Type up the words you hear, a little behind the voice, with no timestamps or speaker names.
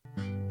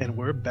And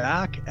we're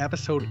back,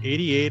 episode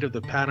 88 of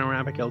the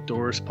Panoramic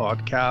Outdoors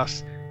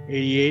podcast.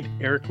 88,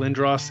 Eric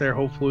Lindros there.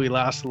 Hopefully, we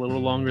last a little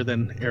longer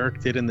than Eric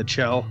did in the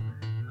Chell.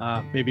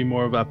 Maybe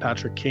more of a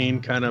Patrick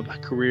Kane kind of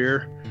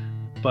career.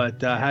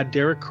 But had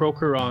Derek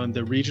Croker on,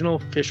 the regional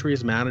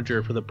fisheries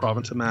manager for the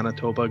province of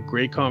Manitoba.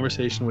 Great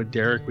conversation with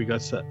Derek. We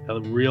got a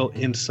real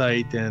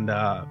insight and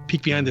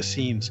peek behind the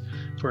scenes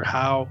for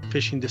how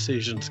fishing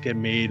decisions get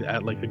made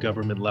at like a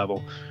government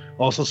level.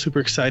 Also super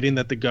exciting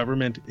that the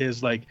government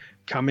is like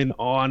coming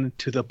on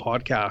to the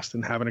podcast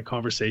and having a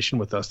conversation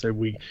with us there.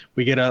 We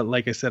get a,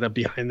 like I said, a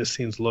behind the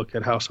scenes look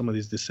at how some of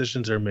these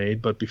decisions are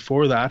made. But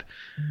before that,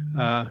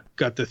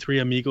 got the three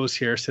amigos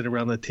here sitting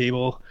around the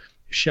table.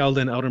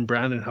 Sheldon out in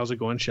Brandon. How's it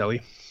going,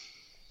 Shelly?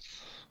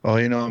 Oh,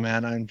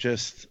 man,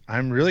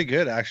 I'm really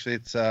good. Actually,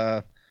 it's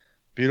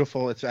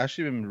beautiful. It's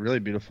actually been really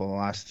beautiful the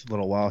last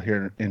little while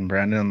here in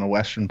Brandon, in the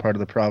western part of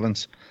the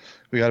province.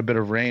 We got a bit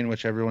of rain,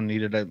 which everyone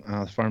needed,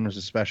 the farmers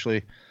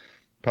especially,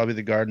 probably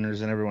the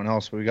gardeners and everyone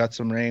else. But we got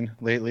some rain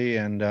lately,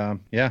 and I'm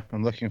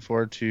looking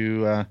forward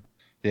to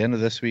the end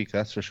of this week.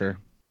 That's for sure.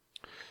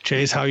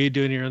 Chase, how are you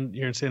doing?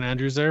 You're in St.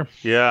 Andrews there?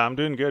 Yeah, I'm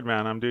doing good,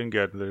 man. I'm doing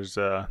good. There's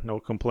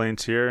no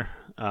complaints here.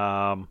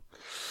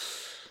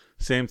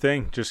 Same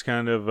thing, just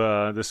kind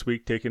of this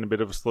week taking a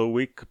bit of a slow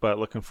week, but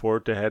looking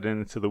forward to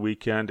heading into the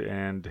weekend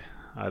and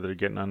either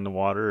getting on the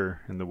water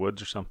or in the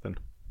woods or something.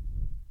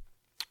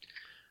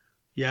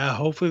 Yeah,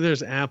 hopefully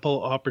there's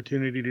ample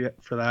opportunity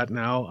for that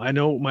now. I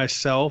know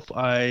myself,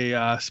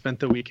 I spent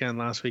the weekend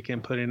last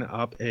weekend putting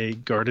up a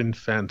garden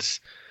fence.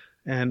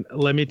 And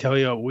let me tell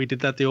you, we did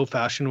that the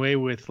old-fashioned way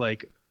with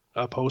like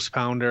a post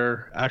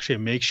pounder, actually a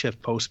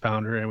makeshift post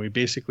pounder, and we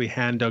basically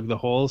hand dug the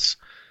holes.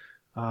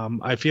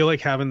 I feel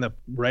like having the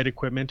right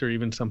equipment or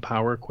even some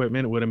power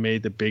equipment would have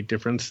made the big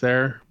difference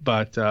there.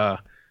 But I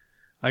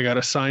got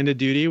assigned a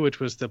duty, which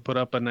was to put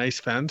up a nice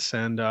fence,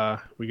 and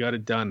we got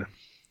it done.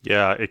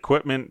 Yeah,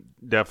 equipment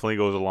definitely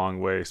goes a long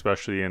way,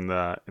 especially in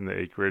the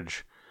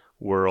acreage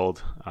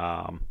world.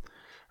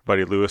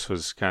 Buddy Lewis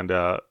was kind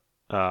of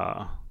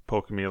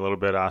poking me a little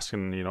bit,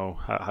 asking,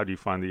 how do you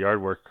find the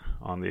yard work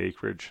on the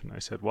acreage? And I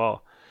said,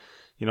 well,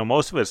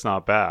 most of it's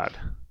not bad,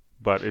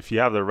 but if you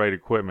have the right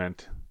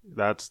equipment,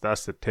 that's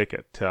the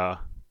ticket to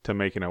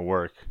making it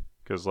work.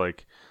 Because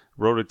like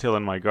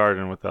rototilling my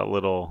garden with that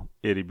little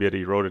itty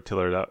bitty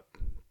rototiller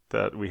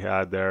that we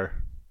had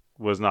there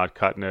was not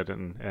cutting it,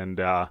 and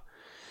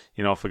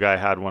if a guy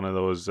had one of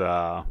those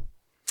like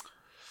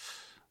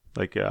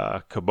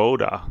a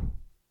Kubota,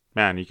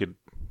 man, you could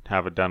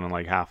have it done in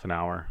like half an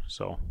hour.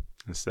 So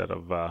instead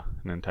of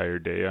an entire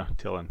day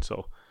tilling.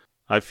 So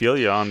I feel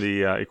you on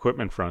the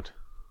equipment front.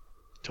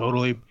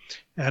 Totally.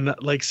 And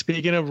like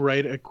speaking of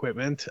right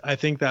equipment, I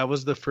think that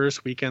was the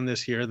first weekend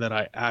this year that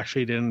I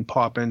actually didn't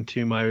pop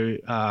into my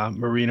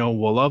Merino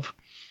Wolof.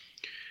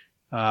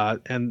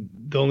 And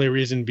the only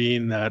reason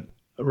being that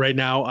right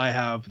now I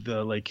have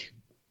the like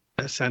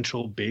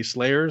essential base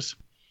layers,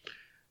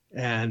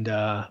 and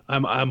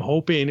I'm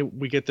hoping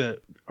we get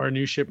our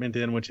new shipment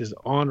in, which is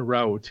en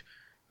route.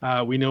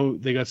 We know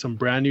they got some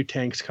brand new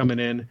tanks coming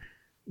in.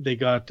 They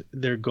got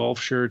their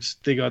golf shirts.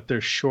 They got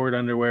their short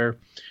underwear.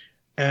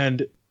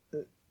 And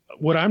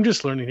what I'm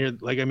just learning here,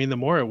 the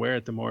more I wear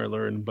it, the more I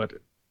learn. But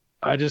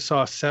I just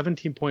saw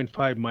 17.5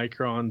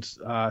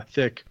 microns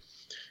thick,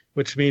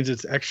 which means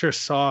it's extra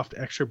soft,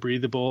 extra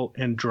breathable,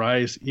 and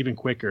dries even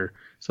quicker.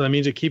 So that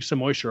means it keeps the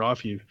moisture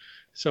off you.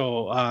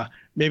 So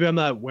maybe I'm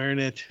not wearing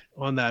it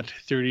on that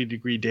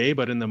 30-degree day,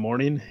 but in the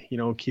morning,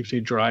 it keeps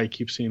me dry,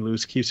 keeps me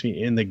loose, keeps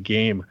me in the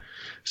game.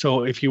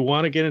 So if you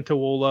want to get into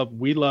Wolof,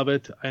 we love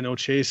it. I know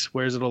Chase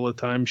wears it all the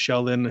time.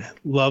 Sheldon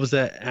loves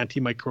the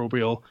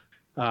antimicrobial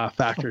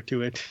factor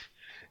to it.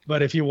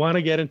 But if you want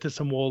to get into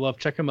some Wolof,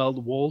 check them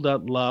out,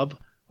 wool.love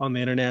on the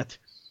internet.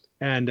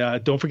 And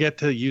don't forget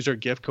to use our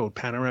gift code,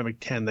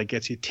 Panoramic10. That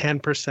gets you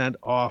 10%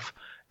 off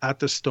at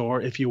the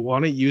store. If you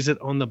want to use it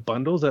on the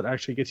bundles, that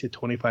actually gets you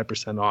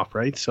 25% off,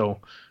 right? So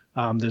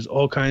there's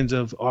all kinds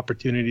of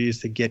opportunities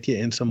to get you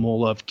in some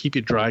Wolof, keep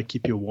you dry,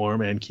 keep you warm,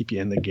 and keep you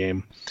in the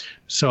game.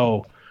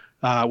 So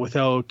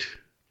without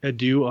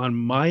ado on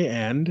my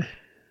end,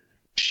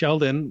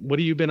 Sheldon, what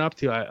have you been up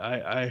to?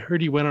 I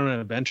heard you went on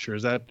an adventure.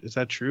 Is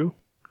that true?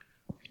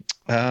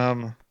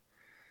 I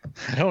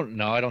don't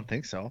know. I don't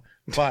think so.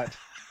 But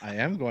I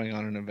am going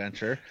on an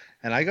adventure,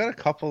 and I got a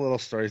couple little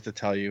stories to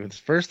tell you.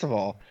 First of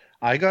all,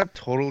 I got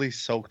totally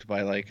soaked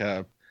by like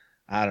a,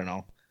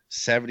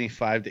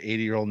 75 to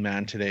 80-year-old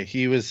man today.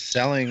 He was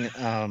selling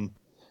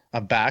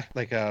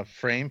a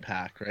frame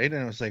pack, right?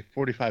 And it was like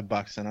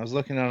 $45. And I was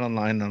looking at it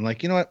online, and I'm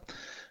like, you know what?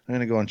 I'm going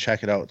to go and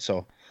check it out.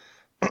 So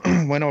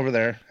went over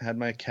there, had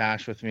my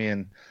cash with me,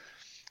 and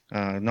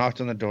knocked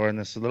on the door. And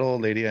this little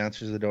old lady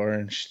answers the door,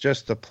 and she's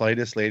just the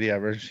politest lady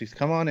ever. She's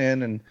come on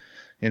in,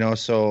 and,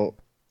 so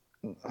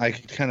I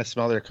could kind of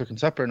smell they're cooking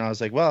supper. And I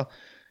was like, well,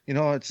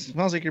 it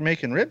smells like you're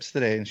making ribs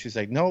today. And she's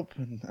like, nope.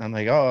 And I'm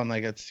like,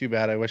 it's too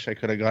bad. I wish I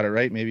could have got it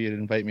right. Maybe you'd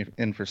invite me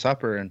in for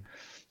supper. And,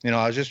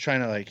 I was just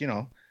trying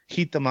to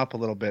heat them up a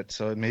little bit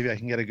so maybe I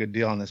can get a good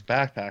deal on this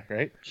backpack,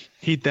 right?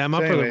 Heat them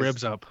up or the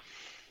ribs up?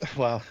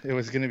 well, it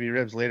was going to be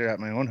ribs later at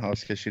my own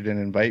house because she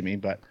didn't invite me.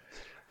 But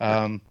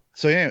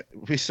so yeah,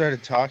 we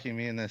started talking,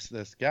 me and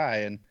this guy,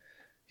 and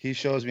he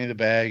shows me the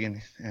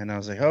bag, and I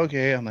was like,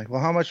 okay. I'm like,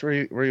 well, how much were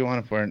you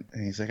wanting for it?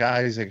 And he's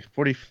like, he's like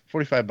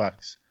 45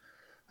 bucks.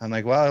 I'm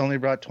like, well, I only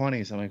brought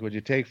 20s. I'm like, would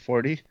you take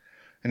 40?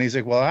 And he's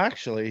like, well,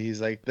 actually, he's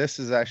like, this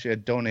is actually a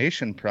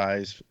donation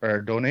prize or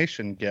a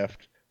donation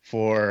gift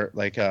for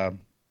like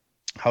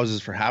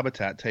Houses for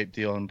Habitat type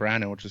deal in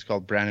Brandon, which is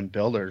called Brandon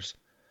Builders.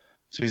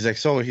 So he's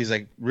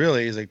like,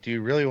 really? He's like, do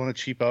you really want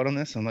to cheap out on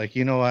this? I'm like,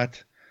 you know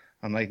what?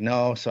 I'm like,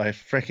 no. So I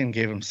freaking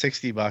gave him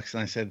 60 bucks.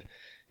 And I said,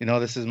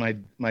 this is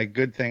my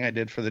good thing I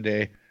did for the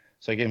day.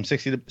 So I gave him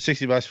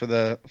 60 bucks for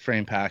the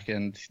frame pack.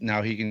 And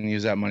now he can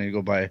use that money to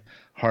go buy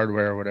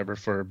hardware or whatever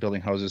for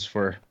building houses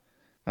for,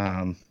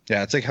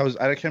 it's like house.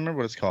 I can't remember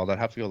what it's called. I'd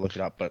have to go look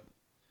it up, but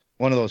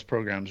one of those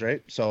programs,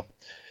 right? So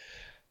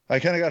I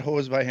kind of got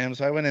hosed by him,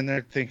 so I went in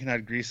there thinking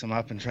I'd grease him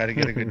up and try to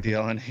get a good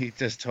deal, and he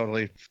just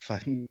totally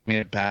fucking made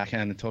it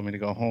backhand and told me to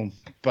go home.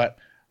 But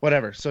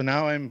whatever. So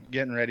now I'm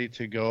getting ready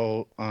to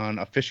go on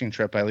a fishing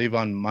trip. I leave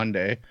on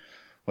Monday,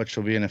 which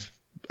will be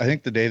I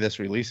think the day this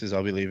releases,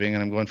 I'll be leaving,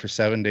 and I'm going for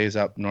 7 days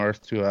up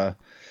north to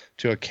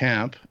a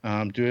camp,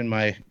 doing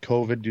my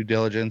COVID due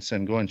diligence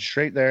and going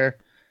straight there.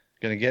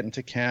 Going to get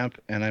into camp,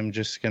 and I'm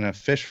just going to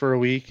fish for a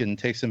week and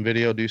take some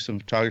video, do some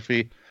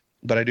photography.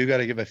 But I do got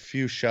to give a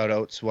few shout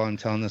outs while I'm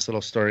telling this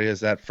little story. Is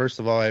that, first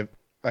of all,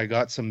 I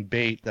got some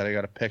bait that I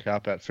got to pick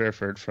up at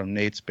Fairford from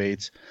Nate's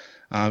Baits.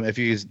 If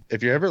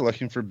you're ever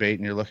looking for bait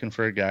and you're looking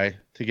for a guy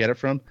to get it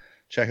from,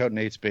 check out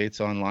Nate's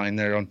Baits online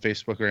there on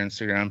Facebook or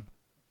Instagram.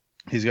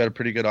 He's got a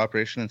pretty good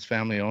operation. It's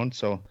family owned,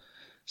 so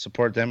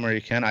support them where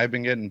you can. I've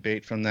been getting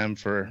bait from them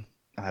for,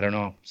 I don't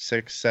know,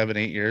 6, 7,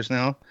 8 years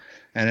now.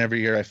 And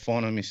every year I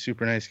phone him. He's a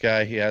super nice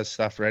guy. He has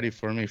stuff ready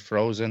for me,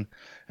 frozen,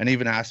 and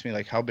even asked me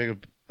like, how big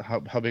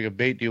a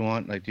bait do you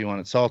want? Like, do you want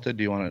it salted?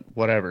 Do you want it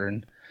whatever?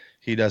 And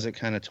he does it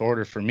kind of to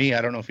order for me.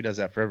 I don't know if he does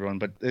that for everyone,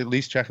 but at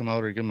least check him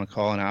out or give him a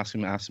call and ask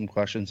him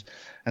questions.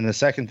 And the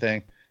second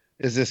thing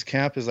is, this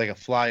camp is like a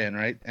fly-in,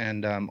 right?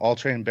 And All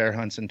Train Bear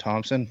Hunts in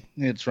Thompson.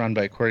 It's run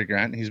by Corey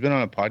Grant. He's been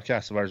on a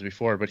podcast of ours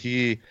before, but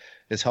he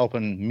is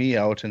helping me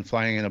out and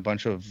flying in a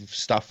bunch of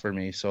stuff for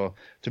me. So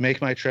to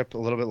make my trip a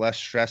little bit less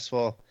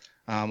stressful,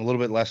 a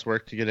little bit less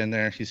work to get in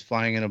there, he's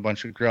flying in a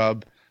bunch of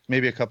grub,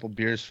 maybe a couple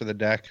beers for the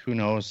deck. Who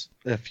knows?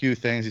 A few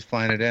things. He's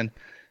flying it in.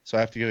 So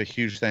I have to give a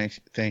huge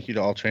thank you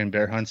to All Train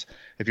Bear Hunts.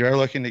 If you are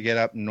looking to get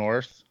up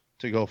north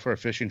to go for a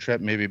fishing trip,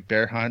 maybe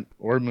bear hunt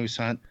or moose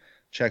hunt,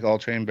 check All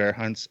Train Bear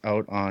Hunts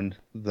out on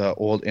the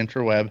old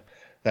interweb.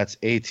 That's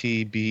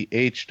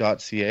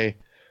atbh.ca,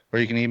 or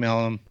you can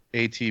email them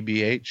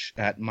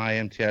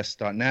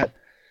atbh@mymts.net.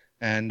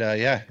 And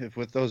if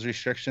with those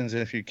restrictions,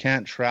 and if you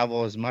can't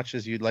travel as much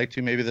as you'd like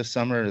to, maybe this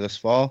summer or this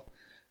fall,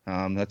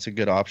 that's a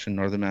good option.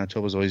 Northern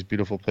Manitoba is always a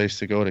beautiful place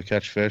to go to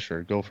catch fish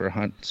or go for a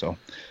hunt. So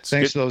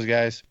thanks to those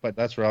guys, but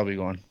that's where I'll be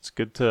going. It's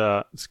good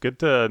to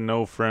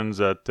know friends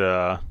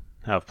that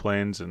have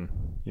planes and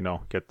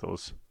get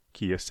those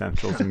key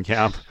essentials in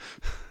camp.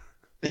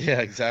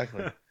 Yeah,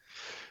 exactly.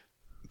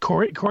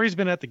 Corey's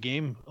been at the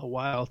game a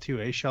while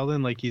too,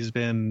 Sheldon? Like, he's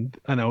been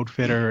an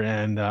outfitter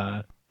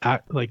and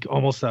like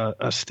almost a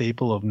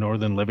staple of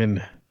northern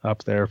living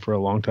up there for a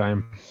long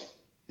time.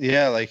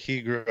 Yeah, like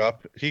he grew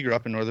up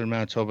in northern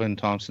Manitoba in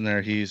Thompson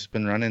there. He's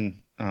been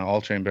running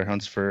All Train Bear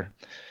Hunts for,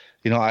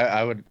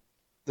 I would,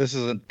 this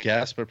is a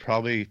guess, but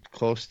probably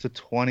close to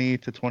 20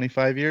 to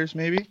 25 years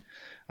maybe.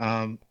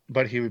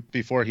 But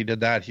before he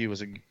did that, he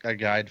was a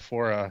guide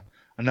for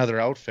another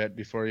outfit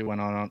before he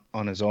went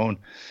on his own.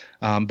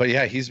 But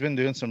yeah, he's been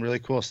doing some really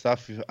cool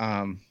stuff.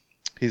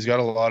 He's got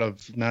a lot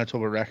of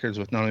Manitoba records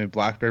with not only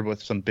black bear, but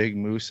with some big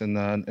moose in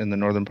the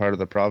northern part of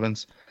the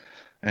province.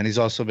 And he's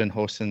also been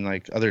hosting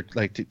like other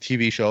like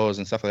TV shows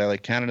and stuff like that.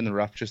 Like Canada in the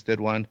Rough just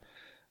did one.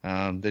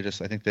 I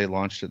think they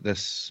launched it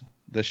this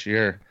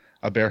year,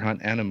 a bear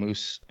hunt and a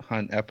moose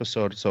hunt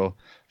episode. So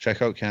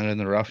check out Canada in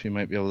the Rough. You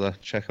might be able to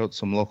check out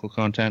some local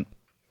content.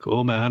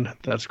 Cool, man.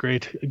 That's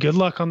great. Good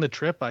luck on the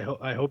trip.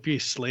 I hope you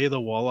slay the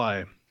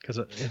walleye, because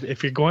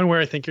if you're going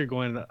where I think you're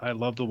going, I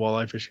love the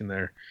walleye fishing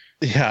there.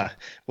 Yeah.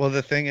 Well,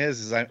 the thing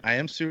is I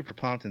am super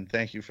pumped, and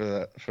thank you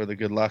for the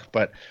good luck.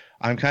 But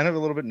I'm kind of a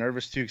little bit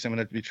nervous too, because I'm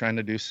going to be trying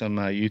to do some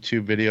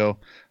YouTube video,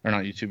 or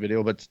not YouTube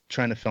video, but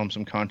trying to film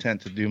some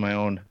content to do my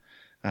own,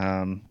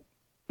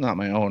 not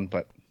my own,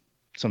 but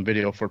some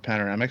video for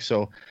Panoramic.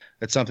 So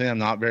it's something I'm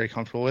not very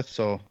comfortable with.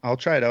 So I'll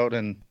try it out,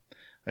 and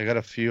I got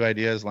a few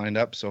ideas lined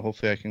up. So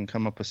hopefully I can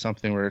come up with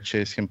something where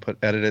Chase can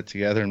edit it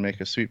together and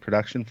make a sweet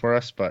production for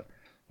us. But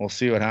we'll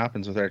see what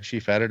happens with our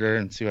chief editor,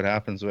 and see what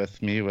happens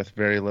with me with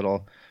very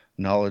little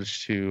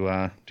knowledge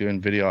to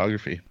doing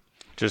videography.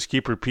 Just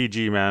keep her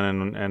PG,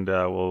 man, and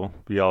we'll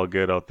be all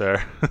good out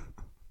there.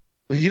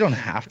 Well, you don't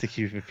have to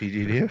keep it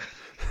PG, do you?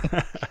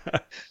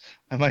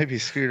 I might be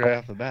screwed right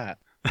off the bat.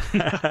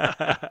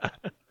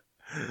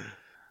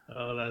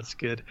 Oh, that's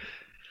good.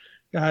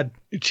 God,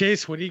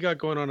 Chase, what do you got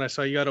going on? I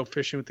saw you got out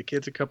fishing with the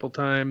kids a couple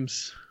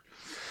times.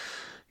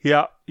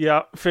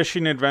 Yeah,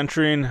 fishing,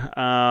 adventuring.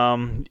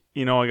 I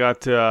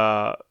got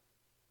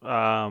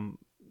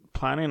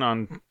planning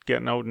on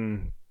getting out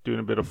and doing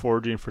a bit of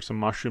foraging for some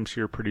mushrooms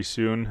here pretty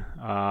soon.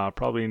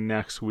 Probably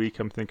next week.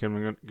 I'm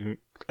thinking I'm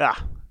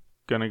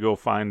gonna go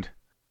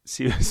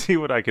see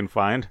what I can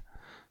find.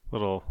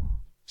 Little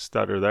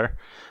stutter there.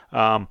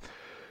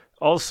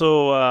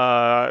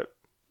 Also,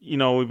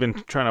 we've been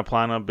trying to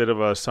plan a bit of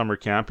a summer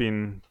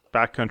camping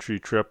backcountry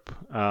trip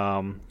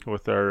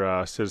with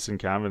our Citizen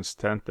Canvas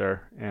tent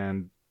there,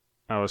 and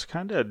I was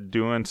kind of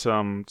doing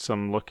some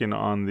looking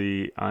on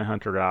the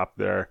iHunter app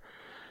there,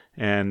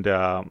 and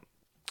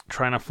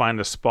trying to find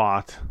a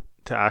spot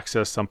to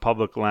access some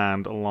public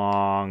land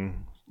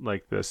along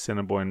like the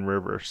Assiniboine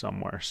River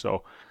somewhere.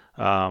 So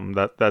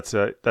that's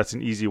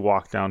an easy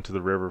walk down to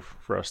the river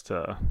for us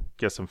to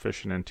get some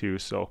fishing into.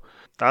 So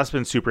that's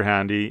been super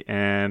handy,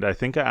 and I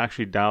think I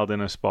actually dialed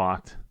in a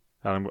spot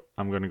that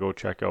I'm going to go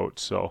check out.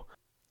 So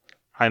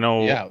I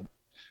know. Yeah.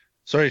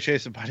 Sorry,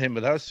 Chase, about him,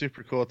 but that was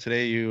super cool.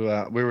 Today,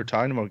 we were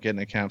talking about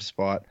getting a camp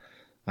spot,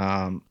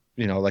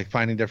 like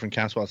finding different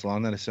camp spots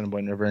along that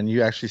Assiniboine River, and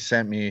you actually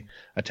sent me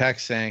a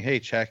text saying, "Hey,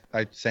 check,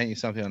 I sent you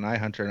something on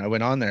iHunter," and I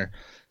went on there.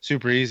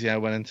 Super easy. I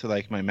went into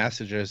like my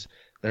messages.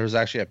 There was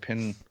actually a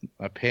pin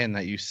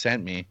that you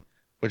sent me,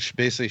 which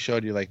basically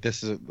showed you like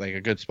this is like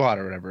a good spot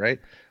or whatever, right?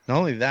 Not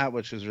only that,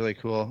 which was really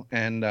cool,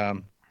 and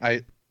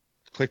I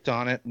clicked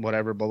on it,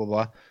 whatever, blah blah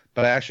blah.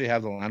 But I actually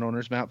have the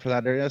landowner's map for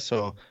that area,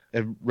 so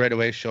it right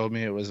away showed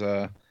me it was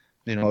it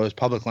was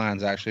public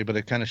lands actually, but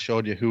it kind of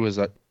showed you who was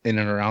in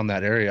and around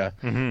that area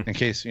in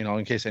case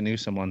I knew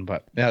someone.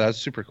 But yeah, that's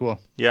super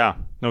cool. Yeah,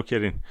 no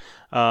kidding.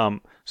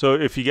 So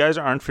if you guys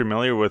aren't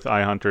familiar with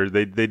iHunter,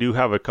 they do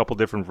have a couple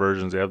different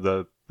versions. They have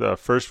the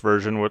first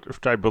version, which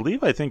I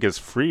think is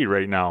free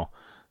right now.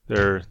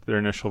 Their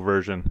initial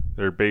version,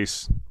 their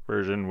base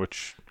version,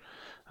 which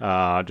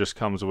just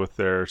comes with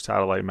their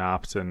satellite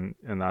maps and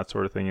that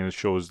sort of thing, and it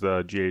shows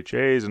the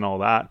GHAs and all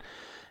that.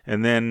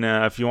 And then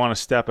if you want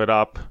to step it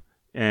up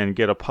and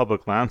get a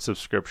public land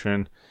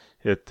subscription,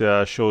 it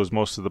shows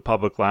most of the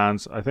public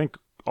lands. I think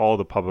all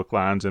the public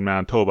lands in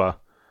Manitoba.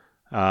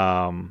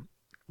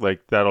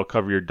 Like that'll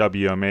cover your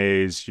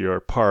WMAs, your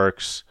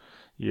parks,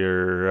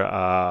 your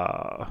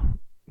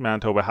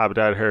Manitoba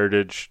Habitat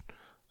Heritage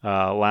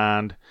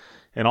land,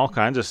 and all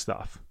kinds of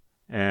stuff.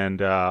 And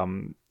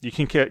you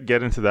can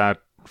get into that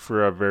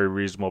for a very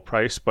reasonable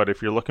price. But if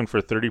you're looking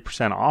for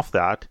 30% off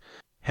that,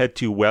 head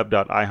to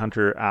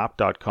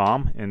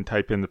web.ihunterapp.com and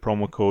type in the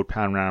promo code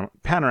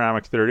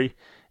Panoramic30,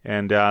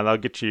 and that'll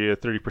get you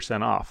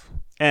 30% off.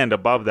 And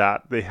above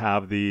that, they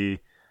have the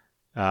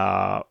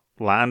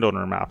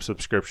landowner map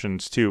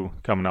subscriptions too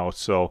coming out.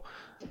 So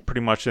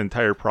pretty much the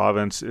entire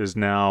province is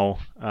now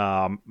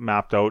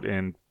mapped out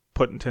and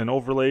put into an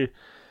overlay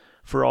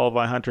for all of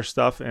iHunter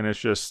stuff, and it's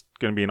just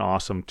going to be an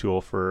awesome tool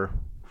for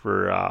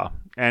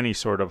any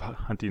sort of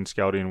hunting,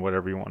 scouting,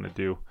 whatever you want to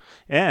do.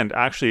 And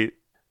actually,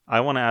 I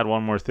want to add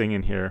one more thing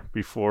in here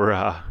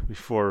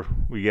before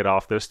we get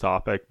off this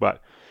topic.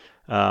 But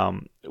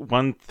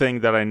one thing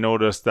that I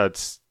noticed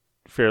that's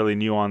fairly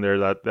new on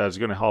there that's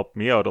going to help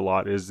me out a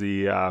lot is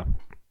they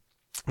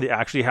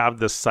actually have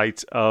the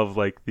sites of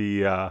like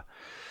the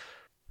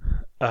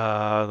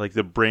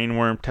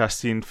brainworm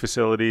testing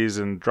facilities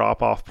and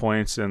drop-off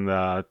points and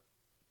the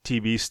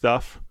TB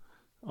stuff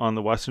on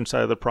the western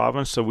side of the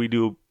province. So we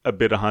do a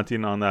bit of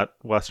hunting on that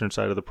western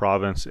side of the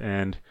province,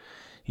 and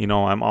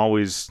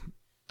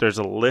there's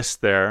a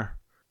list there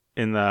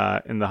in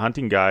the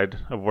hunting guide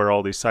of where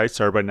all these sites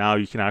are, but now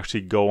you can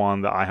actually go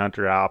on the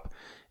iHunter app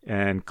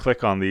and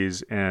click on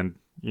these, and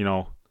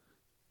you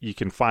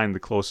can find the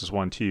closest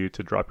one to you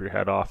to drop your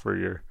head off, or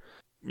your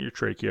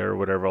trachea or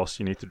whatever else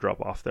you need to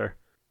drop off there.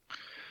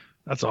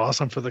 That's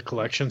awesome for the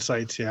collection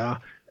sites, yeah.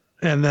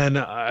 And then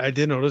I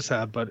did notice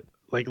that, but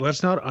like,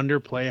 let's not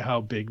underplay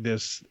how big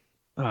this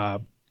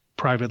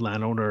private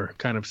landowner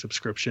kind of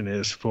subscription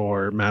is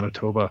for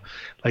Manitoba.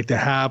 Like, to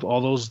have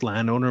all those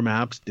landowner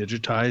maps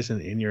digitized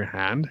and in your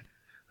hand,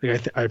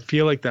 like I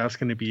feel like that's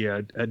going to be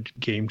a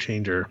game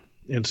changer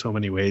in so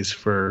many ways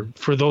for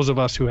those of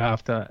us who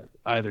have to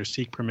either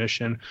seek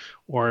permission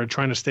or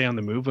trying to stay on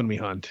the move when we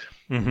hunt.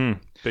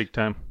 Big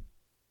time.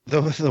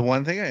 The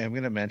one thing I am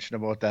going to mention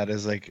about that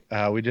is like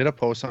we did a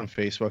post on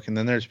Facebook, and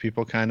then there's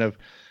people kind of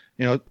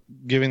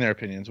giving their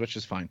opinions, which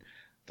is fine.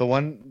 The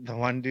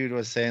one dude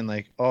was saying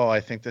like, oh, I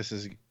think this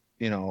is,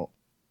 I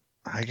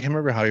can't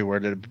remember how he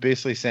worded it, but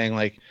basically saying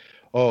like,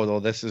 oh,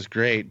 well, this is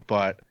great,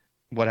 but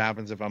what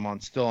happens if I'm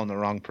still on the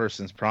wrong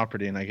person's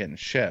property and I get in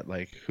shit?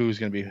 Like, who's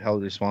going to be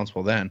held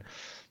responsible then?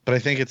 But I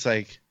think it's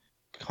like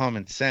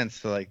common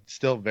sense to like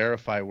still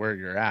verify where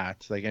you're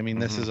at. Like, I mean,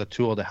 this is a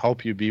tool to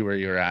help you be where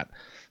you're at.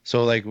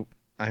 So like,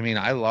 I mean,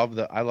 I love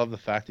the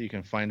fact that you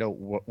can find out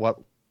what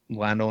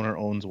landowner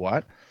owns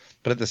what.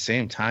 But at the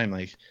same time,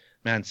 like,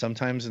 man,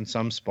 sometimes in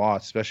some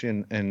spots,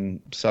 especially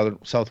in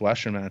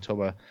southwestern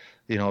Manitoba,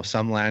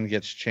 some land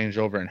gets changed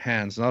over in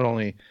hands, not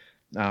only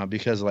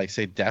because of, like,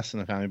 say, deaths in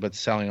the family, but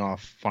selling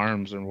off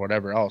farms or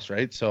whatever else,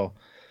 right? So,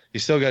 you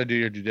still got to do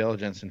your due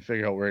diligence and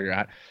figure out where you're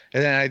at.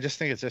 And then I just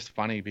think it's just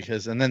funny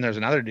because, and then there's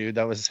another dude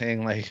that was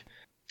saying like,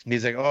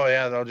 he's like, oh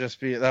yeah,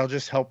 that'll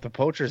just help the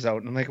poachers out.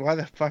 And I'm like, why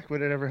the fuck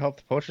would it ever help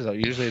the poachers out?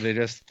 Usually they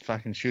just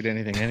fucking shoot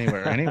anything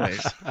anywhere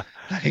anyways.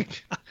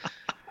 Like,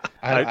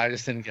 I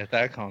just didn't get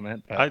that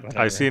comment. But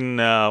I seen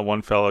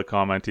one fella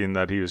commenting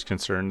that he was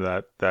concerned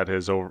that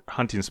his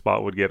hunting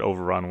spot would get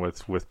overrun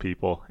with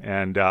people,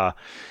 and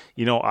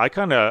you know, I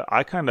kind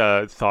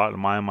of thought in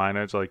my mind,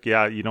 I was like,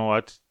 yeah, you know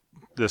what,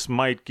 this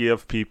might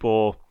give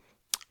people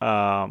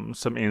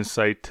some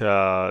insight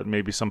to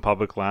maybe some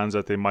public lands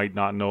that they might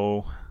not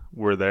know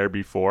were there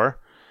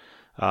before,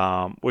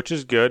 which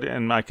is good,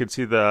 and I could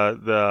see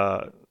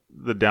the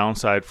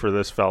downside for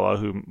this fella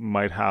who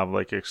might have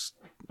like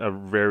a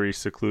very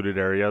secluded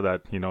area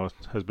that, you know,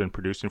 has been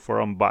producing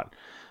for him. But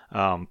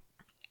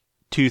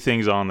two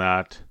things on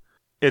that.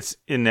 It's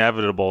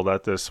inevitable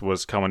that this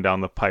was coming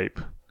down the pipe,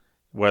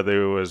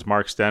 whether it was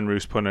Mark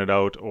Stenroos putting it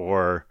out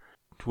or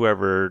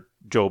whoever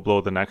Joe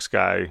Blow, the next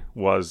guy,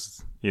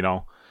 was, you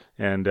know.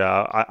 And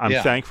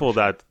I'm thankful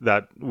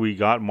that we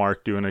got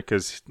Mark doing it,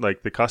 because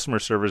like the customer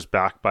service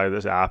backed by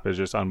this app is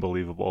just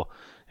unbelievable.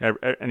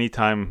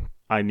 Anytime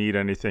I need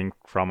anything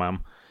from him,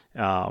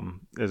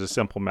 is a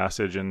simple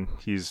message and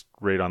he's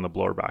right on the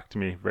blower back to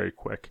me very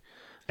quick.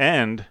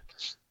 And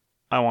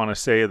I want to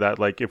say that,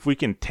 like, if we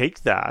can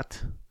take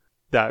that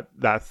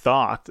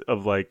thought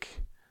of like,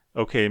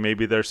 okay,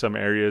 maybe there's some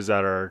areas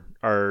that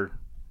are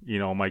you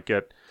know, might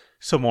get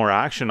some more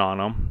action on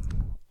them,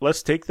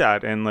 let's take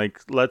that and like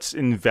let's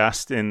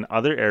invest in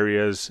other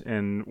areas,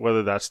 and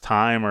whether that's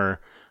time or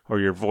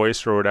your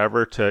voice or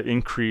whatever, to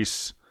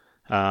increase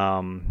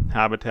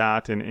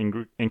habitat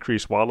and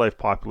increase wildlife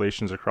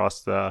populations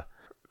across the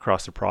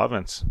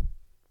province.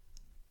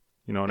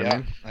 You know what I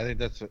mean? I think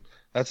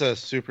that's a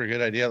super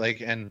good idea.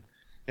 Like, and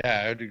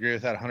yeah, I would agree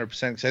with that 100%.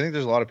 Because I think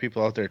there's a lot of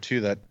people out there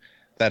too that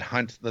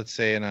hunt, let's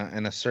say in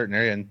a certain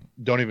area, and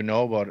don't even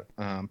know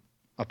about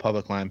a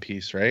public land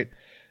piece, right?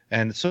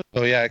 And so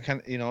yeah, it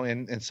kind of, you know,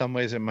 in some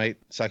ways it might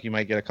suck. You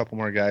might get a couple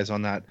more guys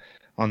on that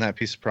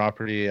piece of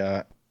property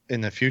in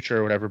the future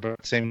or whatever, but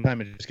at the same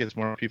time, it just gets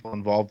more people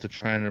involved to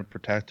trying to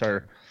protect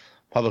our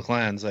public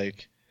lands.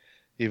 Like,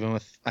 even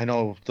with, I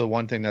know the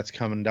one thing that's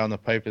coming down the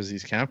pipe is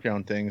these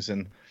campground things,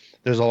 and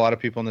there's a lot of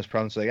people in this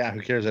province like, who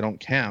cares? I don't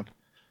camp.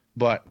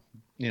 But,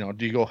 you know,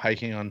 do you go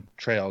hiking on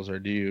trails, or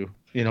do you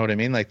know what I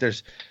mean? Like,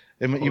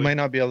 you might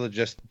not be able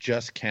to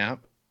just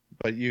camp,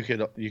 but you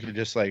could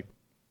just like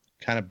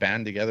kind of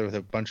band together with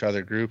a bunch of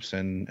other groups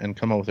and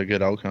come up with a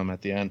good outcome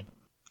at the end.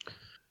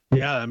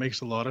 Yeah, that makes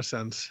a lot of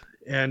sense.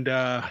 And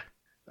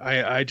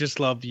I just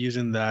love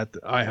using that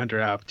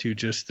iHunter app to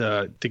just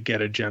to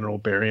get a general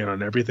bearing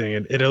on everything,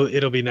 and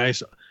it'll be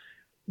nice.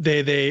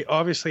 They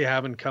obviously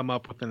haven't come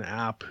up with an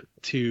app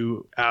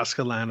to ask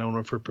a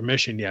landowner for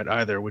permission yet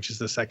either, which is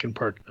the second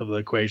part of the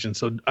equation.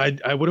 So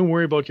I wouldn't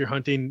worry about your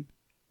hunting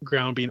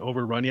ground being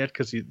overrun yet,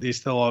 because they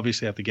still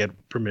obviously have to get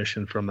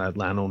permission from that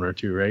landowner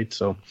too, right?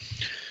 So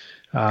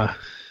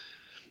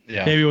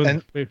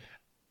maybe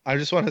I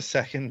just want to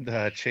second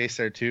Chase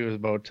there too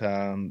about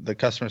the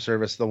customer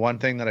service. The one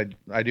thing that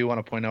I do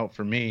want to point out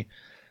for me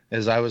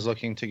is I was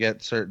looking to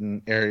get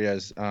certain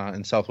areas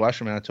in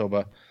southwestern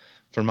Manitoba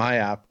for my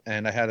app,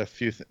 and I had a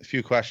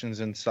few questions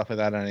and stuff like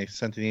that, and I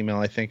sent an email.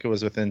 I think it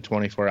was within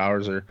 24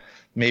 hours or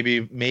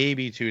maybe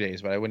 2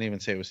 days, but I wouldn't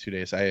even say it was 2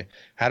 days. I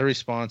had a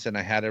response and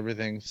I had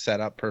everything set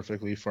up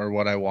perfectly for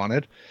what I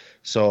wanted.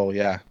 So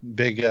yeah,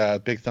 big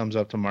thumbs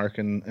up to Mark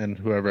and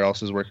whoever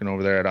else is working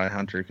over there at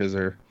iHunter, because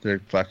they're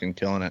fucking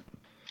killing it.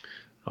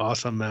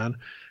 Awesome, man.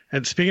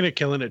 And speaking of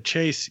killing it,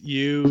 Chase,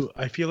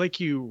 I feel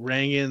like you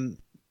rang in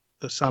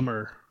the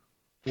summer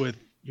with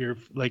your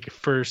like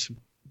first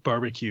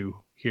barbecue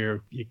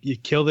here. You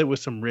killed it with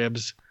some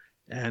ribs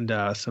and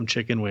some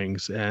chicken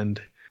wings,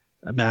 and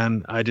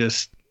man,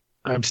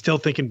 I'm still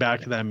thinking back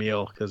to that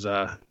meal, because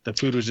the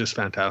food was just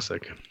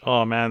fantastic.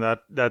 Oh man,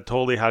 that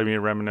totally had me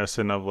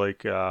reminiscent of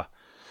like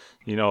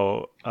you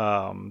know,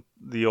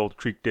 the old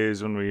Creek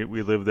days when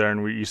we lived there,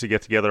 and we used to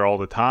get together all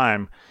the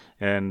time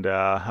and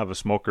have a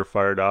smoker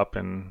fired up,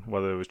 and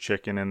whether it was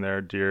chicken in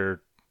there,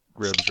 deer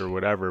ribs or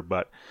whatever.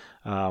 But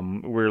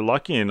we're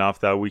lucky enough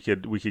that we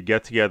could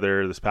get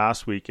together this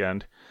past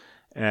weekend,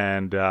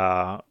 and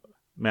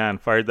man,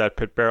 fired that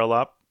pit barrel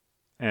up,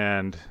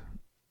 and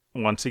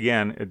once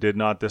again, it did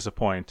not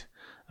disappoint.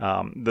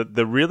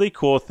 The really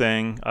cool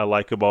thing I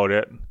like about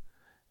it,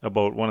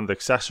 about one of the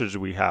accessories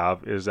we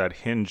have, is that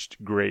hinged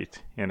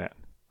grate in it,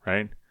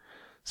 right?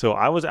 So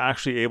I was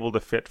actually able to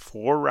fit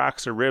 4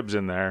 racks of ribs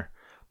in there,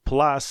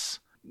 plus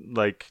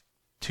like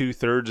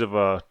 2/3 of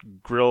a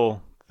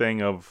grill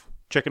thing of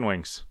chicken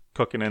wings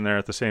cooking in there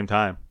at the same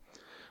time.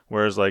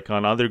 Whereas like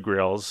on other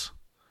grills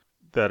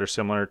that are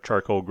similar,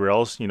 charcoal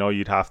grills, you know,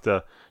 you'd have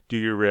to do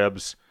your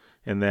ribs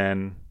and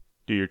then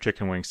do your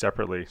chicken wings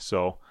separately.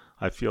 So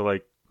I feel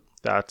like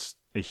that's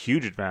a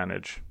huge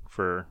advantage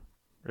for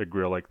a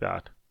grill like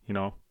that, you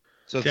know?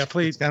 So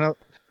definitely.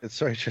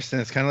 Sorry, Tristan,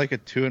 it's kind of like a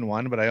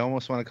 2-in-1, but I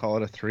almost want to call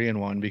it a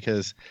 3-in-1,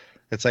 because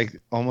It's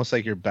like almost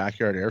like your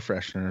backyard air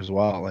freshener as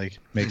well. Like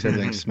makes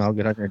everything smell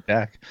good on your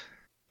deck.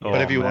 Oh,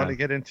 But if you want man. to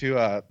get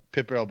into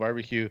Pit Barrel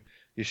Barbecue,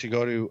 you should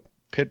go to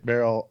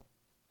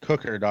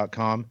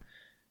pitbarrelcooker.com.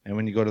 And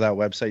when you go to that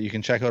website, you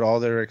can check out all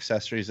their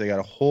accessories. They got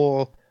a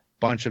whole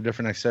bunch of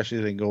different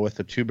accessories that can go with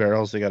the 2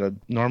 barrels. They got a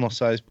normal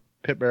size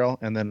pit barrel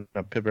and then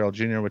a pit barrel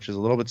junior, which is a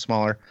little bit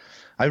smaller.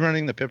 I'm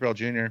running the pit barrel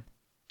junior,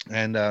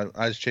 and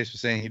as Chase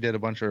was saying, he did a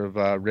bunch of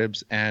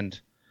ribs and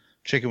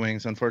chicken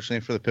wings.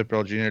 Unfortunately for the pit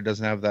barrel junior, it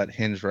doesn't have that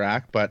hinged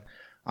rack, but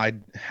I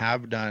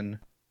have done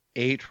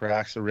 8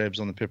 racks of ribs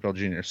on the pit barrel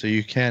junior, so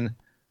you can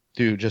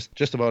do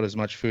just about as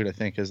much food, I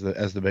think, as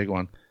the big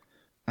one.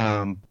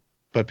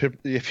 But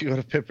if you go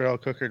to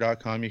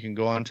pitbarrelcooker.com, you can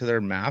go onto their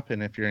map,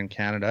 and if you're in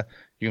Canada,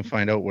 you can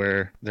find out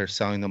where they're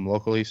selling them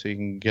locally, so you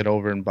can get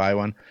over and buy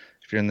one.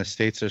 If you're in the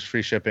States, there's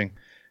free shipping.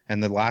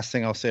 And the last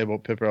thing I'll say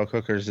about Pit Barrel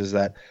cookers is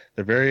that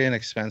they're very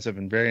inexpensive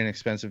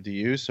to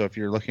use. So if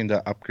you're looking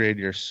to upgrade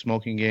your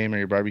smoking game or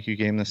your barbecue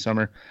game this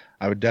summer,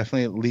 I would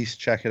definitely at least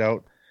check it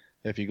out.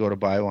 If you go to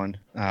buy one,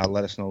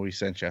 let us know we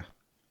sent you.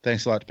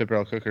 Thanks a lot to Pit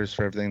Barrel Cookers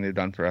for everything they've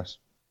done for us.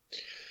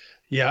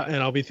 Yeah, and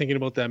I'll be thinking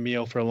about that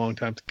meal for a long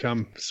time to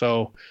come.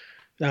 So,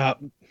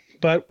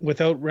 but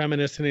without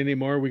reminiscing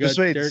anymore, we got. Just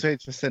wait,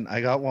 Justin. I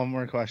got one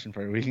more question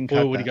for you. We can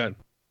cut. What do you got?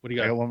 What do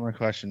you I got? got one more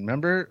question.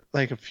 Remember,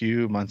 like a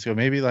few months ago,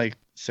 maybe like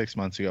 6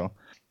 months ago,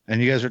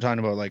 and you guys were talking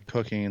about like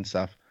cooking and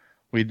stuff.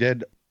 We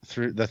did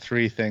the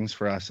 3 things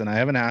for us, and I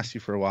haven't asked you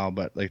for a while,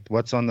 but like,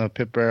 what's on the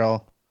pit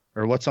barrel,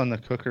 or what's on the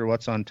cooker,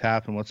 what's on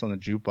tap, and what's on the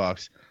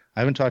jukebox? I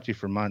haven't talked to you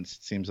for months.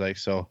 It seems like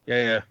so.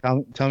 Yeah.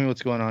 Tell me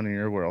what's going on in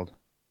your world.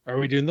 Are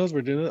we doing those?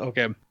 We're doing it.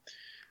 Okay.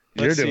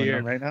 You're doing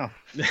them right now.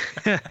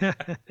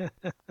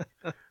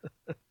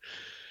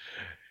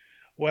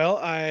 Well,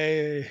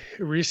 I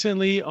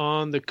recently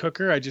on the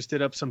cooker, I just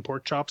did up some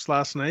pork chops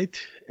last night,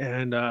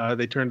 and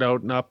they turned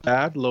out not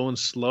bad. Low and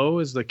slow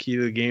is the key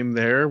to the game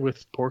there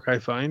with pork, I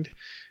find.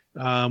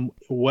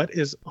 What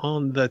is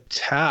on the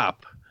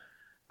tap?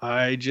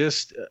 I've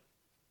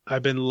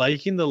been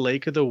liking the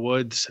Lake of the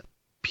Woods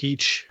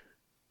peach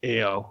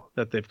ale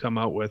that they've come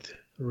out with.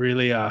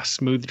 Really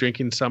smooth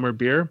drinking summer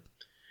beer.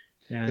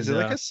 And, is it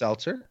like a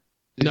seltzer?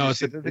 No,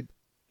 it's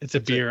a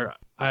beer.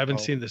 I haven't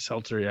seen the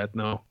seltzer yet.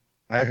 No.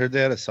 I heard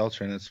they had a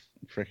seltzer and it's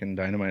freaking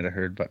dynamite. I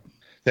heard, but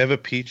they have a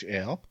peach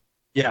ale.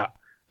 Yeah,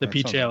 the That's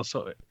peach ale.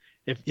 So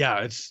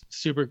it's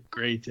super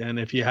great. And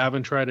if you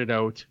haven't tried it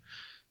out,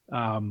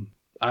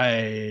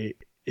 it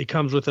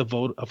comes with a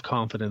vote of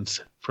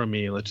confidence from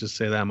me. Let's just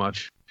say that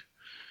much.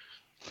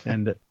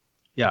 And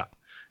yeah,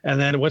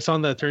 and then what's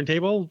on the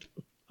turntable?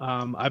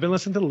 I've been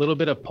listening to a little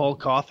bit of Paul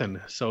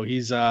Cawthon. So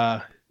he's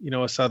a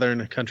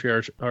Southern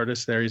country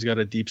artist there. He's got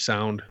a deep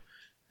sound.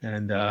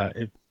 And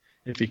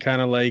if you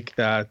kind of like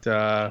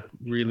that,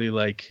 really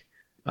like,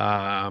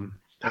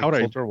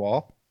 Coulter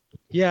Wall?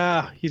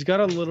 Yeah, he's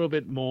got a little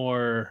bit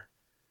more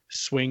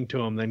swing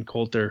to him than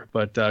Coulter.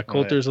 But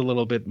Coulter's a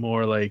little bit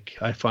more like,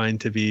 I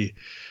find to be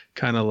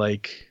kind of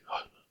like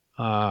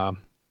out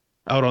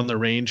on the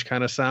range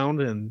kind of sound.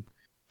 And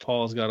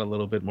Paul's got a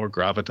little bit more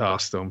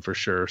gravitas to him for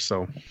sure.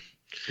 So...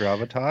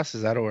 Gravitas,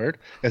 is that a word?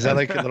 Is that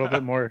like a little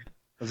bit more?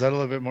 Is that a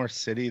little bit more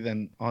city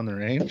than on the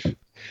range?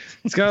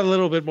 It's got a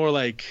little bit more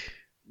like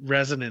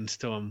resonance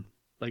to him.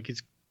 Like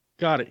he's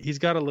got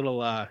a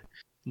little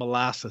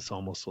molasses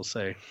almost, we'll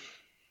say.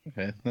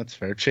 Okay, that's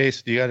fair.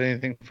 Chase, do you got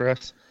anything for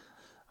us?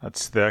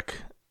 That's thick.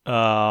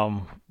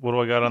 What do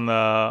I got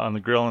on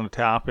the grill and the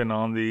tap and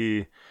on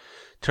the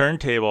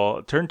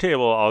turntable?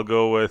 Turntable, I'll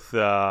go with.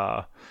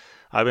 I've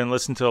been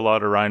listening to a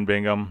lot of Ryan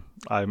Bingham.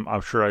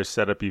 I'm sure I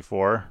said it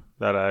before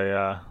that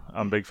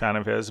I'm a big fan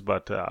of his,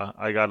 but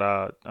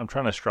I'm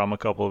trying to strum a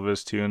couple of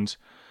his tunes,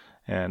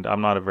 and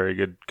I'm not a very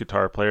good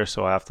guitar player,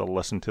 so I have to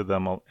listen to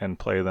them and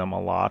play them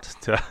a lot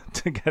to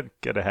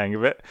get a hang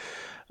of it.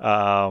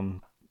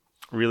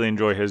 Really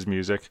enjoy his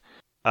music.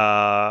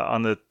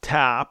 On the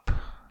tap,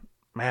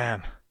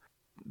 man,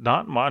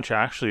 not much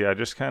actually. I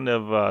just kind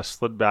of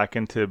slid back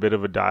into a bit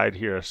of a diet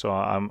here, so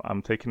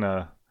I'm taking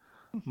a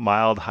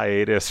mild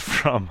hiatus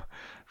from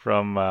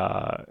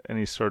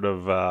any sort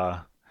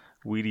of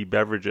weedy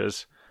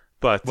beverages.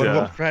 But what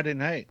about Friday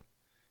night?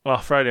 Well,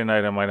 Friday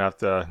night I might have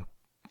to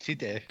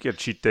get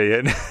cheat day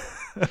in.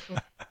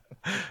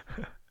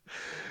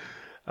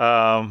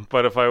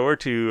 But if I were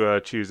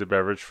to choose a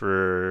beverage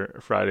for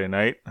Friday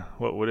night,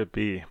 what would it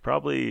be?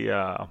 Probably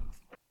oh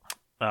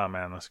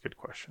man, that's a good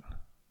question.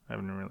 I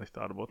haven't really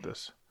thought about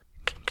this.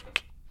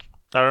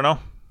 I don't know.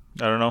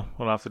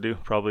 We'll have to do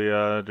probably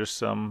just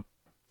some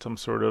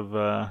sort of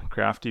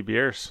crafty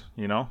beers,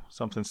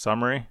 something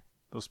summery.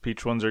 Those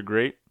peach ones are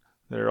great.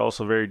 They're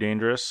also very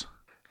dangerous.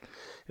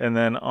 And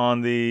then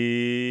on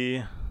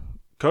the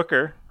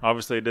cooker,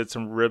 obviously I did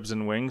some ribs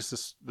and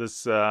wings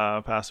this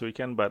past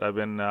weekend, but I've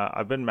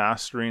been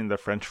mastering the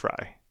French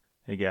fry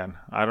again.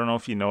 I don't know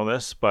if you know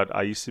this, but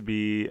I used to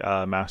be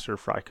a master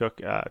fry cook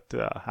at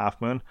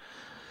Half Moon,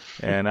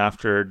 and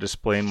after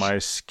displaying my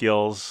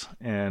skills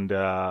and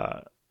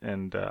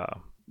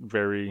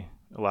very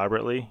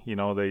elaborately.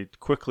 They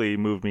quickly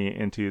moved me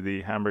into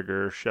the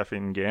hamburger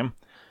chefing game,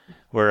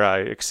 where I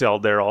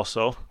excelled there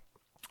also.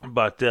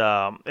 But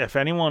if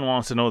anyone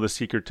wants to know the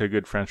secret to a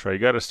good French fry, you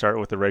got to start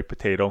with the right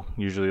potato.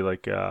 Usually,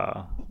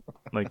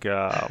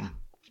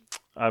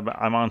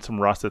 I'm on some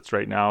russets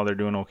right now. They're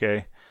doing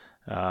okay.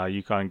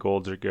 Yukon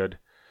Golds are good.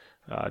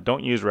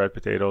 Don't use red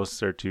potatoes.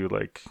 They're too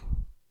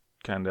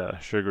kind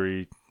of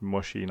sugary,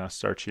 mushy, not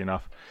starchy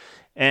enough.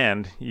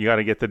 And you got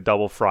to get the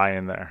double fry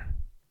in there.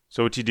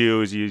 So what you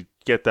do is you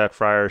get that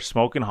fryer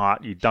smoking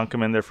hot. You dunk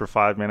them in there for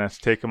 5 minutes,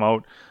 take them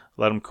out,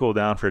 let them cool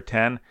down for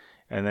 10,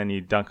 and then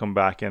you dunk them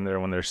back in there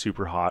when they're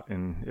super hot,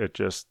 and it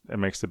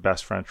makes the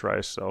best French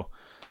fries. So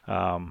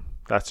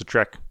that's the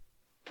trick.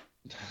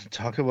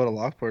 Talk about a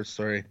Lockport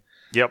story.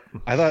 Yep.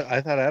 I thought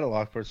I had a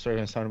Lockport story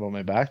when I was talking about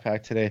my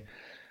backpack today.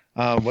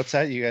 What's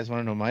that? You guys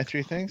want to know my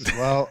 3 things?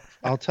 Well,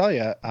 I'll tell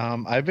you.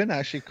 I've been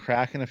actually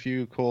cracking a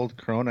few cold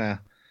Corona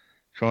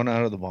out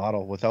of the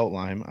bottle without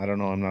lime. I don't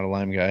know. I'm not a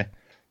lime guy,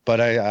 but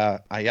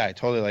I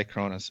totally like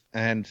Coronas.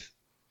 And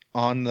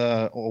on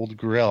the old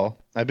grill,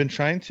 I've been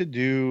trying to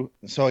do.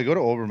 So I go to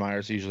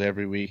Obermeyer's usually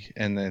every week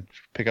and then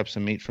pick up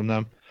some meat from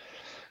them,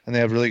 and they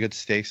have really good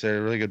steaks. They're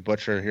a really good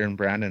butcher here in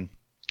Brandon.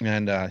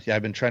 And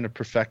I've been trying to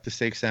perfect the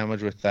steak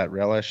sandwich with that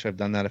relish. I've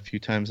done that a few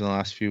times in the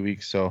last few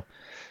weeks. So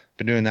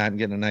been doing that and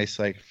getting a nice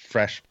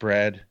fresh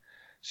bread.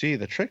 See,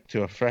 the trick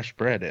to a fresh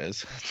bread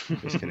is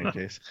just kidding,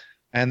 Case.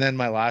 And then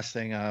my last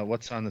thing,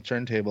 what's on the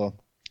turntable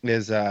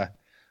is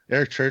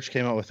Eric Church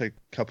came out with a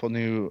couple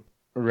new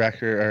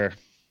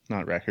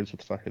not records. What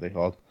the fuck are they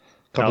called?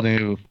 A couple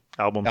new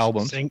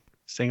albums.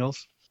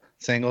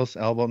 Singles,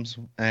 albums.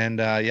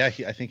 And I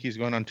think he's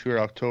going on tour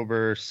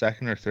October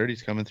 2nd or 3rd.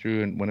 He's coming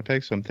through in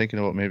Winnipeg, so I'm thinking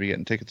about maybe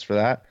getting tickets for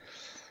that.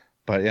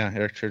 But yeah,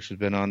 Eric Church has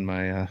been on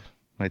my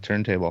my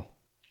turntable.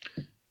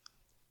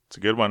 It's a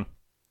good one.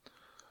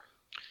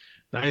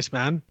 Nice,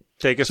 man.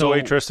 Take us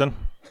away, Tristan.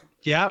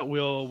 Yeah,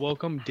 we'll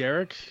welcome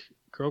Derek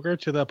Croker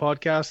to the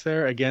podcast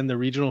there. Again, the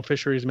regional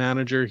fisheries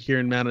manager here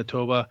in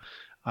Manitoba.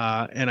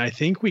 And I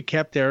think we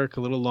kept Derek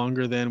a little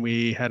longer than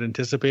we had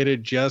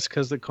anticipated just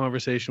because the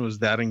conversation was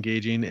that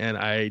engaging. And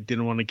I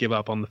didn't want to give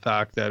up on the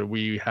fact that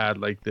we had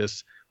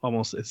this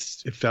almost,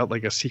 it felt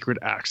like a secret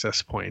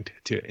access point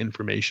to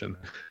information.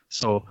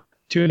 So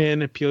tune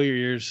in, peel your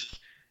ears.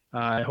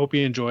 I hope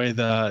you enjoy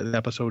the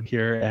episode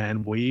here,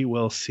 and we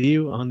will see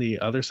you on the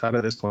other side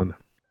of this one.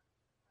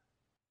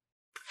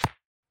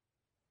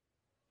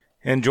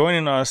 And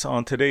joining us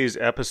on today's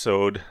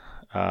episode,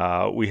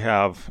 we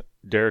have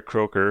Derek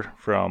Croker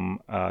from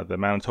the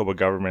Manitoba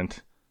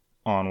government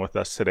on with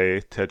us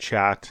today to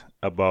chat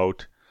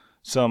about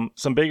some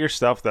bigger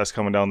stuff that's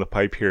coming down the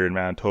pipe here in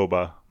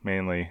Manitoba,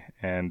 mainly.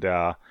 And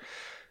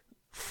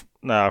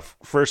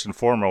first and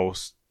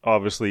foremost,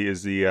 obviously,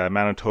 is the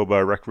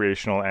Manitoba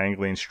recreational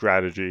angling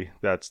strategy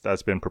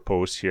that's been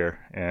proposed here.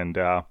 And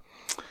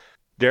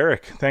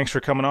Derek, thanks for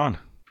coming on.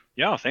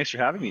 Yeah, thanks for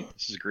having me.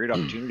 This is a great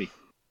opportunity.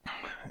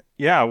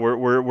 Yeah,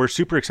 we're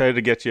super excited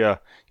to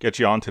get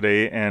you on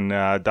today and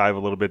dive a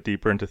little bit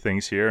deeper into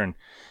things here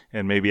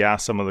and maybe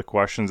ask some of the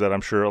questions that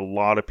I'm sure a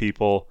lot of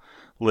people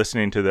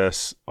listening to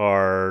this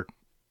are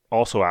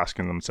also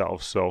asking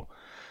themselves. So,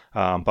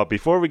 but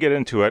before we get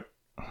into it,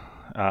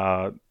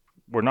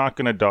 we're not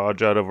going to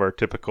dodge out of our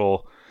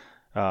typical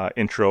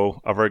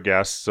intro of our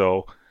guests.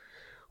 So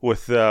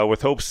with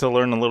hopes to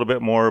learn a little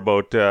bit more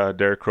about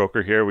Derek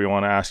Croker here, we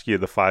want to ask you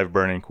the 5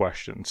 burning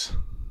questions.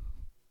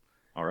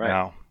 All right.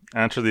 Now,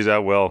 answer these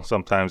at will.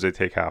 Sometimes they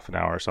take half an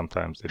hour.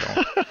 Sometimes they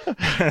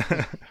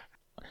don't.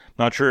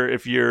 Not sure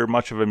if you're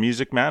much of a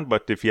music man,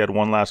 but if you had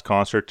one last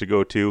concert to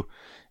go to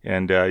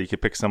and you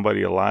could pick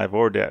somebody alive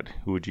or dead,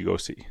 who would you go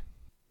see?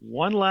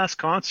 One last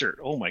concert.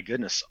 Oh my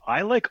goodness.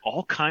 I like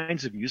all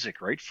kinds of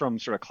music, right? From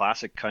sort of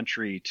classic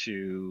country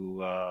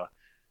to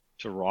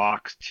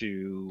rock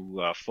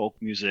to folk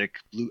music.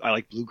 I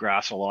like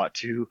bluegrass a lot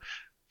too.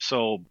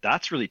 So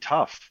that's really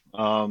tough.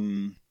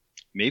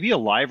 Maybe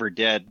alive or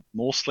dead,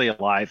 mostly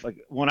alive. Like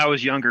when I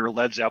was younger,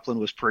 Led Zeppelin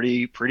was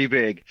pretty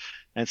big.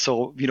 And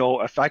so,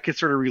 if I could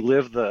sort of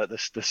relive the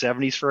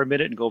 70s for a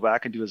minute and go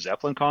back and do a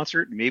Zeppelin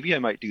concert, maybe I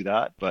might do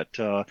that. But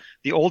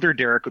the older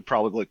Derek would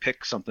probably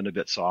pick something a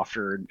bit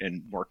softer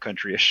and more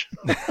countryish.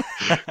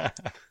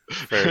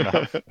 Fair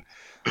enough.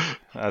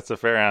 That's a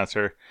fair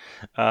answer.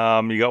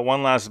 You got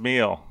one last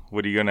meal.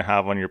 What are you going to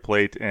have on your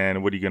plate,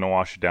 and what are you going to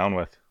wash it down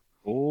with?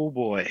 Oh,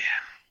 boy.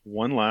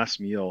 One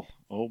last meal.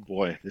 Oh,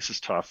 boy. This is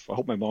tough. I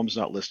hope my mom's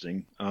not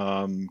listening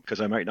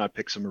because I might not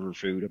pick some of her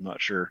food. I'm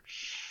not sure.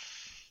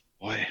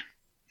 Boy.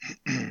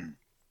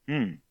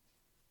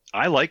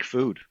 I like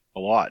food a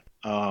lot.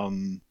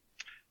 I'm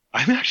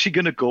actually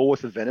going to go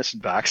with a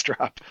venison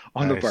backstrap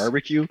on the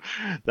barbecue.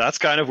 That's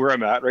kind of where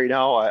I'm at right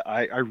now.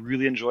 I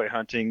really enjoy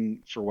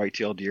hunting for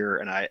whitetail deer,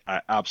 and I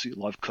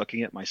absolutely love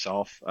cooking it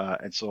myself.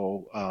 And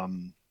so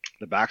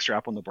the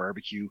backstrap on the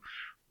barbecue,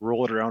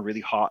 roll it around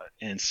really hot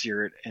and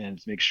sear it and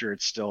make sure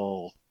it's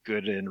still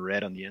good and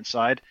red on the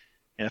inside.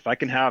 And if I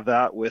can have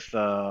that with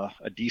a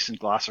decent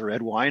glass of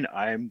red wine,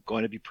 I'm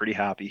going to be pretty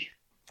happy.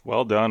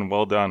 Well done.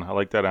 I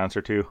like that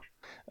answer too.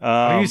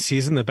 How do you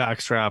season the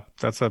backstrap?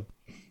 That's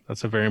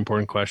a very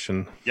important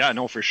question. Yeah,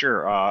 no, for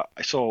sure.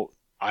 So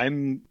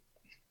I'm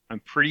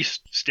pretty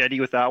steady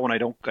with that one. I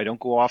don't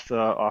go off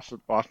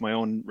my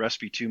own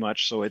recipe too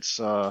much. So it's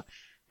I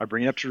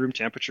bring it up to room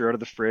temperature out of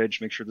the fridge,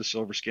 make sure the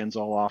silver skin's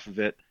all off of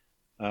it.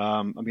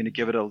 I'm going to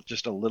give it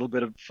just a little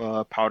bit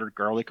of powdered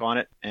garlic on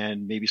it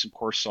and maybe some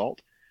coarse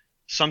salt.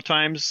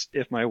 Sometimes,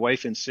 if my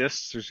wife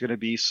insists, there's going to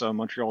be some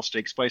Montreal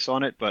steak spice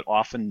on it, but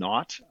often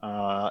not.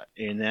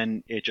 And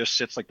then it just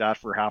sits like that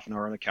for half an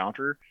hour on the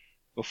counter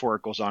before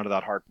it goes on to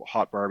that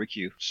hot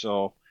barbecue.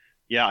 So,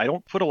 yeah, I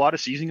don't put a lot of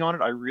seasoning on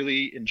it. I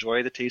really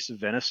enjoy the taste of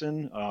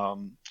venison.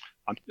 I'm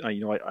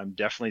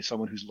definitely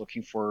someone who's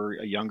looking for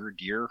a younger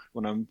deer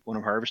when I'm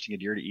harvesting a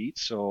deer to eat.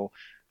 So,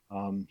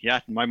 yeah,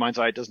 in my mind's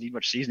eye, it doesn't need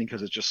much seasoning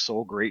because it's just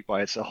so great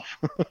by itself.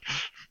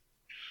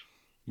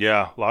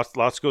 Yeah,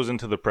 lots goes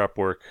into the prep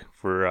work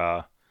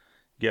for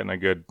getting a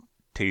good,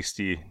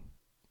 tasty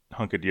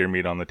hunk of deer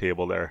meat on the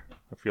table there.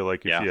 I feel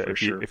like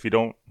if you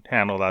don't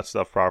handle that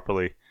stuff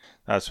properly,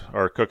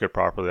 or cook it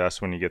properly,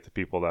 that's when you get the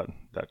people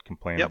that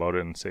complain about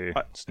it and say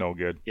it's no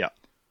good. Yeah.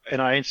 And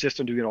I insist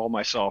on doing it all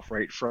myself,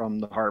 right? From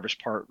the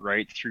harvest part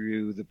right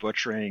through the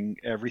butchering,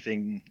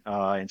 everything.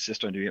 I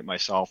insist on doing it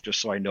myself, just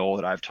so I know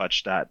that I've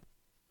touched that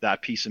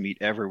piece of meat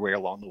everywhere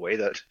along the way.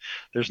 That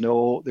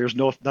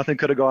nothing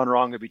could have gone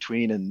wrong in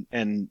between.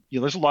 And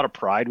there's a lot of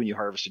pride when you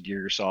harvest a deer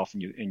yourself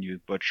and you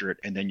butcher it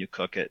and then you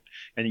cook it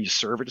and then you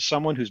serve it to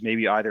someone who's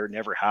maybe either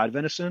never had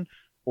venison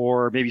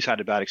or maybe he's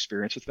had a bad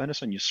experience with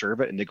venison. You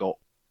serve it and they go,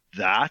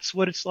 "That's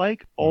what it's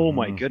like." Oh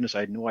my goodness,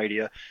 I had no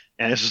idea.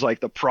 And it's just like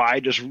the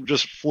pride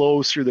just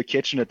flows through the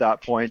kitchen at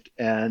that point.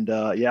 And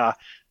yeah,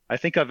 I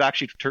think I've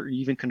actually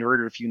even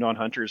converted a few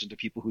non-hunters into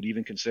people who'd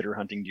even consider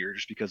hunting deer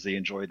just because they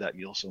enjoyed that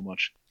meal so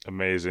much.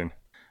 Amazing.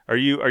 Are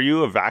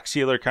you a vac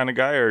sealer kind of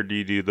guy, or do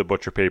you do the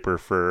butcher paper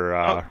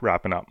for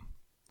wrapping up?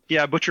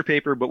 Yeah, butcher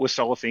paper, but with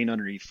cellophane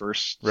underneath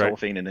first. Right.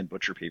 Cellophane and then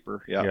butcher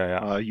paper. Yeah.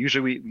 Yeah.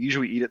 Usually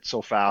we eat it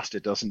so fast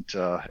it doesn't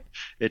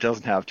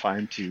have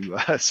time to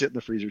sit in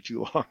the freezer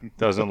too long.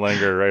 Doesn't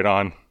linger right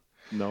on.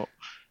 No.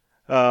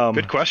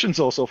 Good questions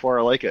though so far.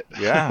 I like it.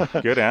 Yeah,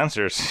 good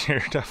answers. You're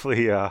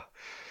definitely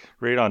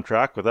right on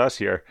track with us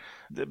here.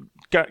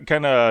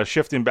 Kind of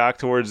shifting back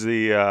towards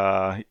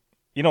the,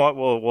 you know what?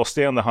 We'll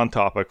stay on the hunt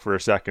topic for a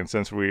second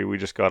since we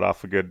just got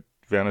off a good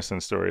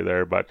venison story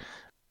there. But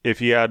if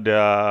you had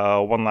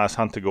one last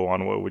hunt to go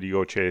on, what would you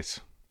go chase?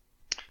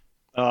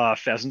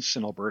 Pheasants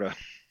in Alberta.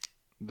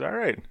 All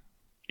right.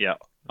 Yeah,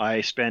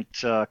 I spent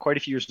quite a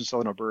few years in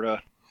southern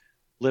Alberta.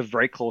 Lived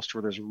right close to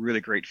where there's a really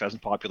great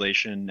pheasant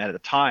population. And at the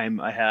time,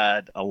 I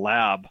had a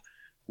lab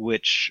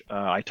which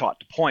I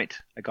taught to point.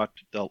 I got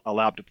a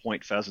lab to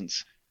point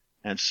pheasants.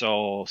 And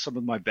so some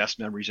of my best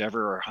memories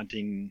ever are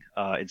hunting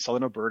in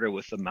southern Alberta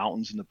with the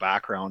mountains in the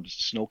background,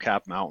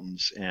 snow-capped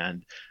mountains,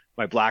 and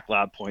my black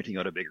lab pointing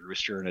out a big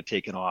rooster and it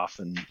taking off.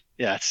 And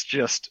yeah, it's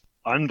just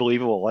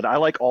unbelievable. And I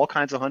like all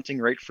kinds of hunting,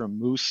 right from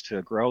moose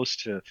to grouse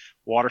to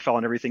waterfowl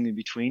and everything in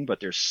between.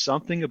 But there's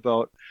something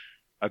about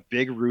a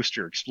big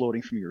rooster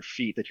exploding from your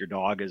feet that your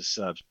dog is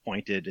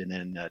pointed and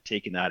then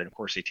taking that. And of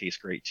course, they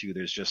taste great too.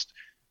 There's just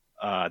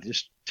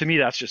to me,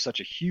 that's just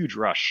such a huge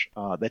rush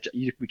that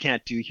we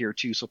can't do here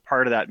too. So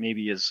part of that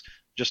maybe is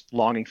just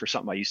longing for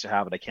something I used to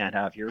have that I can't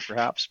have here,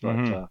 perhaps.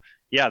 But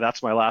yeah,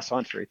 that's my last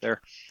hunt right there.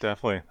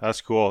 Definitely,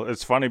 that's cool.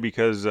 It's funny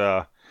because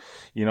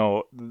you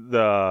know,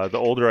 the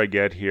older I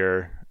get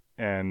here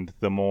and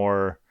the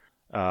more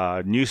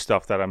new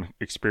stuff that I'm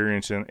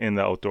experiencing in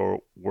the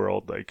outdoor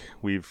world, like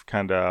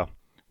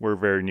we're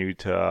very new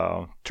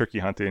to turkey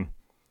hunting,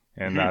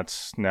 and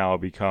that's now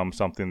become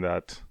something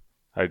that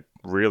I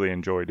really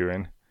enjoy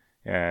doing.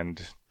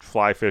 And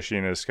fly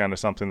fishing is kind of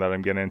something that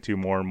I'm getting into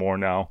more and more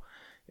now.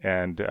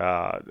 And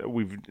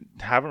we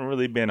haven't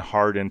really been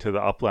hard into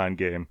the upland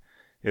game.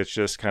 It's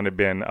just kind of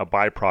been a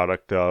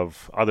byproduct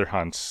of other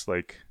hunts,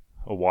 like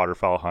a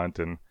waterfowl hunt,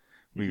 and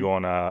we go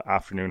on a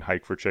afternoon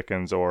hike for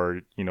chickens,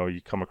 or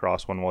you come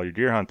across one while you're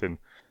deer hunting.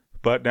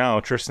 But now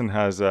Tristan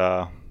has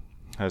an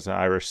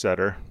Irish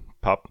setter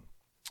pup,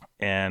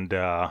 and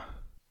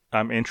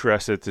I'm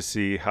interested to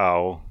see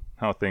how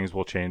things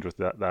will change with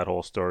that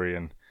whole story,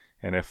 and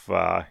if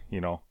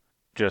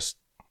just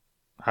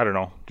I don't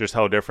know, just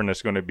how different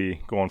it's going to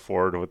be going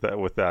forward with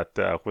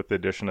the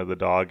addition of the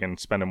dog and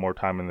spending more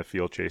time in the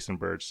field chasing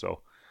birds. So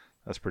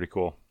that's pretty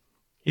cool.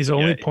 He's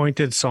only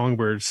pointed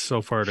songbirds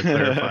so far, to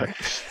clarify.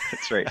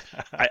 That's right.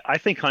 I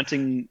think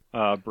hunting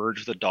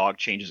birds with a dog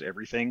changes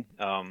everything.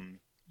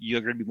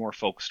 You're going to be more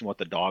focused on what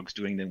the dog's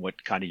doing than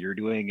what kind of you're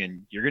doing,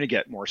 and you're going to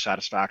get more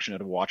satisfaction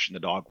out of watching the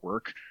dog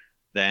work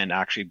than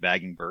actually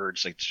bagging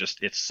birds.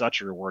 It's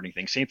such a rewarding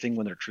thing. Same thing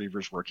when the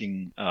retriever's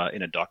working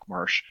in a duck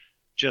marsh.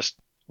 Just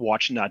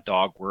watching that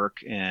dog work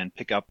and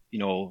pick up,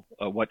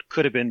 what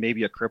could have been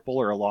maybe a cripple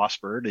or a lost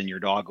bird, and your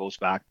dog goes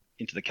back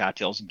into the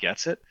cattails and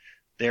gets it.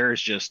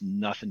 There's just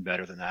nothing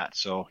better than that.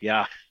 So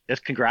yeah,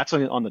 congrats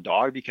on the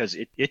dog, because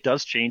it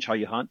does change how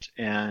you hunt,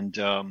 and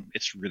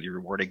it's really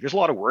rewarding. There's a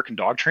lot of work in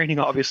dog training,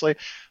 obviously,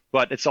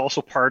 but it's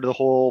also part of the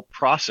whole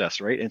process,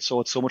 right? And so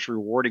it's so much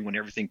rewarding when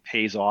everything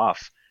pays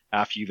off.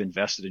 after you've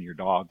invested in your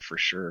dog for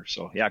sure.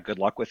 So yeah, good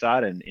luck with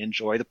that and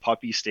enjoy the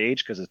puppy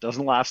stage because it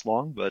doesn't last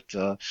long, but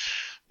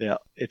yeah,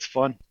 it's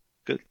fun.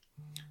 Good.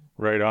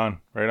 Right on,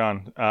 right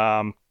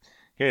on.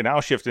 Okay,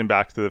 now shifting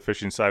back to the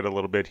fishing side a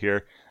little bit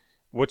here.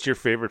 What's your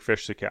favorite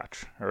fish to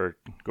catch or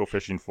go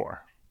fishing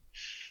for?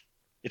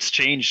 It's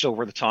changed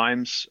over the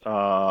times.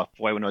 Boy,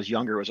 when I was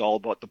younger, it was all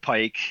about the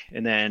pike,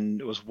 and then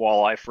it was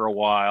walleye for a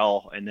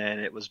while, and then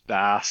it was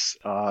bass.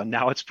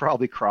 Now it's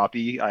probably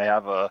crappie.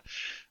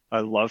 I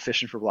love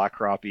fishing for black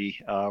crappie.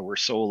 We're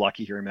so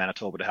lucky here in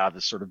Manitoba to have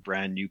this sort of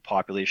brand new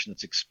population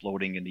that's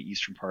exploding in the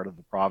eastern part of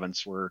the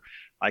province, where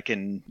I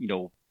can,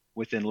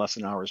 within less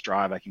than an hour's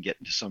drive, I can get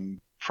into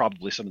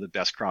probably some of the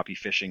best crappie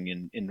fishing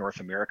in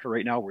North America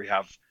right now.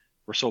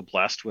 We're so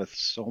blessed with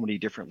so many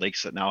different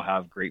lakes that now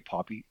have great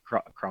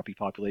crappie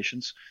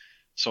populations.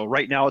 So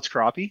right now it's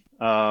crappie,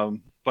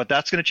 but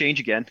that's going to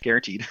change again,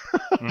 guaranteed.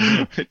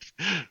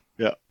 Mm-hmm.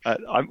 Yeah,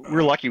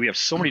 we're lucky. We have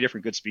so many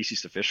different good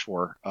species to fish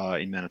for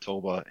in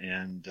Manitoba,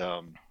 and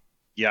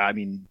yeah, I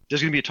mean,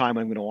 there's going to be a time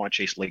when I'm going to want to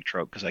chase lake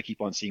trout because I keep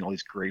on seeing all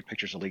these great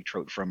pictures of lake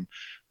trout from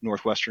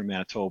northwestern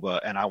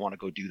Manitoba, and I want to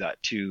go do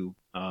that too.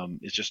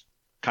 It's just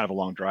kind of a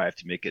long drive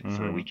to make it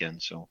for a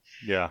weekend. So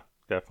yeah,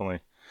 definitely.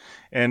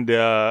 And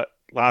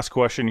last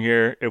question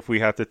here: if we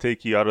have to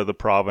take you out of the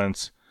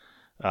province,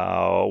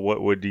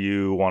 what would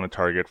you want to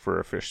target for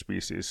a fish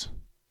species?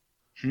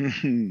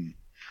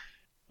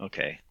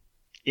 Okay.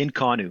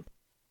 Inconnu.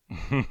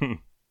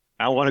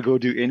 I want to go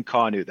do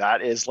Inconnu.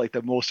 That is like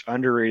the most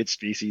underrated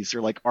species.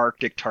 They're like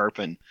Arctic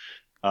tarpon.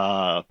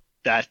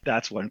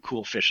 That's one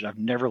cool fish that I've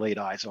never laid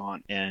eyes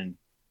on. And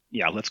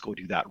yeah, let's go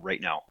do that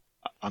right now.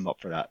 I'm up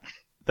for that.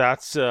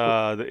 That's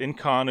the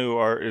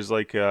Inconnu is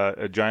like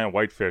a giant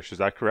whitefish. Is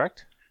that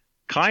correct?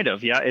 Kind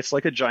of, yeah. It's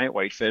like a giant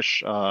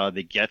whitefish.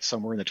 They get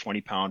somewhere in the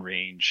 20-pound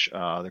range.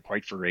 They're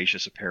quite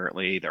voracious,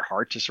 apparently. They're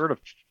hard to sort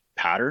of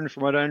pattern,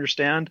 from what I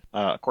understand.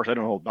 Of course, I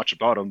don't know much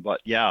about them,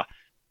 but yeah.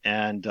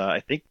 And I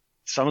think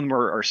some of them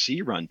are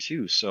sea run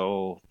too.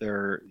 So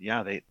they're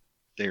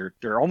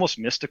almost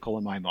mystical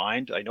in my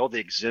mind. I know they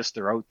exist.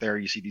 They're out there.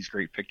 You see these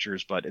great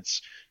pictures, but it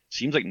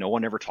seems like no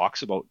one ever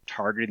talks about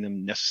targeting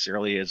them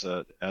necessarily as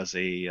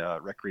a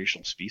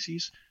recreational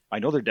species. I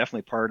know they're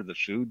definitely part of the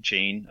food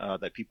chain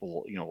that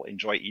people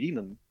enjoy eating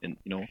them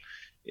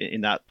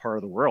in that part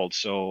of the world.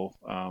 So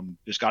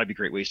there's got to be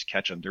great ways to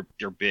catch them.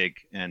 They're big,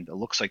 and it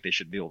looks like they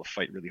should be able to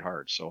fight really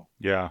hard. So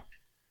yeah.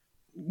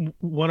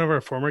 One of our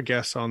former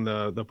guests on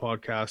the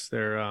podcast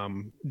there,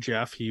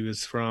 Jeff, he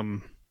was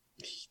from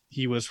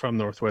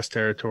Northwest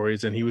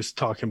Territories, and he was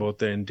talking about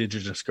the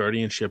Indigenous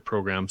guardianship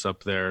programs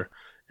up there,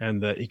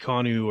 and the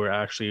Inconnu were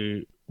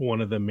actually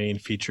one of the main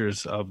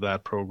features of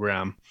that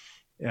program.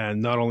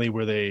 And not only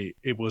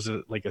it was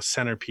like a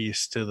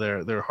centerpiece to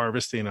their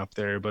harvesting up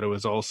there, but it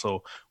was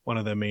also one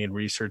of the main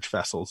research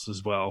vessels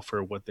as well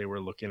for what they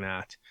were looking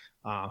at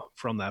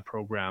from that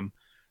program.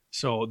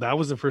 So that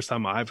was the first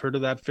time I've heard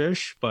of that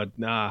fish, but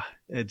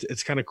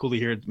it's kind of cool to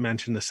hear it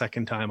mentioned the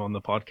second time on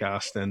the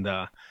podcast and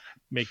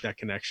make that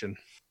connection.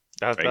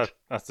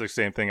 That's the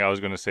same thing I was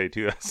going to say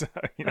too.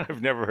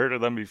 I've never heard of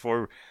them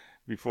before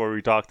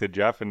we talked to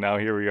Jeff, and now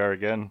here we are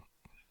again,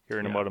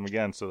 hearing about them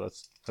again. So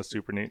that's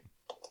super neat.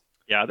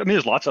 Yeah, I mean,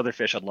 there's lots of other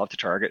fish I'd love to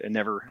target, and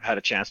never had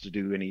a chance to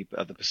do any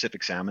of the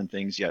Pacific salmon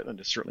things yet, and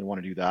I certainly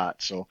want to do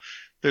that. So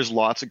there's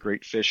lots of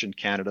great fish in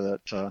Canada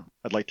that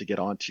I'd like to get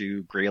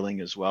onto,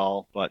 grayling as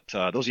well. But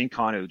those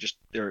Inconnu,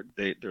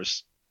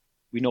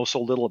 we know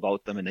so little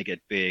about them, and they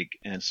get big,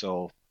 and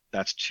so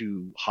that's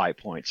 2 high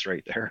points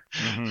right there.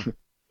 Mm-hmm.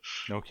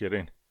 No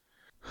kidding.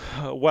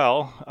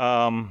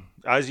 Well,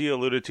 as you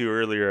alluded to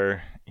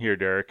earlier here,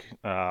 Derek,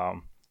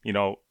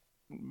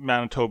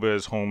 Manitoba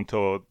is home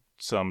to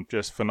some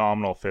just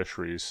phenomenal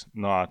fisheries,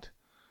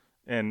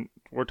 and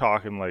we're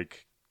talking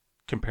like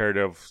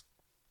comparative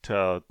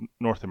to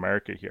North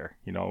America here.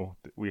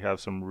 We have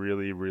some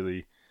really,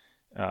 really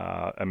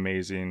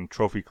amazing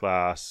trophy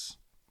class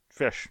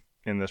fish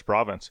in this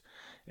province.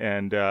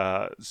 And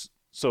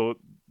so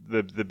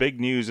the big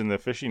news in the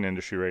fishing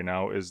industry right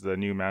now is the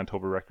new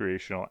Manitoba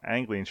recreational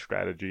angling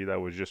strategy that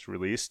was just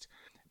released.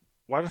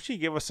 Why don't you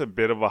give us a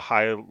bit of a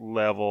high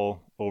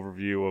level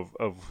overview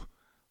of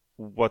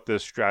what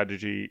this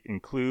strategy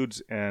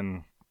includes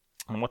and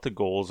what the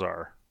goals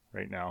are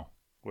right now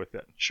with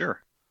it?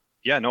 Sure.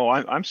 Yeah, no,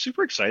 I'm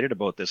super excited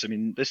about this. I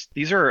mean,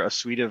 these are a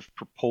suite of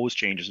proposed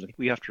changes. I think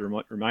we have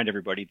to remind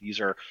everybody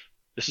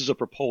this is a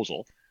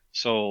proposal.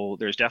 So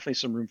there's definitely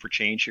some room for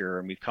change here,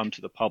 and we've come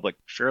to the public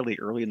fairly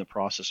early in the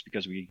process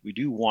because we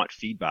do want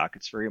feedback.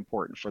 It's very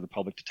important for the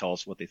public to tell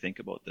us what they think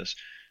about this.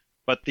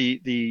 But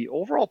the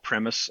overall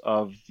premise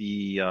of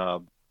the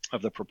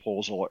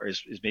proposal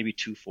is maybe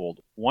twofold.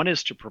 One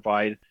is to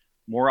provide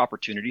more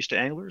opportunities to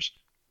anglers,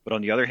 but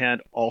on the other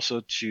hand,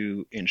 also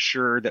to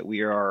ensure that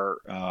we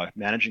are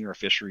managing our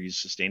fisheries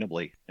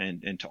sustainably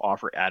and to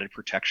offer added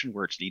protection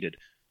where it's needed.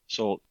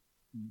 So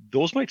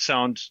those might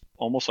sound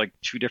almost like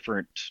two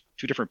different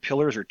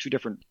pillars or two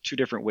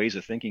different ways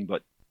of thinking,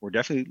 but we're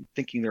definitely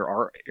thinking there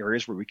are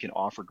areas where we can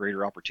offer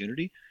greater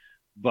opportunity.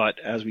 But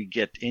as we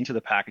get into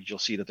the package, you'll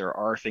see that there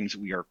are things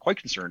that we are quite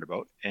concerned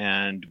about,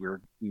 and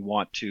we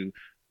want to,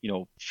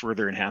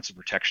 further enhance the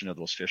protection of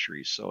those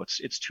fisheries. So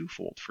it's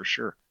twofold for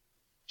sure.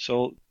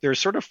 So there's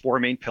sort of four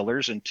main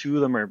pillars, and two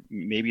of them are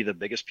maybe the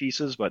biggest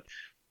pieces, but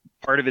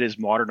part of it is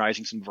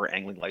modernizing some of our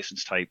angling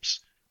license types.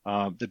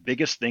 The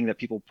biggest thing that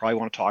people probably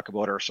want to talk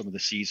about are some of the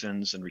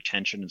seasons and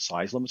retention and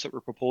size limits that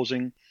we're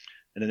proposing.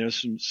 And then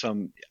there's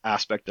some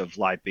aspect of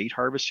live bait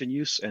harvest and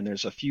use, and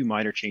there's a few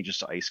minor changes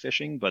to ice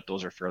fishing, but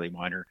those are fairly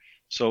minor.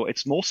 So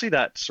it's mostly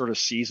that sort of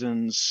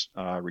seasons,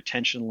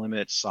 retention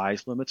limits,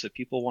 size limits that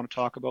people want to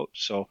talk about.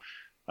 So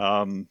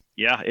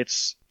yeah,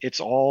 it's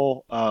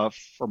all,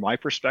 from my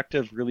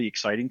perspective, really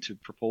exciting to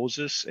propose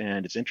this,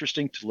 and it's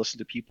interesting to listen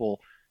to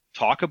people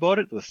talk about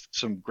it with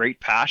some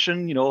great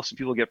passion. Some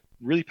people get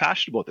really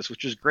passionate about this,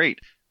 which is great.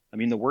 I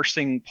mean, the worst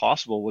thing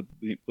possible would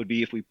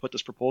be if we put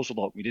this proposal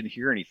out and we didn't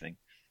hear anything.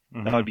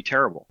 Mm-hmm. That would be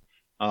terrible.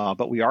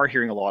 But we are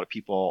hearing a lot of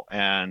people,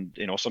 and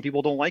some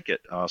people don't like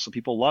it. Some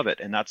people love it,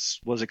 and that's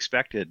was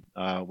expected.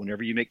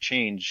 Whenever you make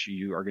change,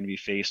 you are going to be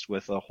faced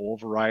with a whole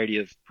variety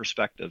of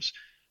perspectives.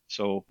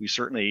 So we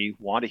certainly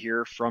want to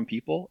hear from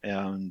people,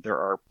 and there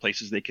are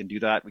places they can do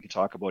that. We can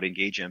talk about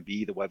Engage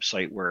MB, the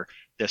website where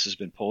this has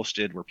been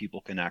posted, where people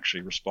can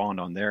actually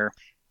respond on there.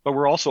 But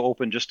we're also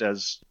open, just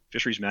as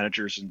fisheries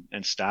managers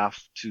and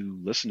staff, to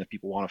listen if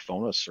people want to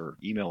phone us or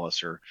email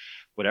us or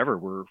whatever.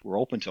 We're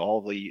open to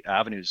all the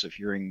avenues of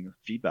hearing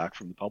feedback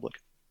from the public.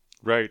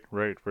 Right,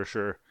 for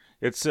sure.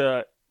 It's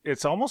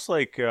almost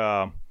like,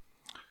 to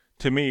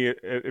me,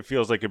 it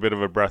feels like a bit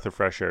of a breath of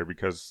fresh air,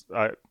 because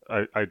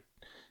I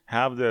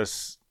have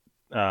this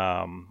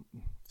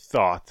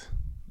thought,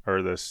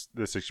 or this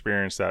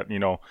experience that,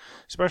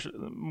 especially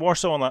more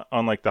so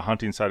on like the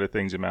hunting side of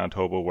things in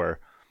Manitoba,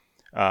 where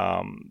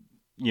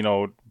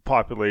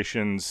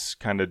populations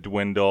kind of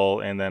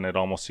dwindle, and then it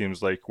almost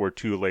seems like we're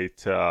too late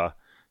to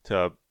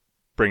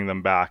bring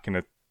them back in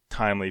a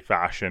timely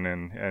fashion,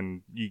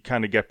 and you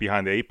kind of get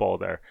behind the eight ball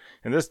there.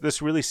 And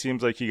this really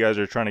seems like you guys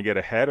are trying to get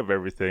ahead of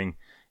everything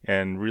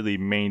and really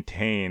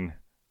maintain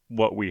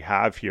what we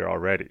have here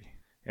already,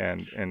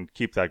 and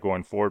keep that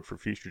going forward for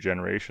future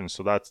generations.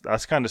 So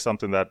that's kind of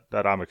something that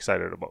I'm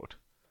excited about.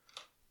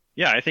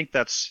 Yeah, I think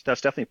that's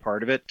definitely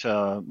part of it.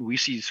 We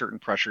see certain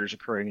pressures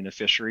occurring in the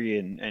fishery,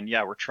 and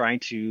yeah, we're trying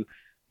to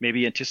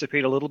maybe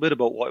anticipate a little bit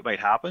about what might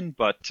happen,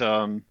 but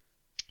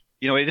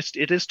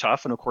it is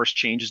tough, and of course,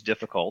 change is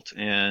difficult.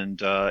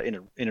 And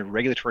in a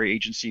regulatory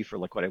agency for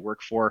like what I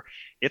work for,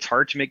 it's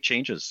hard to make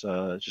changes.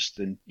 Just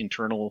the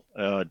internal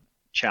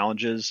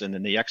challenges, and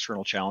then the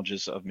external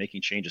challenges of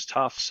making change is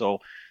tough. So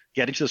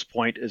getting to this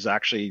point is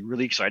actually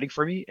really exciting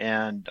for me,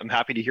 and I'm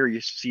happy to hear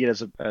you see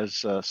it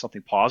as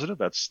something positive.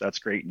 That's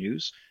great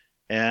news.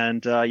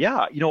 And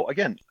yeah,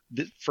 again,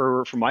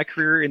 for my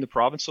career in the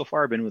province so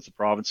far, I've been with the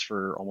province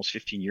for almost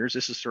 15 years.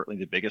 This is certainly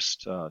the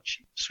biggest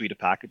suite of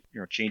package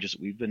changes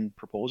that we've been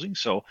proposing.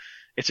 So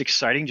it's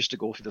exciting just to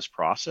go through this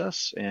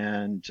process,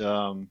 and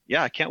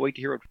yeah, I can't wait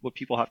to hear what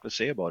people have to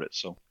say about it.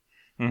 So.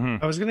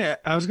 Mm-hmm.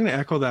 I was gonna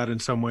echo that in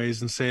some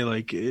ways and say,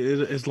 like,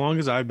 as long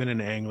as I've been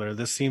an angler,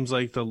 this seems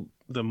like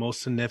the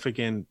most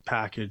significant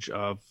package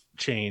of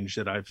change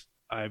that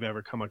I've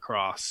ever come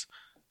across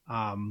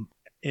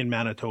in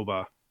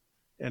Manitoba.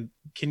 And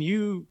can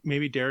you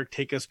maybe, Derek,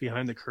 take us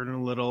behind the curtain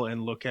a little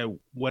and look at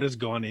what has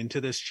gone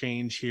into this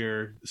change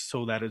here,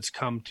 so that it's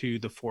come to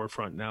the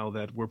forefront now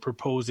that we're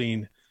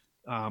proposing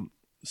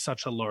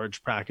such a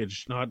large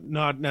package?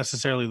 Not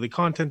necessarily the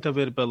content of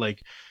it, but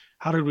like,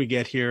 how did we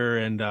get here,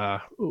 and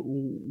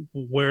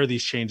where are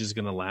these changes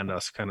going to land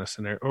us, kind of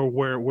scenario, or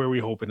where are we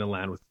hoping to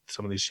land with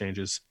some of these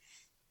changes?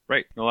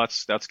 Right. No,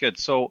 that's good.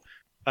 So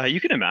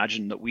you can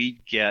imagine that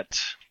we get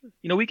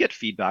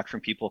feedback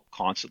from people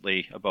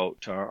constantly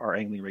about our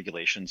angling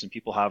regulations, and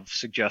people have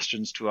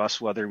suggestions to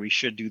us whether we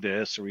should do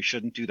this or we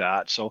shouldn't do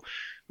that. So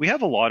we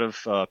have a lot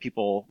of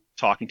people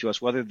talking to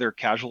us, whether they're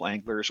casual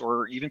anglers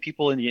or even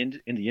people in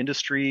the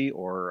industry,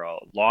 or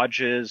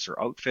lodges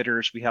or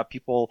outfitters. We have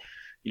people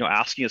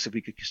asking us if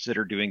we could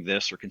consider doing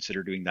this or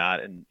consider doing that.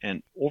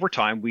 And over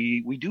time,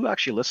 we do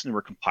actually listen, and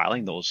we're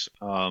compiling those.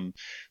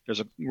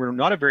 We're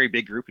not a very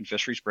big group in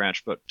Fisheries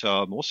Branch, but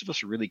most of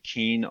us are really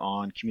keen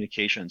on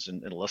communications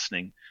and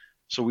listening.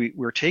 So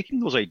we're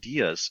taking those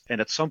ideas, and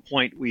at some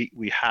point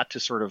we had to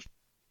sort of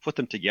put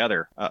them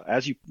together.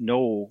 As you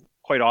know,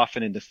 quite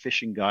often in the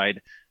fishing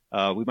guide,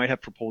 we might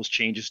have proposed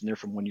changes in there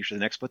from one year to the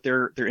next, but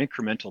they're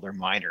incremental, they're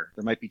minor.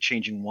 There might be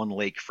changing one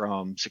lake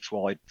from 6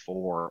 walleye to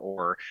 4,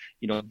 or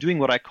doing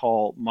what I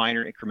call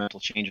minor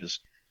incremental changes.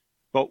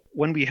 But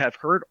when we have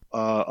heard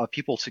of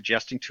people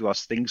suggesting to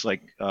us things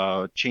like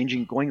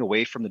going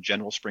away from the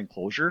general spring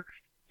closure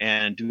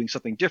and doing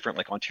something different,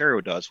 like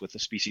Ontario does with the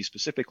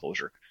species-specific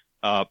closure,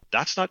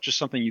 that's not just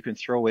something you can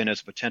throw in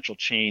as a potential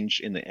change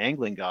in the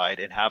angling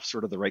guide and have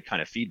sort of the right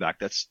kind of feedback.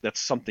 That's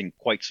something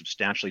quite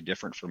substantially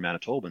different for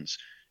Manitobans.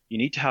 You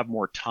need to have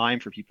more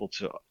time for people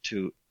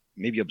to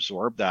maybe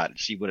absorb that and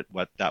see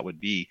what that would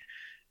be.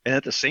 And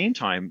at the same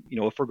time,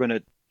 if we're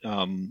going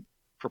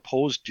to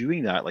propose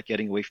doing that, like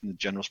getting away from the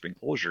general spring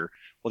closure,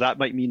 well, that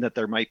might mean that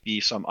there might be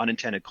some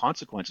unintended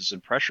consequences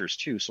and pressures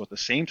too. So at the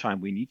same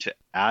time, we need to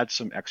add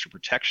some extra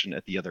protection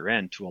at the other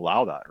end to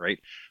allow that, right?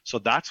 So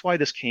that's why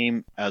this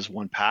came as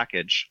one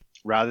package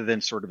rather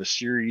than sort of a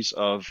series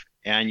of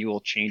annual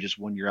changes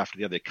one year after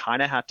the other. They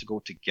kind of had to go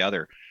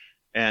together.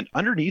 And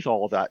underneath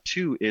all of that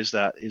too is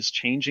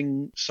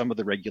changing some of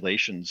the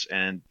regulations,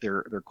 and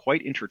they're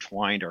quite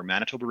intertwined. Our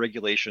Manitoba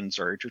regulations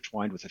are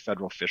intertwined with the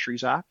Federal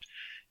Fisheries Act,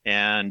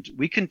 and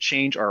we can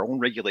change our own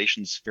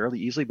regulations fairly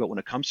easily. But when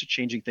it comes to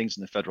changing things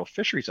in the Federal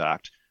Fisheries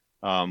Act,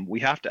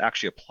 we have to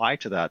actually apply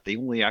to that. They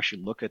only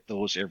actually look at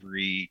those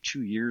every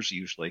 2 years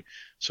usually.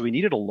 So we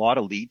needed a lot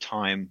of lead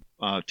time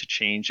to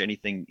change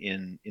anything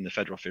in the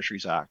Federal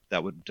Fisheries Act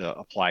that would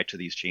apply to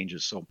these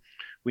changes. So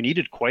we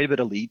needed quite a bit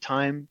of lead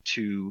time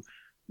to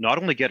not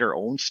only get our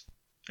own,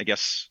 I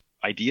guess,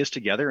 ideas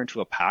together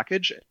into a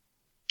package,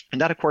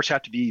 and that of course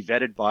had to be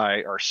vetted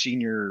by our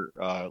senior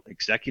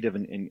executive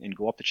and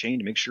go up the chain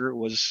to make sure it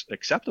was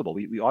acceptable.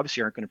 We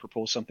obviously aren't going to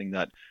propose something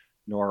that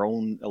our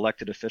own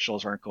elected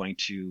officials aren't going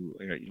to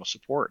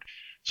support.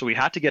 So we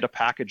had to get a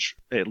package,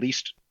 at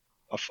least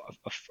a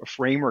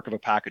framework of a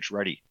package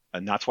ready,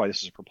 and that's why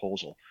this is a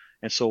proposal.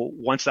 And so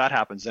once that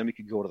happens, then we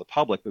could go to the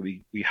public, but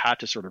we had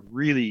to sort of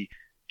really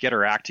get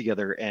our act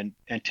together and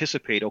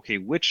anticipate, okay,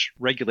 which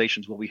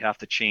regulations will we have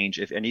to change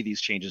if any of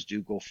these changes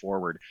do go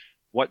forward?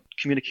 What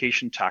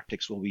communication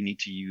tactics will we need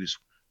to use?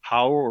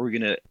 How are we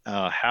going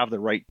to have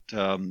the right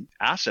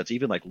assets,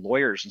 even like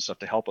lawyers and stuff,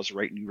 to help us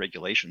write new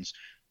regulations?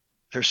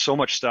 There's so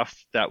much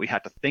stuff that we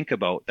had to think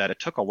about that it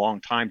took a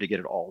long time to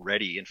get it all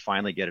ready and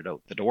finally get it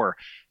out the door.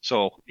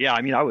 So yeah,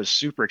 I mean, I was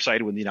super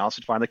excited when the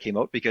announcement finally came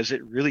out, because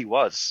it really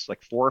was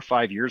like 4 or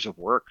 5 years of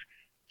work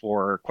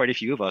for quite a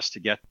few of us to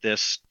get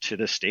this to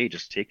this stage.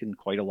 It's taken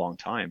quite a long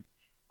time.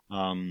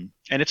 And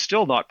it's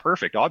still not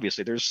perfect.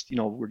 Obviously, there's,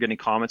 we're getting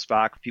comments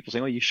back, people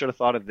saying, oh, you should have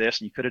thought of this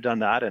and you could have done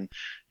that. And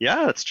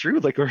yeah, it's true.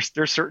 Like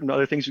there's certain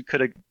other things we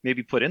could have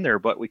maybe put in there,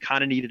 but we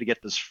kind of needed to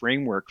get this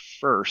framework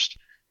first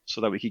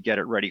so that we could get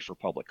it ready for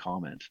public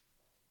comment.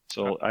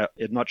 So I'm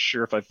not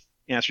sure if I've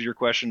answered your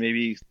question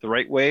maybe the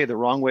right way, the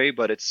wrong way,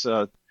 but it's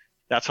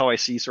that's how I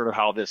see sort of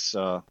how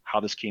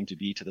this came to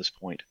be to this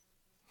point.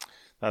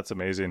 That's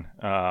amazing.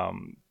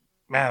 Man,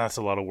 that's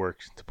a lot of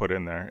work to put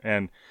in there.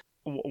 And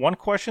one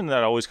question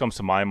that always comes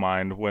to my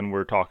mind when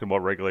we're talking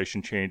about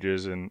regulation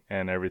changes and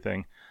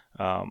everything,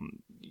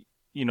 I'm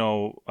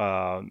going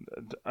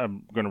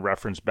to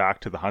reference back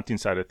to the hunting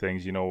side of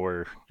things,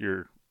 where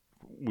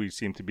we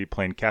seem to be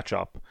playing catch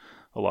up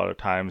a lot of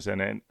times.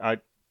 And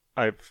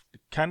I've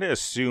kind of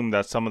assumed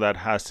that some of that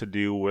has to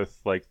do with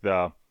like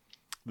the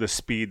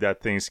speed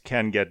that things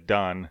can get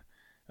done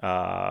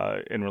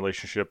in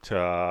relationship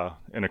to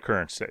an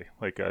occurrence, say,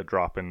 like a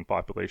drop in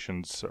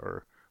populations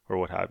or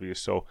what have you.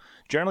 So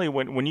generally,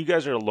 when you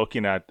guys are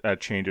looking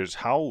at changes,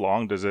 how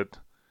long does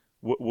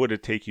would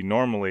it take you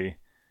normally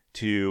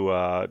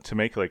to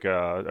make like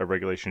a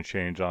regulation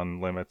change on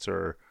limits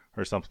or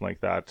something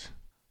like that,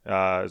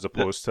 as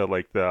opposed to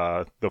like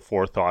the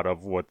forethought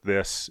of what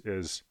this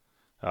is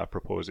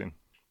proposing?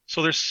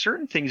 So there's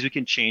certain things we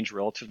can change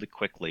relatively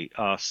quickly.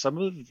 Some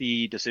of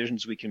the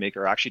decisions we can make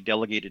are actually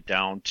delegated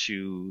down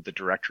to the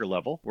director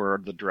level, where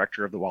the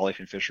director of the Wildlife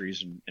and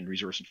Fisheries and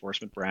Resource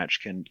Enforcement Branch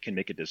can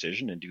make a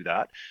decision and do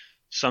that.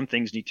 Some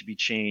things need to be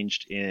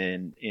changed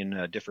in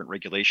a different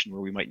regulation, where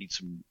we might need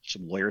some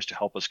lawyers to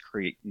help us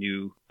create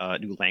new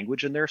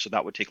language in there. So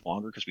that would take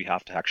longer because we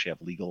have to actually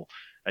have legal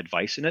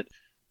advice in it.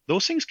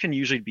 Those things can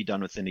usually be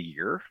done within a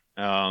year,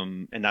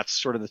 and that's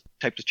sort of the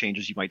types of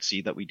changes you might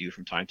see that we do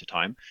from time to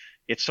time.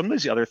 It's some of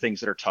these other things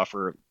that are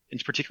tougher, in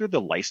particular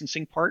the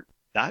licensing part.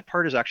 That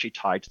part is actually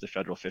tied to the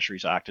Federal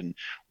Fisheries Act, and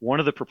one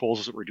of the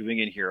proposals that we're doing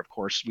in here, of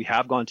course, we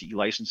have gone to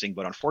e-licensing,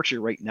 but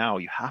unfortunately right now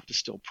you have to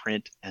still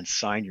print and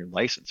sign your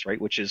license, right?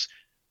 Which is,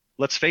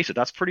 let's face it,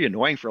 that's pretty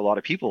annoying for a lot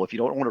of people. If you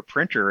don't own a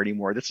printer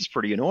anymore, this is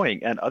pretty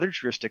annoying, and other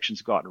jurisdictions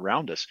have gotten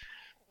around us.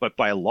 But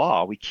by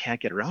law, we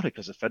can't get around it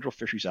because the Federal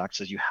Fisheries Act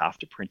says you have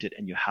to print it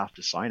and you have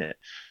to sign it.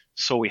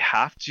 So we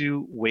have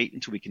to wait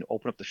until we can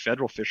open up the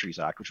Federal Fisheries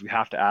Act, which we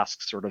have to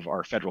ask sort of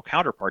our federal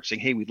counterparts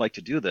saying, hey, we'd like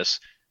to do this.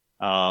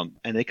 And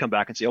they come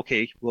back and say,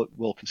 okay,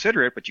 we'll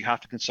consider it, but you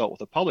have to consult with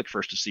the public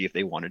first to see if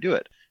they want to do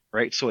it,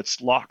 right? So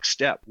it's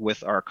lockstep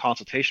with our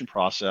consultation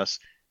process.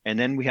 And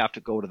then we have to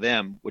go to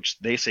them, which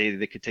they say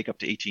they could take up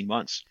to 18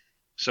 months.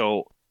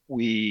 So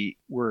we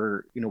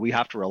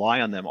have to rely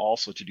on them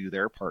also to do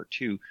their part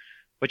too.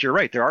 But you're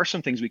right, there are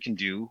some things we can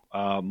do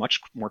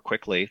much more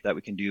quickly that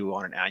we can do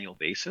on an annual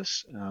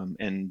basis.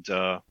 And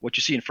what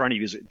you see in front of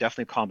you is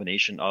definitely a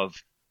combination of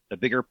the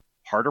bigger,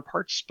 harder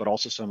parts, but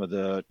also some of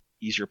the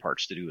easier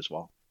parts to do as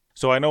well.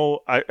 So I know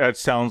it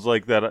sounds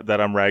like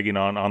that I'm ragging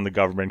on the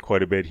government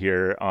quite a bit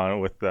here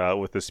with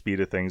the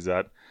speed of things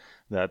that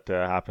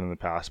happened in the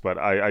past. But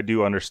I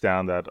do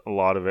understand that a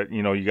lot of it,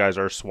 you guys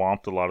are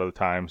swamped a lot of the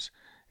times,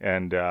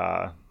 and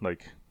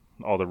like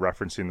all the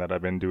referencing that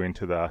I've been doing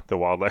to the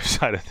wildlife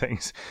side of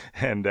things,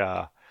 and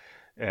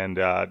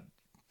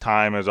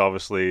time is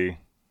obviously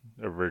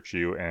a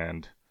virtue,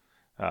 and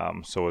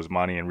So is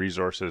money and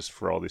resources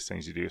for all these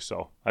things you do.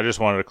 So I just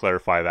wanted to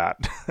clarify that.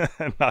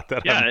 Not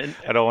that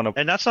I don't want to.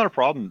 And that's not a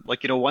problem.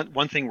 Like,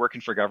 one thing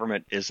working for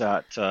government is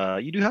that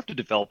you do have to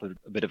develop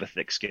a bit of a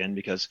thick skin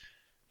because,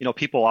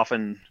 people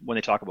often, when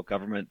they talk about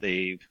government,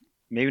 they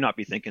maybe not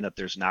be thinking that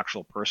there's an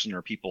actual person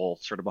or people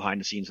sort of behind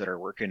the scenes that are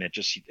working.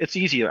 It's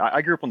easy.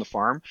 I grew up on the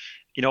farm.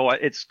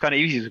 It's kind of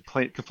easy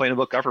to complain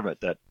about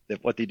government that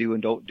what they do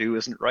and don't do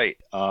isn't right.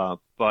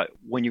 But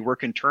when you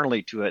work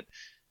internally to it,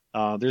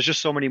 there's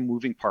just so many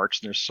moving parts,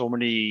 and there's so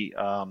many,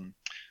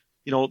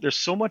 there's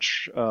so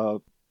much,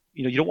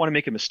 you don't want to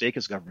make a mistake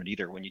as government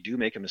either. When you do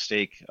make a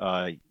mistake,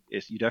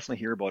 you definitely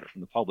hear about it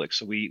from the public.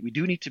 So we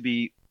do need to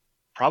be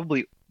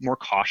probably more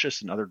cautious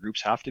than other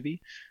groups have to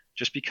be,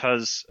 just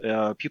because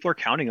people are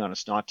counting on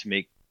us not to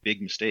make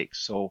big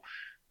mistakes. So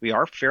we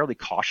are fairly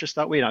cautious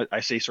that way. And I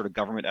say sort of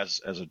government as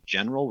a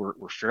general,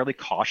 we're fairly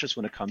cautious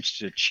when it comes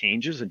to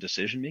changes in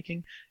decision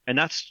making. And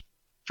that's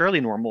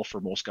fairly normal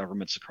for most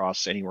governments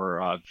across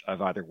anywhere I've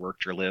either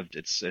worked or lived.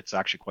 It's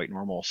actually quite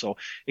normal. So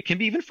it can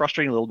be even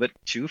frustrating a little bit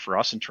too for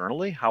us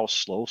internally, how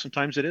slow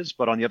sometimes it is.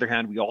 But on the other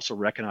hand, we also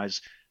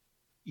recognize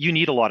you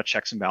need a lot of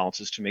checks and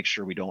balances to make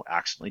sure we don't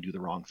accidentally do the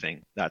wrong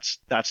thing. That's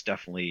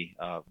definitely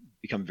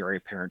become very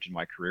apparent in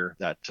my career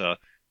that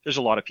there's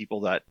a lot of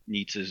people that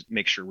need to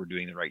make sure we're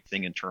doing the right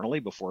thing internally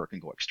before it can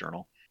go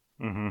external.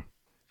 Mm-hmm.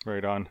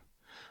 Right on.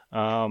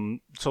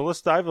 So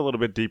let's dive a little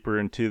bit deeper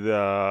into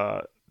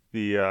the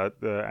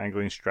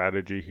angling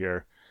strategy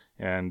here,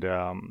 and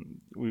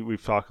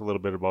we've talked a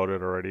little bit about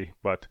it already,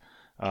 but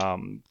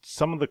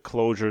some of the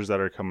closures that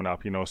are coming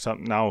up,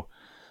 some now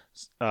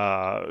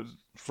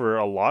for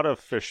a lot of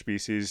fish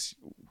species,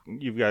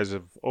 you guys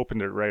have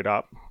opened it right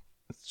up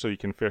so you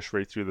can fish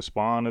right through the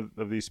spawn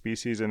of these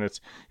species, and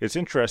it's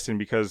interesting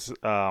because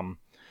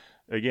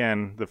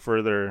again,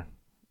 the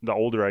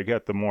older I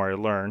get, the more I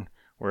learn,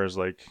 whereas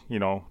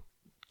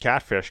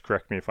catfish,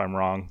 correct me if I'm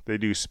wrong, they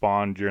do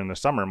spawn during the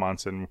summer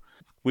months, and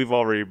we've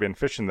already been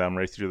fishing them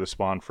right through the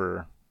spawn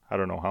for I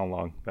don't know how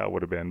long that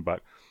would have been,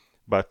 but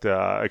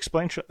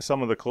explain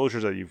some of the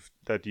closures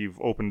that you've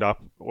opened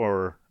up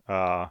or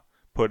are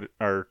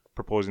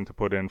proposing to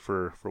put in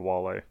for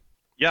walleye.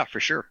 Yeah, for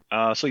sure.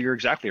 So you're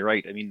exactly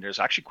right. I mean, there's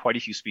actually quite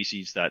a few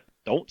species that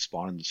don't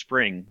spawn in the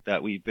spring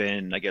that we've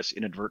been, I guess,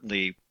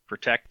 inadvertently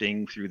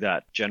protecting through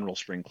that general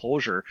spring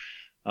closure.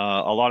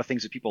 A lot of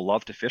things that people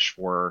love to fish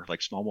for,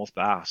 like smallmouth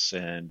bass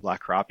and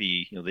black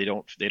crappie,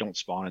 they don't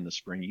spawn in the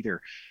spring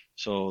either.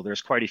 So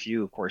there's quite a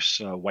few, of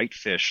course,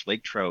 whitefish,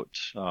 lake trout.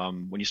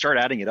 When you start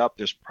adding it up,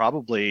 there's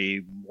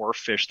probably more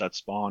fish that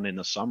spawn in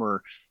the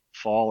summer,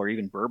 fall, or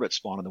even burbot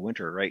spawn in the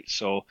winter, right?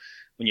 So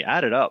when you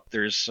add it up,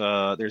 there's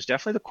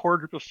definitely the core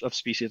group of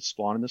species that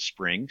spawn in the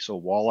spring. So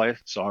walleye,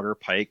 sauger,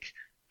 pike,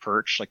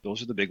 perch, like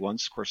those are the big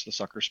ones. Of course, the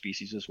sucker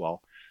species as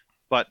well.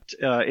 But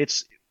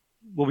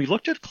when we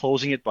looked at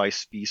closing it by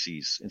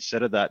species,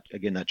 instead of that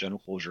general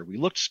closure, we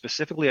looked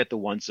specifically at the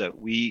ones that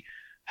we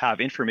have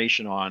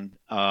information on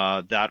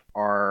that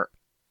are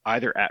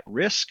either at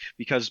risk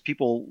because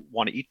people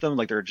want to eat them,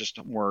 like they're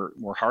just more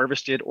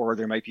harvested, or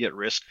they might be at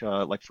risk,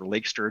 like for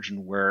lake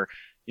sturgeon, where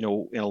in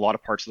a lot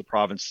of parts of the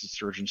province the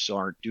sturgeon still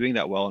aren't doing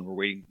that well, and we're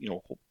waiting,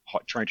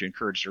 trying to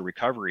encourage their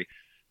recovery.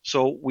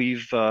 So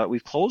we've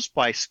closed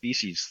by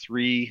species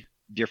 3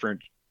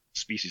 different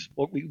species.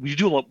 We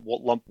do lump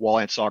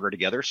walleye and sauger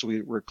together. So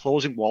we're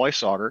closing walleye,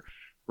 sauger,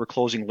 we're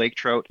closing lake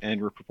trout,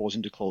 and we're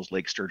proposing to close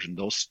lake sturgeon.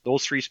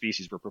 Those 3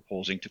 species we're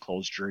proposing to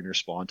close during their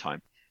spawn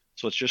time.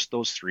 So it's just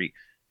those 3.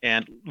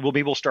 And we'll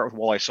be able to start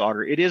with walleye,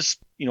 sauger.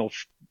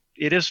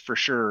 It is for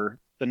sure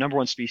the number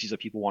one species that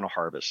people want to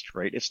harvest,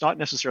 right? It's not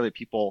necessarily that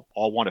people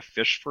all want to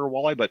fish for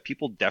walleye, but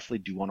people definitely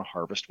do want to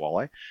harvest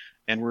walleye.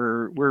 And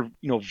we're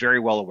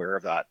very well aware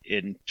of that.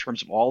 In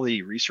terms of all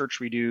the research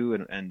we do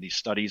and the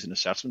studies and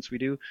assessments we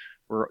do,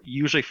 we're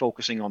usually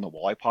focusing on the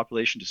walleye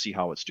population to see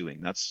how it's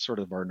doing. That's sort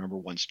of our number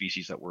one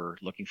species that we're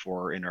looking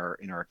for in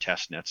our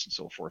test nets and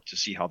so forth, to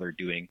see how they're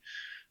doing.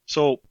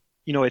 So,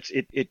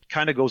 it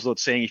kind of goes without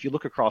saying, if you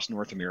look across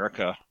North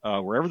America,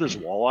 wherever there's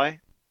walleye,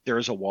 there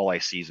is a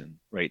walleye season,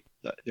 right?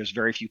 There's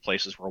very few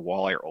places where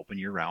walleye are open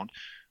year round.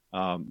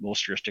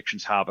 Most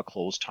jurisdictions have a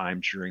closed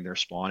time during their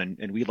spawn,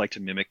 and we'd like to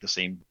mimic the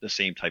same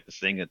type of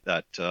thing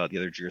that the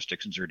other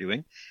jurisdictions are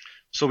doing.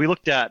 So we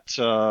looked at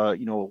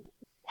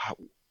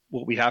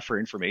what we have for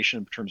information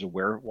in terms of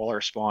where walleye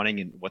are spawning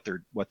and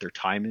what their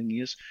timing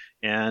is,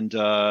 and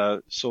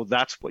so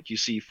that's what you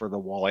see for the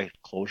walleye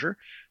closure.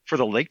 For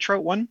the lake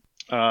trout one,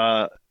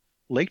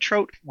 lake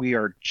trout, we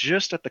are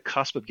just at the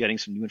cusp of getting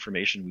some new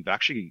information. We've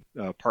actually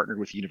partnered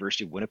with the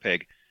University of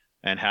Winnipeg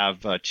and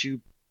have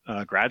 2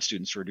 grad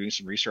students who are doing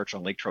some research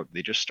on lake trout.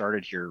 They just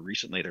started here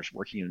recently. They're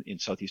working in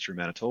southeastern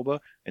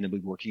Manitoba, and then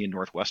we'll be working in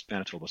northwest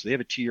Manitoba. So they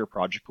have a 2-year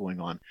project going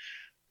on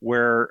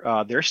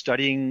where they're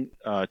studying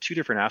 2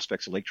 different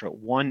aspects of lake trout.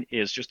 One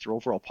is just their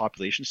overall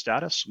population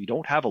status. We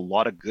don't have a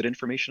lot of good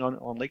information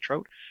on lake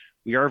trout.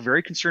 We are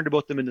very concerned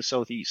about them in the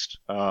southeast.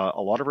 A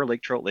lot of our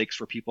lake trout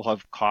lakes where people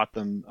have caught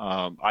them,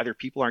 either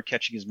people aren't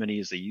catching as many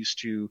as they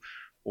used to,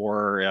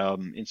 or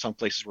in some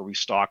places where we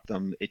stock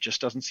them, it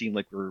just doesn't seem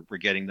like we're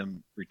getting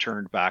them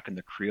returned back in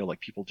the creel. Like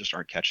people just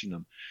aren't catching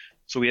them.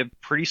 So we have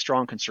pretty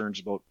strong concerns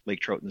about lake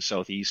trout in the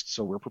southeast.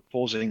 So we're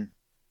proposing,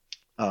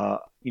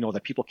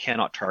 that people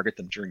cannot target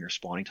them during their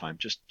spawning time,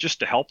 just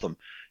to help them.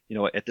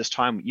 At this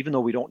time, even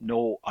though we don't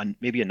know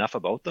maybe enough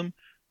about them,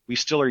 we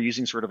still are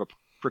using sort of a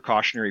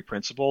precautionary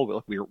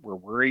principle. We're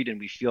worried, and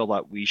we feel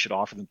that we should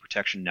offer them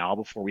protection now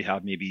before we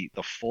have maybe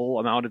the full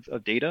amount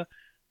of data,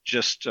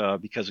 just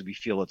because we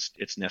feel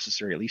it's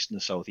necessary, at least in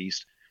the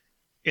southeast.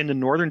 In the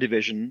northern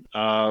division,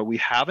 we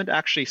haven't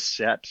actually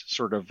set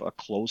sort of a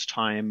close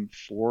time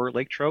for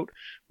lake trout.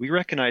 We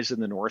recognize in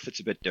the north it's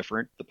a bit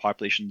different. The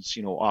populations,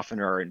 often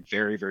are in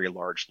very, very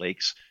large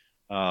lakes.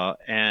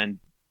 And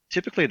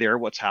typically there,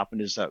 what's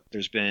happened is that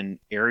there's been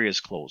areas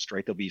closed,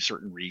 right? There'll be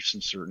certain reefs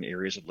and certain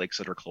areas of lakes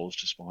that are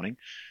closed to spawning.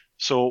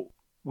 So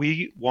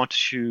we want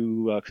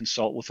to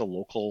consult with the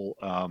local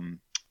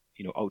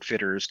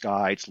outfitters,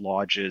 guides,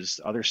 lodges,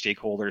 other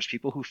stakeholders,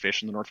 people who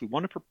fish in the north.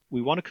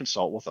 We want to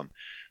consult with them.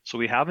 So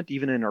we haven't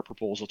even in our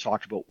proposal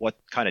talked about what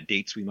kind of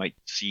dates we might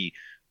see.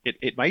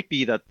 It might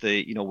be that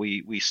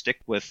we stick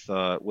with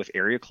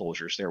area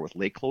closures there, with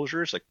lake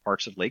closures, like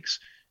parts of lakes,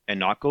 and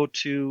not go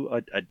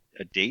to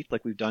a date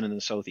like we've done in the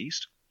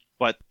southeast.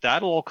 But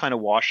that'll all kind of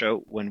wash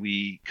out when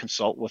we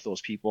consult with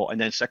those people,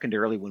 and then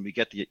secondarily, when we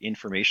get the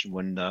information,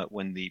 when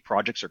the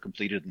projects are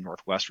completed in the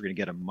Northwest, we're going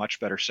to get a much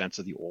better sense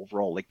of the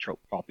overall lake trout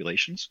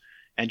populations,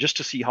 and just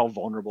to see how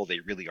vulnerable they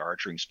really are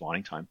during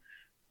spawning time.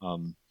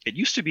 It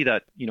used to be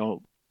that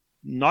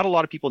not a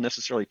lot of people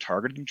necessarily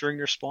targeted them during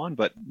their spawn,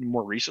 but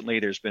more recently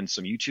there's been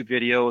some YouTube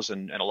videos,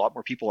 and a lot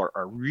more people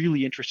are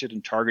really interested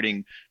in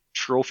targeting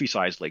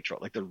trophy-sized lake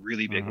trout, like the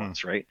really big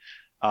ones, right?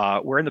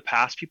 Where in the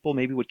past people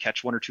maybe would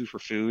catch one or two for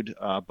food,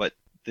 but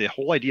the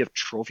whole idea of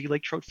trophy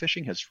lake trout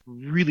fishing has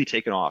really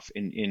taken off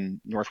in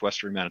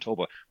northwestern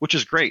Manitoba, which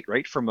is great,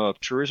 right? From a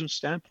tourism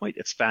standpoint,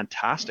 it's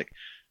fantastic.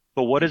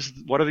 But what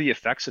are the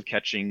effects of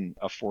catching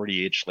a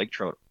 40-inch lake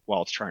trout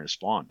while it's trying to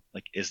spawn?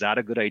 Like, is that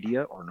a good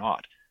idea or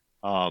not?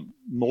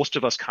 Most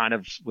of us kind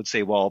of would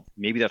say, well,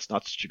 maybe that's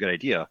not such a good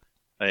idea,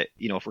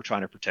 if we're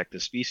trying to protect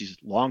this species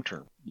long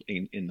term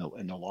in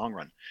the long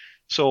run.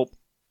 So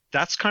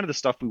that's kind of the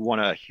stuff we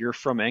want to hear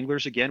from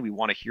anglers. Again, we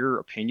want to hear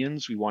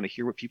opinions. We want to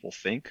hear what people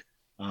think.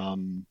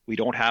 We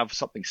don't have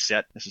something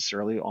set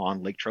necessarily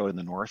on lake trout in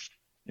the north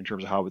in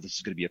terms of how this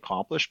is going to be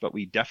accomplished, but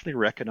we definitely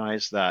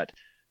recognize that,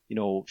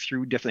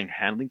 through different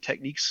handling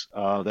techniques,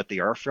 that they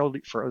are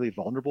fairly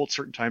vulnerable at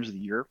certain times of the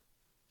year.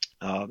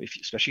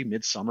 Especially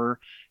midsummer,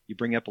 you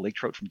bring up a lake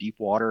trout from deep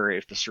water.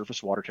 If the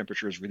surface water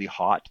temperature is really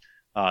hot,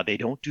 they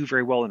don't do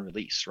very well in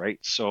release, right?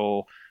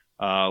 So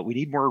we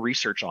need more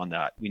research on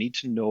that. We need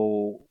to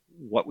know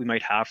what we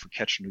might have for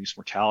catch and release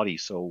mortality.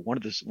 So one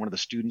of the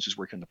students who's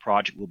working on the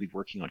project will be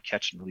working on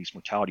catch and release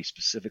mortality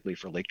specifically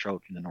for lake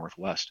trout in the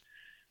Northwest,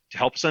 to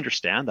help us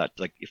understand that.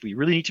 Like, if we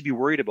really need to be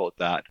worried about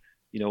that,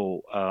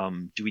 do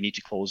we need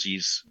to close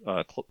these,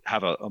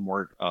 have a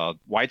more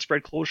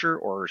widespread closure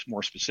or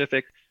more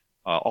specific?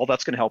 All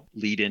that's going to help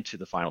lead into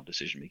the final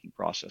decision-making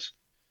process.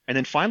 And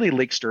then finally,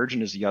 lake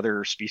sturgeon is the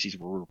other species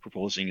where we're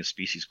proposing a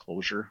species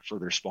closure for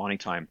their spawning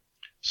time.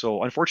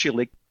 So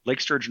unfortunately, lake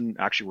sturgeon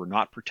actually were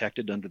not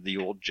protected under the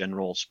old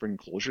general spring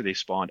closure. They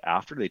spawned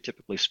after. They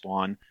typically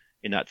spawn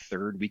in that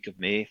third week of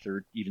May,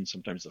 even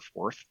sometimes the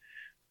fourth.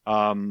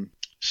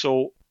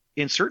 So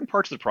in certain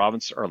parts of the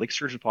province, our lake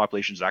sturgeon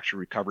population is actually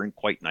recovering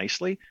quite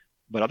nicely,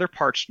 but other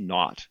parts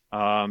not.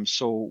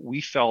 So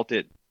we felt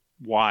it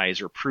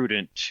wise or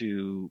prudent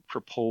to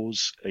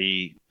propose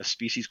a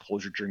species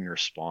closure during their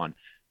spawn.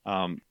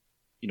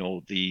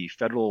 The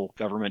federal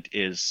government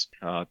is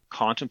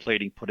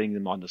contemplating putting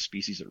them on the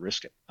species at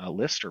risk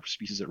list, or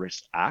species at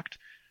risk act.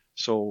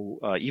 So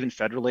even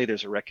federally,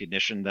 there's a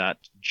recognition that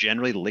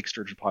generally the lake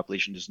sturgeon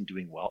population isn't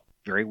doing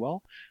very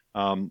well.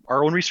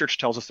 Our own research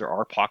tells us there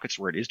are pockets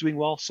where it is doing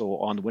well. So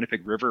on the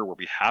Winnipeg River, where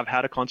we have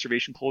had a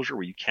conservation closure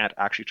where you can't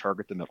actually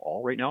target them at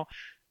all right now,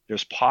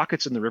 there's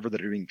pockets in the river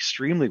that are doing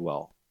extremely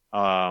well,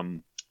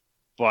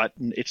 but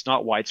it's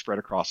not widespread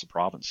across the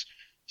province.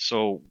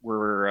 So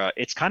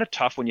it's kind of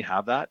tough when you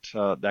have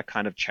that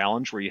kind of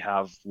challenge where you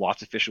have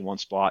lots of fish in one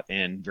spot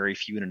and very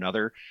few in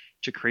another,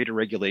 to create a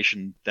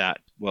regulation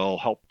that will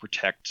help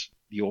protect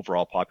the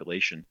overall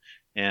population.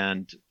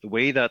 And the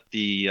way that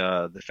the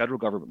federal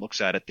government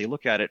looks at it, they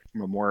look at it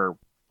from a more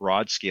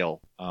broad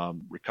scale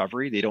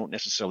recovery. They don't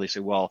necessarily say,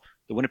 well,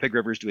 the Winnipeg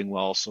River is doing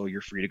well, so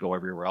you're free to go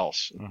everywhere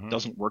else. It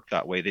doesn't work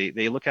that way.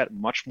 They look at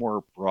much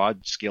more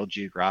broad scale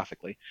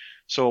geographically.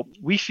 So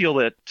we feel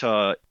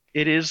that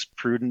it is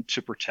prudent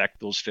to protect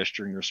those fish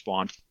during their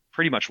spawn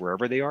pretty much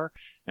wherever they are.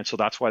 And so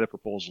that's why the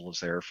proposal is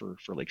there for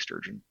lake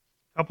sturgeon.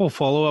 A couple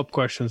follow-up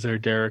questions there,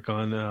 Derek,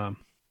 on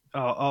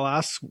I'll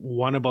ask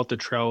one about the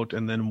trout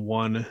and then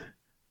one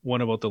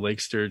about the lake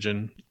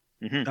sturgeon.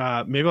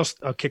 Maybe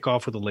I'll kick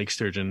off with the lake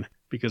sturgeon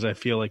because I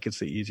feel like it's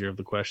the easier of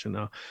the question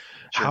now.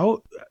 Sure.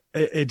 How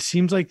it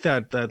seems like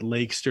that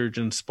lake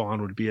sturgeon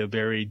spawn would be a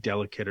very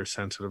delicate or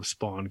sensitive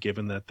spawn,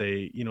 given that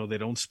they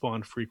don't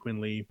spawn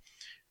frequently.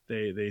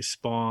 They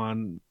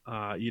spawn,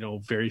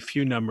 very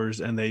few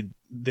numbers, and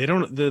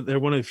they're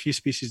one of the few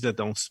species that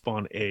don't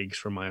spawn eggs,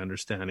 from my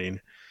understanding.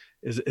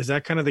 Is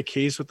that kind of the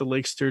case with the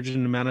lake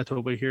sturgeon in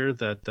Manitoba here,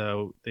 that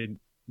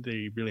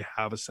they really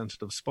have a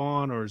sensitive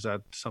spawn, or is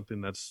that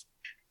something that's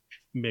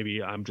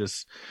maybe I'm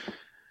just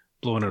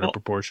blowing out of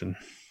proportion?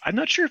 I'm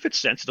not sure if it's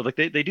sensitive. Like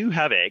they do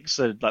have eggs.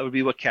 That would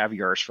be what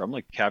caviar is from.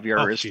 Like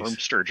caviar is from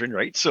sturgeon,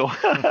 right? So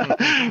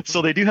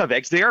so they do have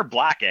eggs. They are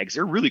black eggs.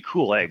 They're really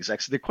cool eggs.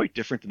 Actually, they're quite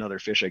different than other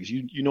fish eggs.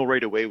 You know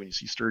right away when you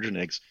see sturgeon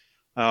eggs.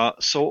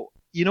 So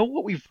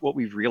what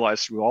we've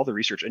realized through all the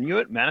research,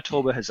 and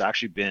Manitoba has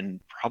actually been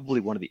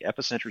probably one of the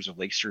epicenters of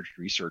lake sturgeon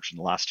research in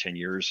the last 10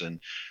 years. And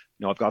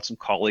I've got some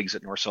colleagues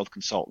at North-South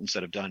Consultants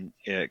that have done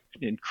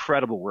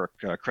incredible work.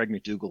 Craig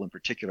McDougall in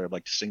particular, I'd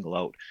like to single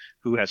out,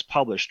 who has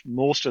published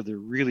most of the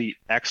really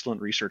excellent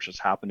research that's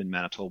happened in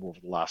Manitoba over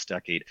the last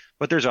decade.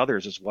 But there's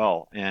others as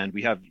well. And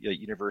we have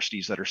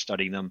universities that are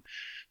studying them.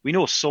 We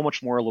know so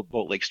much more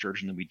about lake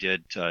sturgeon than we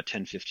did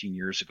 10, 15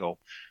 years ago.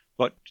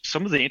 But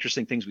some of the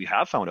interesting things we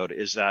have found out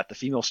is that the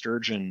female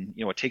sturgeon,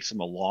 it takes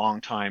them a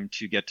long time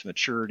to get to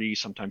maturity,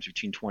 sometimes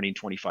between 20 and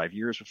 25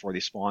 years before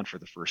they spawn for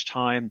the first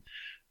time.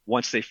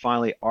 Once they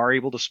finally are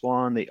able to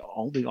spawn, they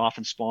only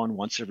often spawn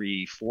once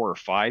every 4 or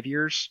 5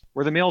 years,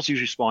 where the males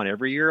usually spawn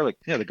every year. Like,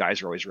 the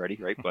guys are always ready,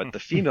 right? But the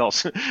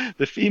females,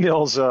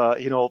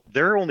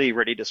 they're only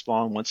ready to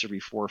spawn once every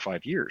 4 or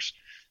 5 years.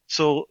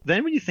 So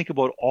then when you think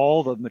about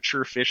all the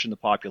mature fish in the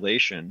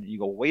population, you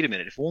go, wait a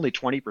minute, if only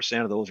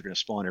 20% of those are going to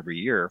spawn every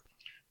year,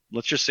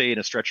 let's just say in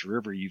a stretch of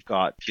river, you've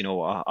got,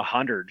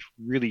 100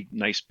 really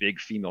nice big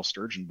female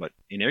sturgeon, but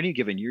in any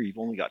given year, you've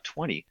only got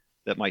 20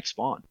 that might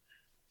spawn.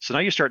 So now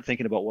you start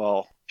thinking about,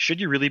 well, should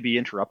you really be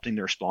interrupting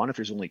their spawn if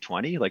there's only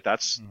 20? Like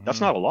that's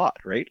not a lot,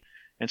 right?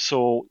 And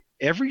so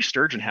every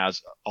sturgeon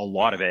has a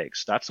lot of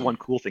eggs. That's the one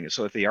cool thing.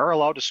 So if they are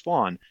allowed to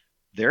spawn,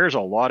 there's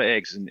a lot of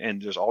eggs,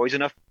 and there's always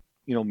enough,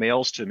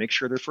 males to make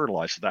sure they're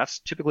fertilized. So that's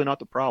typically not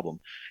the problem.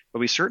 But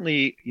we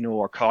certainly,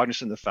 are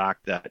cognizant of the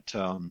fact that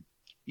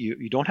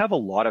you don't have a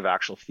lot of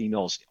actual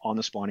females on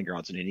the spawning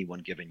grounds in any one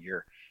given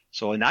year.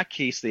 So in that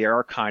case, they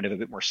are kind of a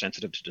bit more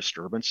sensitive to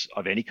disturbance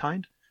of any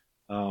kind.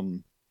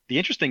 The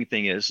interesting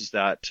thing is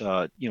that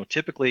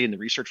typically in the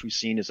research we've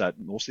seen is that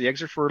most of the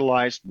eggs are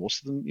fertilized,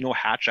 most of them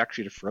hatch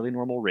actually at a fairly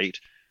normal rate.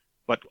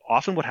 But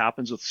often what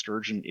happens with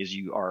sturgeon is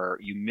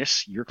you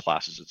miss year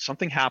classes. It's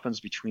something happens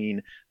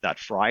between that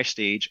fry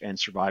stage and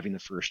surviving the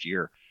first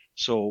year.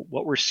 So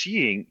what we're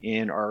seeing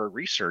in our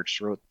research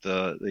throughout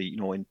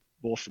in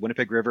both the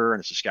Winnipeg River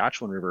and the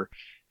Saskatchewan River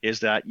is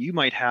that you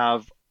might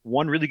have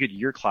one really good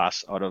year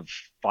class out of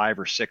 5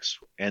 or 6,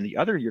 and the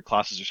other year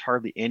classes there's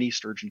hardly any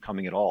sturgeon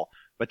coming at all.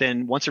 But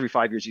then once every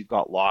 5 years, you've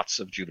got lots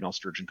of juvenile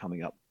sturgeon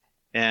coming up.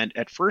 And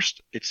at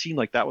first, it seemed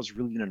like that was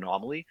really an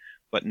anomaly.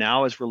 But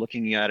now, as we're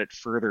looking at it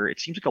further, it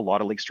seems like a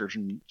lot of lake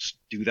sturgeon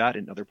do that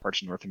in other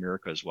parts of North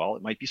America as well.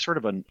 It might be sort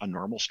of a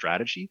normal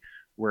strategy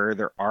where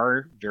there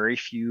are very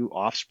few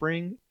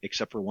offspring,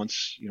 except for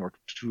once,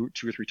 2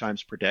 or 3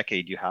 times per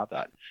decade, you have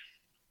that.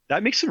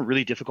 That makes them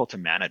really difficult to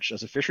manage.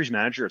 As a fisheries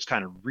manager, it's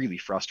kind of really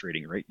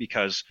frustrating, right?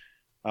 Because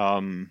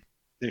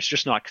there's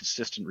just not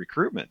consistent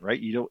recruitment,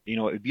 right?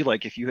 It'd be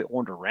like if you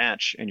owned a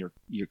ranch and your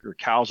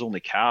cows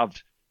only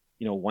calved,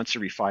 once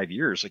every 5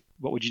 years. Like,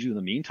 what would you do in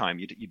the meantime?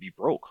 You'd be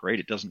broke, right?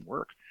 It doesn't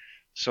work.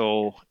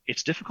 So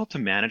it's difficult to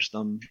manage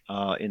them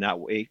in that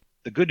way.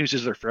 The good news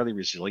is they're fairly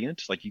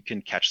resilient. Like, you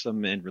can catch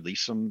them and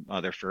release them.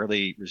 They're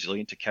fairly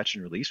resilient to catch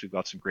and release. We've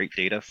got some great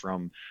data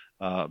from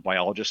a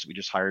biologist we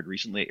just hired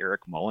recently,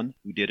 Eric Mullen,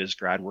 who did his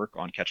grad work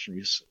on catch and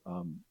release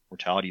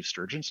mortality of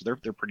sturgeon. So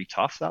they're pretty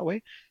tough that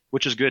way,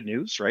 which is good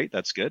news, right?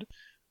 That's good.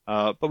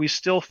 But we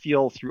still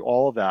feel through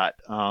all of that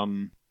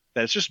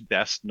that it's just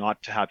best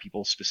not to have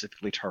people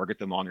specifically target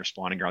them on their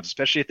spawning grounds,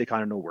 especially if they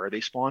kind of know where they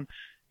spawn.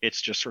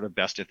 It's just sort of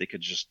best if they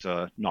could just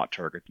not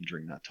target them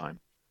during that time.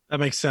 That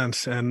makes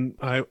sense. And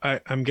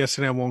I'm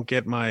guessing I won't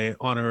get my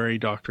honorary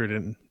doctorate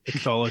in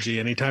ichthyology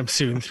anytime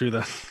soon through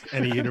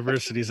any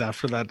universities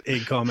after that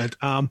egg comment.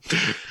 And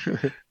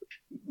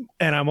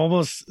I'm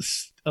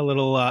almost a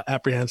little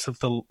apprehensive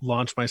to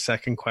launch my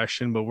second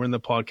question, but we're in the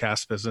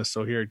podcast business,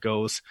 so here it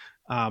goes.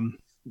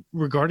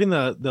 Regarding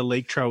the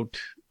lake trout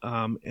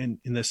in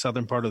the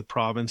southern part of the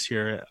province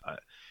here,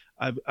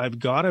 I've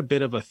got a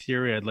bit of a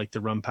theory I'd like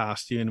to run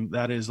past you, and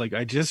that is, like,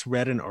 I just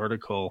read an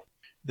article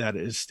that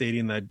is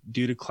stating that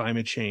due to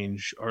climate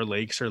change, our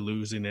lakes are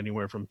losing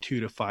anywhere from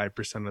 2 to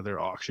 5% of their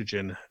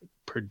oxygen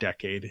per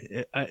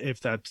decade.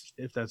 If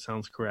that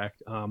sounds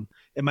correct, and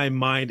my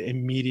mind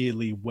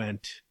immediately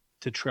went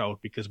to trout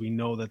because we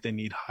know that they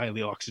need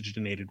highly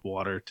oxygenated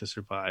water to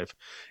survive.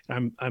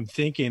 I'm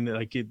thinking,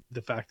 like,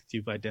 the fact that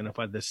you've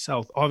identified the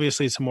south,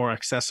 obviously it's a more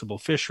accessible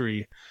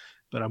fishery,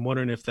 but I'm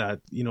wondering if that,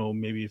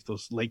 maybe if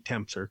those lake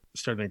temps are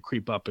starting to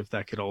creep up, if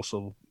that could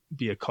also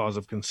be a cause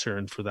of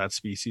concern for that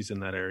species in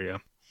that area.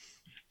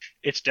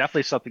 It's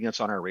definitely something that's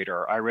on our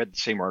radar. I read the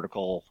same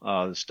article.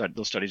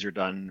 Those studies are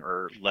done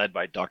or led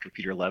by Dr.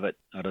 Peter Levitt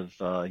out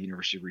of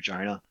University of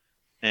Regina.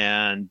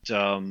 And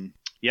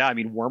Yeah, I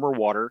mean, warmer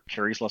water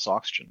carries less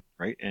oxygen,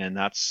 right? And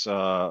that's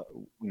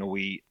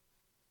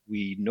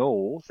we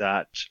know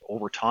that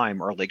over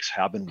time our lakes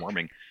have been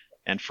warming.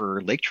 And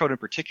for lake trout in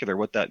particular,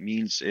 what that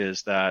means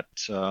is that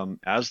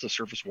as the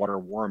surface water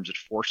warms, it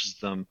forces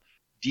them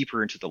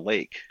deeper into the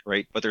lake,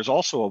 right? But there's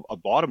also a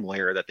bottom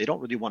layer that they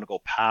don't really want to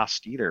go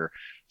past either.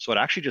 So it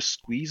actually just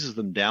squeezes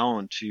them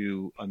down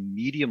to a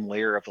medium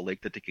layer of the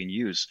lake that they can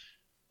use.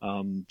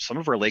 Some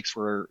of our lakes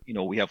where,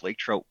 we have lake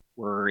trout,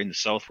 we're in the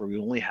south where we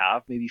only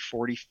have maybe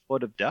 40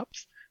 foot of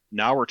depth.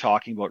 Now we're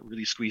talking about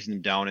really squeezing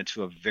them down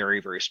into a very,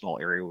 very small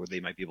area where they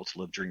might be able to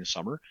live during the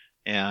summer.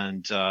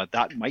 And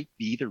that might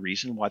be the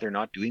reason why they're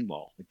not doing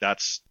well. Like,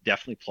 that's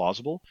definitely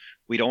plausible.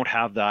 We don't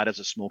have that as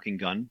a smoking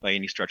gun by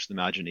any stretch of the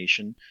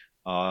imagination.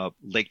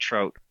 Lake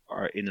trout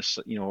are in this,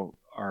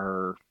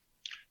 are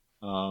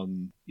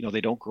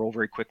they don't grow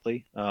very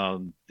quickly.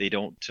 They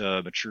don't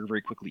mature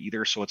very quickly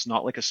either. So it's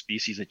not like a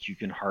species that you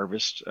can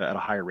harvest at a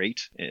high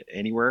rate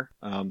anywhere.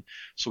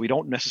 So we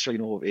don't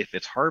necessarily know if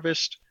it's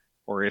harvest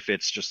or if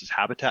it's just this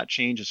habitat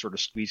change and sort of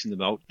squeezing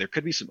them out. There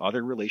could be some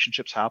other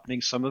relationships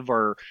happening. Some of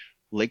our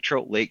lake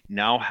trout lake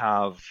now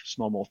have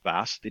smallmouth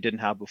bass they didn't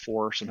have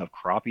before. Some have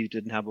crappie they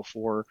didn't have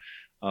before.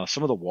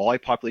 Some of the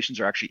walleye populations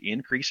are actually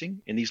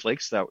increasing in these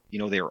lakes that,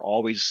 they were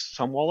always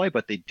some walleye,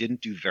 but they didn't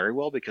do very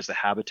well because the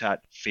habitat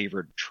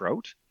favored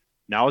trout.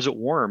 Now, as it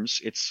warms,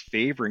 it's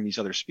favoring these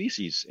other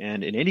species.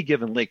 And in any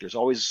given lake, there's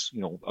always,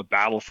 a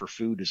battle for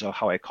food is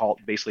how I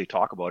basically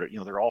talk about it.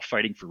 They're all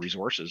fighting for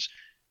resources.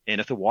 And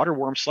if the water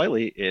warms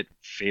slightly, it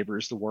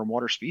favors the warm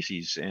water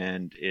species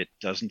and it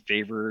doesn't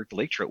favor the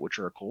lake trout, which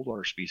are a cold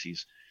water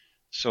species.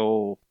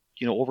 So,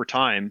 over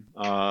time,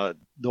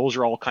 those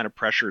are all kind of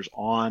pressures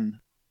on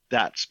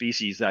that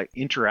species that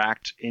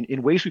interact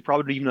in ways we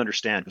probably don't even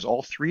understand, because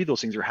all three of those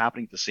things are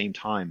happening at the same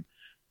time.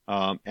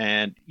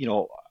 And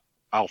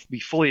I'll be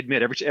fully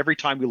admit every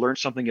time we learn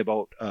something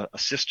about a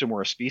system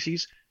or a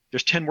species,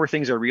 there's 10 more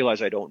things I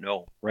realize I don't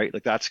know, right?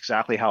 Like, that's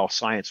exactly how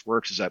science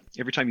works, is that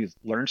every time you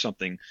learn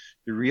something,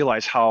 you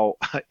realize how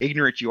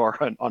ignorant you are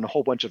on a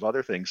whole bunch of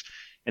other things.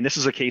 And this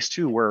is a case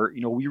too, where,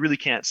 we really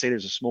can't say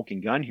there's a smoking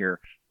gun here,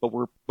 but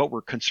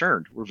we're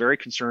concerned. We're very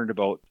concerned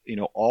about,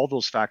 all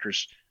those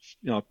factors,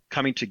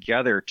 coming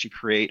together to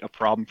create a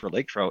problem for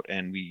lake trout.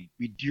 And we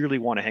dearly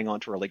want to hang on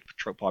to our lake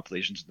trout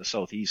populations in the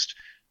Southeast.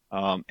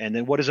 And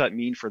then what does that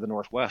mean for the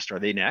Northwest? Are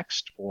they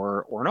next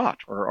or not?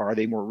 Or are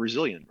they more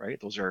resilient, right?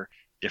 Those are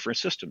different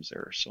systems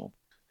there. So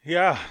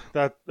yeah,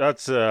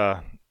 that's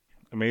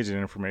amazing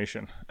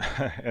information.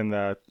 And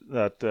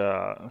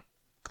that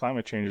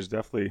climate change is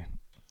definitely,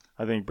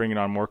 I think, bringing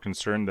on more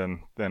concern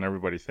than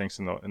everybody thinks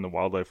in the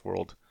wildlife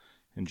world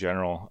in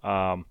general.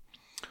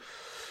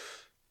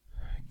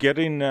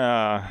 Getting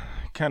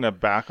kind of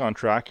back on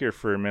track here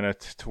for a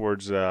minute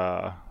towards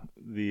the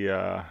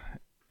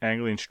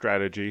angling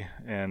strategy,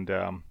 and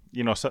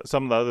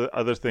some of the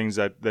other things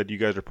that you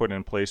guys are putting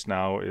in place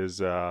now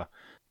is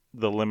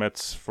the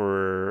limits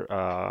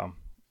for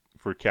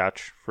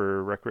catch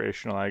for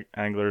recreational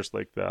anglers,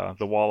 like the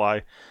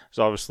walleye is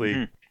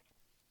obviously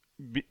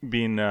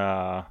being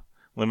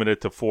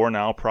limited to 4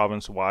 now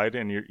province wide,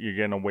 and you're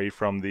getting away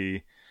from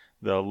the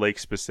lake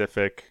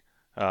specific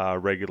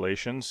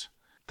regulations.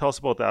 Tell us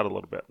about that a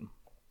little bit.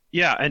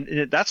 yeah,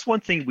 and that's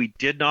one thing we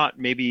did not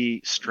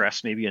maybe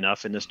stress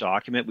enough in this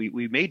document.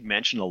 We made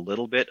mention a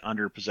little bit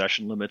under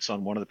possession limits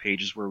on one of the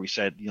pages where we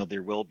said,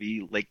 there will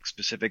be lake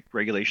specific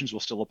regulations will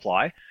still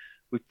apply.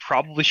 We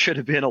probably should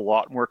have been a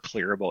lot more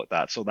clear about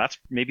that. So that's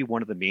maybe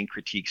one of the main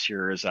critiques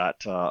here, is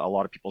that a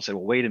lot of people say,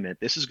 well, wait a minute,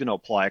 this is going to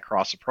apply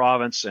across the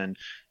province, and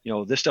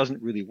this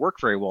doesn't really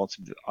work very well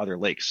to other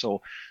lakes.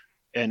 So,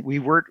 and we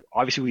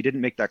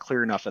didn't make that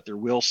clear enough that there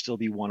will still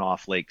be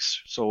one-off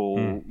lakes.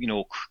 So,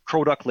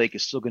 Crow Duck Lake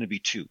is still going to be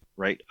 2,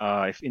 right?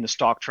 If in the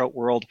stock trout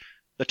world,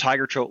 the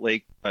Tiger Trout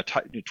Lake,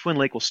 Twin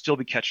Lake will still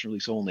be catch and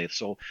release only.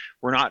 So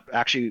we're not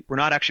actually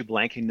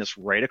blanking this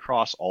right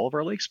across all of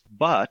our lakes,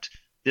 but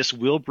this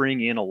will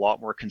bring in a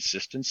lot more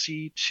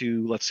consistency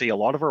to, let's say, a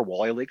lot of our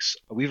walleye lakes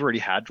we've already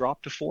had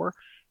dropped to 4,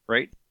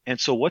 right? And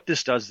so what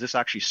this does, this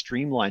actually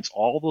streamlines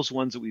all those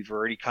ones that we've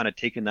already kind of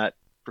taken that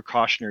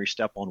precautionary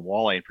step on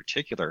walleye in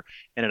particular,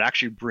 and it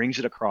actually brings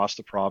it across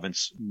the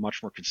province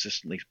much more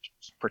consistently,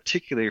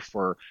 particularly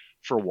for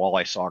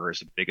walleye. Sauger is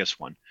the biggest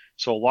one.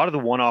 So a lot of the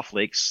one-off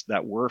lakes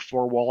that were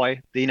for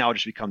walleye, they now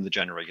just become the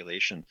general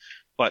regulation.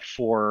 But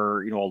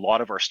for a lot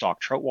of our stock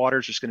trout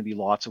waters, there's going to be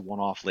lots of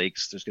one-off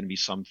lakes. There's going to be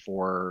some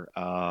for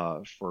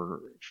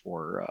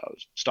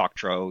stock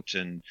trout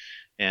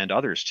and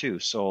others too.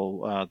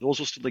 So those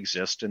will still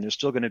exist, and there's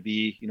still going to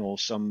be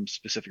some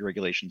specific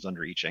regulations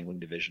under each angling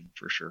division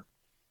for sure.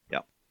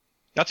 Yeah,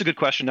 that's a good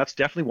question. That's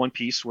definitely one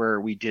piece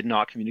where we did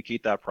not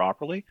communicate that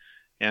properly,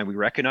 and we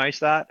recognize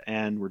that,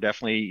 and we're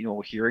definitely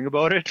hearing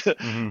about it.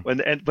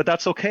 Mm-hmm. But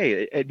that's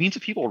okay. It means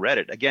that people read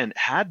it. Again,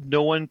 had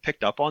no one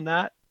picked up on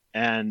that,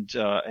 and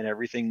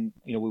everything,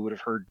 we would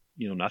have heard,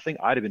 nothing,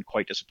 I'd have been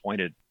quite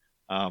disappointed.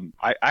 I'm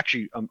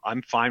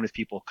fine with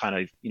people kind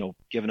of,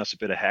 giving us a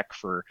bit of heck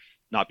for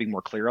not being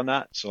more clear on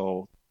that.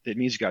 So it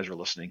means you guys are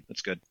listening.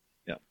 That's good.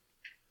 Yeah.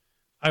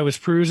 I was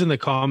perusing the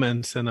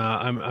comments, and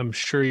I'm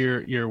sure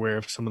you're aware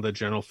of some of the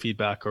general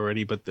feedback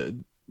already, but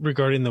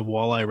regarding the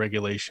walleye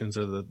regulations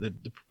or the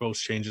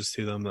proposed changes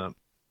to them,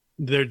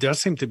 there does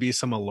seem to be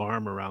some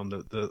alarm around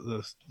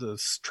the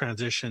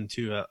transition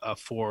to a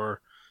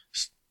four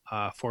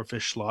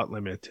fish slot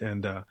limit.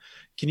 And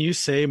can you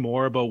say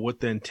more about what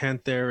the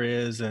intent there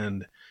is,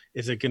 and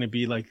is it going to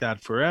be like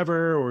that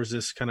forever, or is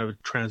this kind of a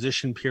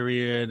transition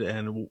period?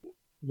 And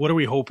what are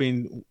we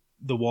hoping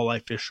the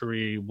walleye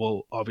fishery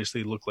will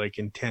obviously look like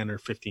in 10 or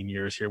 15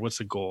 years here? What's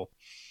the goal?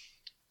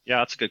 Yeah,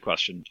 that's a good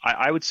question.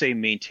 I would say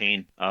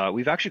maintain.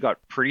 We've actually got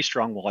pretty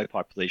strong walleye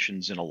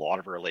populations in a lot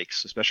of our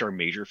lakes, especially our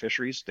major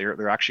fisheries.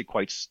 They're actually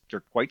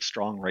quite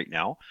strong right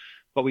now,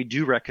 but we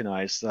do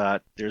recognize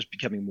that there's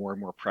becoming more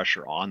and more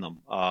pressure on them.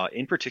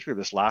 In particular,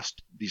 these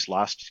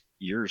last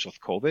years with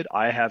COVID,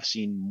 I have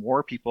seen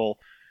more people,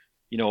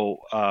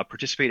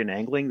 participate in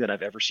angling than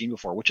I've ever seen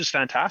before, which is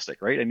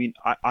fantastic, right? I mean,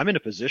 I'm in a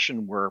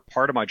position where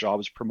part of my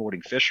job is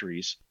promoting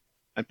fisheries,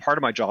 and part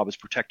of my job is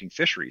protecting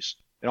fisheries.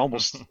 It's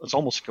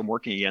almost like I'm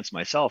working against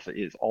myself.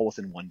 It's all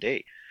within one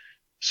day.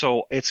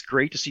 So it's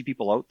great to see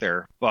people out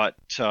there, but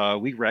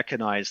we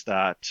recognize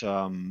that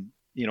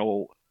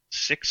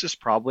 6 is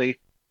probably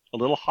a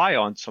little high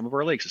on some of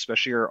our lakes,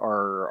 especially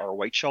our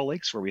white shell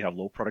lakes where we have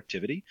low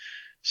productivity.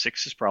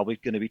 6 is probably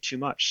going to be too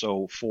much.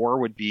 So 4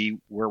 would be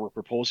where we're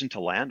proposing to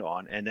land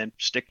on, and then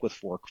stick with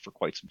 4 for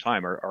quite some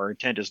time. Our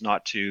intent is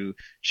not to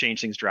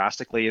change things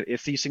drastically.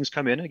 If these things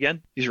come in,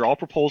 again, these are all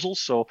proposals,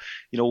 so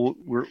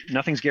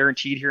nothing's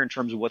guaranteed here in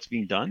terms of what's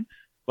being done.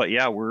 But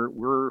yeah,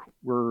 we're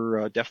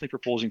definitely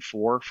proposing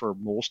 4 for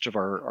most of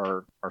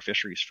our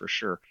fisheries for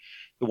sure.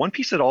 The one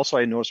piece that also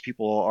I noticed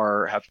people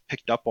have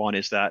picked up on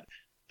is that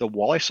the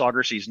walleye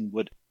sauger season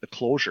the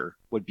closure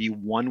would be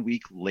 1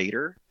 week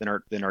later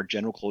than our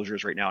general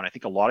closures right now. And I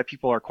think a lot of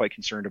people are quite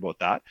concerned about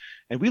that.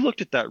 And we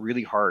looked at that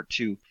really hard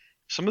too.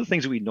 Some of the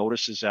things that we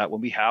noticed is that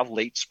when we have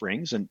late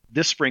springs, and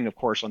this spring, of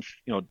course,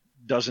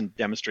 doesn't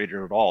demonstrate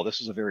it at all. This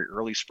is a very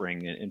early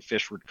spring, and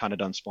fish were kind of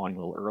done spawning a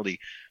little early.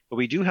 But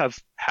we do have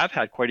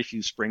had quite a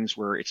few springs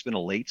where it's been a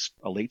late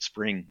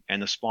spring,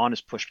 and the spawn is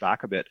pushed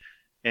back a bit.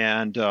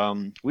 And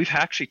we've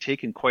actually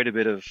taken quite a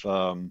bit of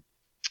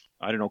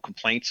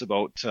complaints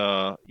about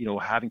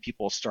having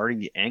people starting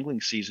the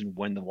angling season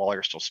when the walleye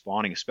are still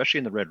spawning, especially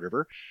in the Red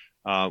River.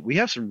 We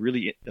have some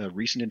really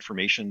recent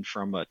information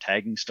from a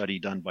tagging study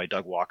done by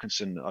Doug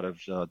Watkinson out of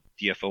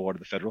DFO, out of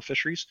the federal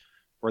fisheries,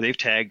 where they've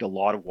tagged a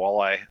lot of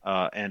walleye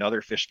and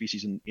other fish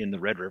species in the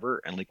Red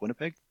River and Lake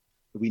Winnipeg.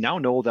 We now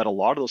know that a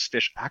lot of those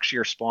fish actually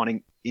are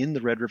spawning in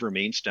the Red River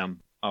main stem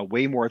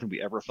way more than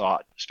we ever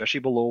thought, especially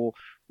below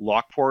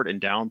Lockport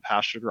and down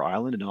past Sugar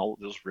Island and all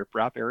those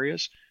riprap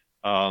areas.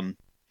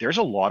 There's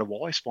a lot of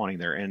walleye spawning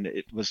there, and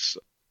it was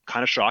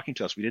kind of shocking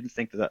to us. We didn't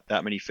think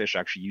that many fish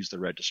actually use the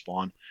red to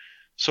spawn.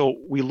 So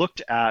we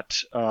looked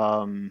at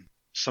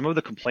some of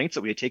the complaints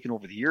that we had taken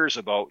over the years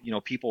about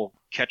people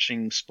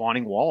catching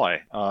spawning walleye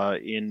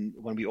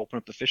when we open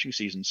up the fishing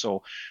season.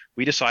 So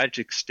we decided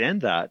to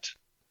extend that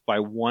by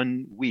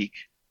 1 week,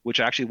 which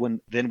actually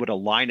would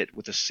align it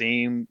with the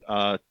same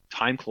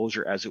time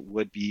closure as it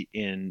would be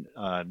in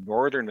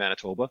northern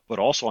Manitoba, but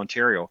also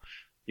Ontario.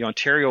 The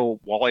Ontario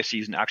walleye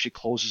season actually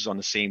opens on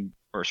the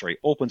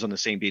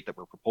same date that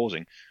we're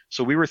proposing.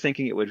 So we were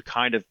thinking it would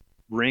kind of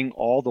bring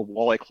all the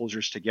walleye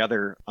closures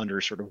together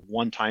under sort of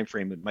one time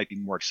frame that might be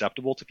more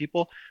acceptable to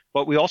people.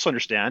 But we also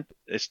understand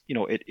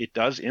it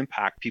does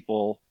impact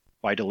people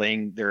by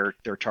delaying their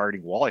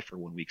targeting walleye for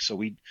 1 week. So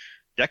we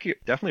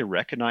definitely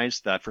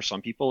recognize that for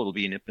some people it'll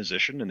be an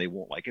imposition and they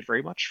won't like it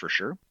very much, for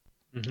sure.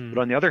 Mm-hmm.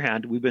 But on the other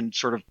hand, we've been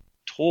sort of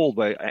told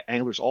by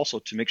anglers also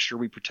to make sure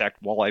we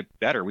protect walleye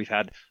better. We've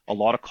had a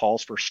lot of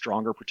calls for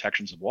stronger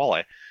protections of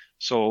walleye.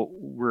 So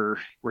we're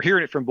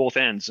hearing it from both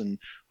ends. And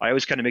I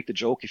always kind of make the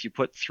joke, if you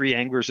put 3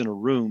 anglers in a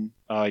room,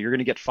 you're going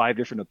to get 5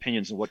 different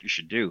opinions on what you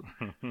should do,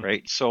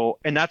 right? So,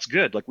 and that's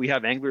good. Like, we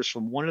have anglers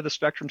from one end of the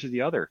spectrum to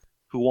the other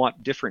who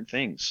want different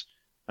things.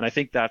 And I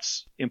think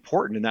that's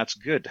important, and that's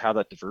good to have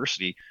that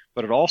diversity.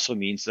 But it also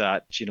means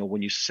that,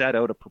 when you set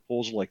out a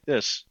proposal like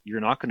this,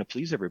 you're not going to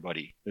please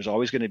everybody. There's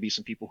always going to be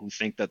some people who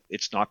think that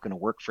it's not going to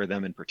work for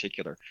them in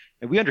particular.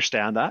 And we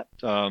understand that.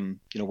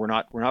 We're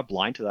not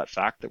blind to that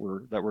fact that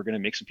we're going to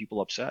make some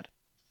people upset.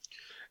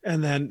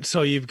 And then,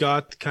 so you've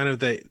got kind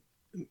of I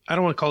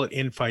don't want to call it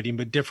infighting,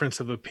 but difference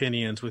of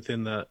opinions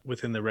within the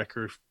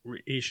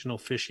recreational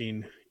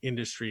fishing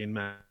industry in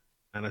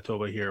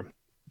Manitoba here,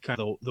 kind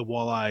of the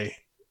walleye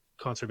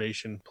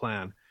conservation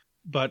plan.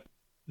 But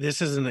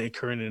this isn't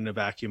occurring in a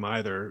vacuum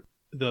either.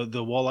 The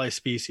walleye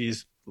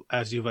species,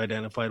 as you've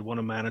identified, one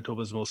of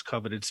Manitoba's most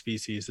coveted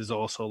species, is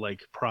also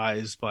like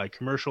prized by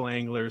commercial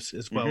anglers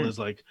as well as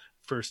like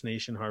First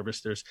Nation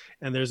harvesters.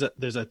 And there's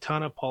a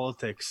ton of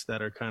politics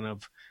that are kind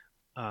of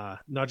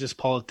not just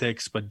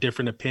politics, but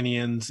different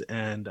opinions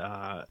and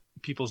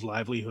people's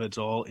livelihoods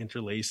all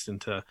interlaced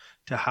into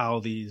how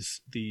these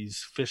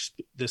fish,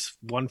 this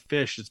one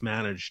fish, is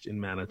managed in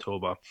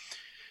Manitoba.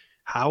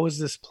 How is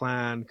this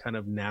plan kind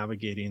of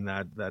navigating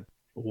that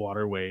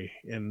waterway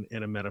in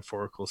a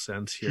metaphorical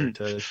sense here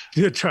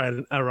to try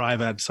and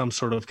arrive at some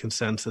sort of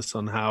consensus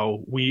on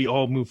how we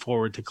all move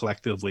forward to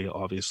collectively,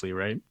 obviously,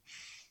 right?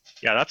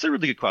 Yeah, that's a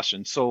really good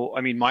question. So,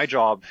 I mean, my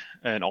job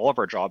and all of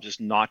our jobs is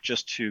not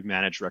just to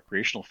manage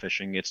recreational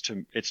fishing. It's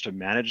to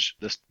manage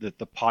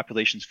the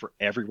populations for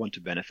everyone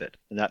to benefit,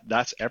 and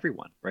that's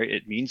everyone, right?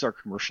 It means our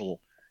commercial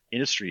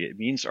industry. It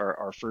means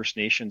our First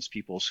Nations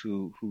peoples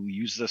who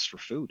use this for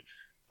food.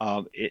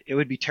 It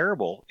would be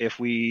terrible if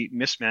we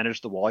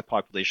mismanaged the walleye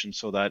population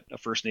so that a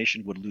First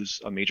Nation would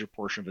lose a major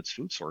portion of its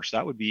food source.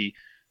 That would be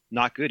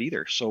not good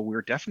either. So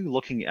we're definitely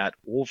looking at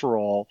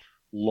overall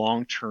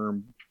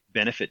long-term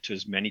benefit to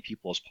as many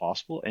people as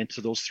possible, and to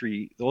those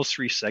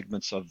three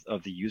segments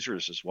of the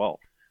users as well.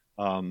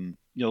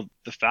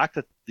 The fact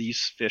that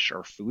these fish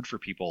are food for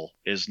people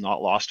is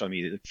not lost on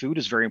me. The food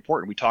is very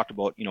important. We talked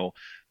about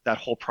that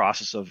whole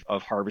process of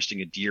harvesting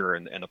a deer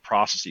and the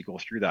process that you go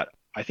through that.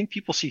 I think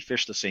people see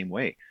fish the same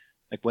way.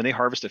 Like when they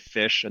harvest a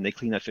fish and they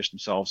clean that fish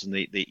themselves and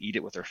they eat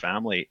it with their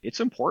family, it's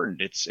important.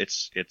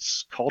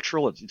 It's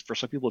cultural. For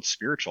some people, it's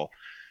spiritual.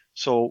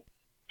 So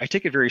I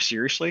take it very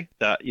seriously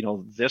that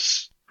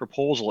this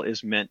proposal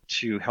is meant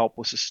to help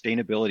with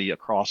sustainability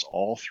across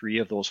all three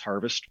of those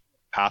harvest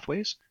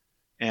pathways.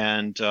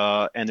 And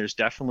there's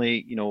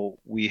definitely,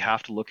 we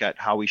have to look at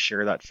how we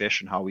share that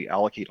fish and how we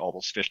allocate all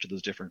those fish to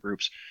those different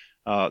groups.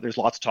 There's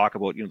lots of talk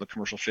about, the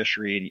commercial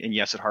fishery, and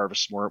yes, it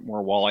harvests more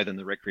walleye than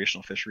the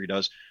recreational fishery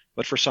does.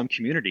 But for some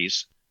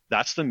communities,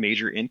 that's the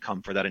major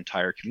income for that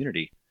entire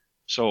community.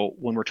 So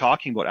when we're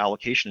talking about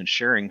allocation and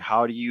sharing,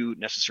 how do you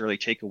necessarily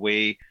take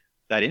away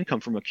that income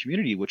from a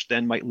community, which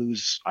then might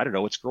lose, I don't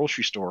know, its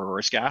grocery store or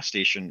its gas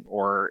station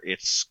or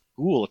its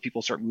school if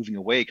people start moving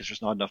away because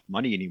there's not enough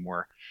money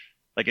anymore?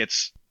 Like it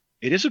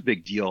is a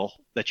big deal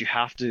that you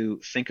have to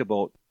think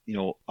about,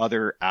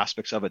 other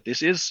aspects of it.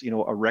 This is,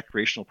 a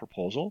recreational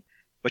proposal,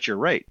 but you're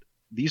right.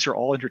 These are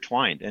all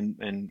intertwined,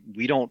 and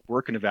we don't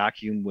work in a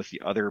vacuum with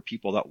the other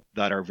people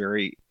that are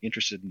very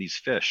interested in these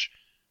fish.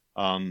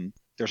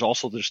 There's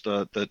also just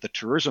the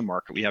tourism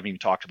market we haven't even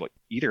talked about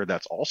either.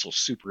 That's also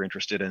super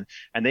interested in,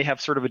 and they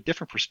have sort of a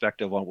different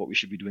perspective on what we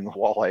should be doing with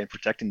walleye and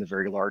protecting the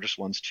very largest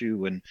ones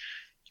too. And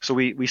so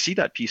we see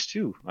that piece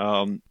too.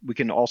 We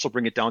can also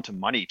bring it down to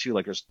money too.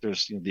 Like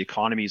there's the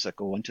economies that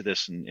go into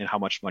this and how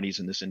much money is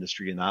in this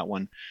industry and that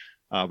one.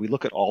 We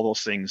look at all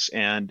those things,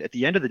 and at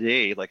the end of the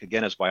day, like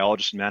again, as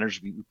biologists and managers,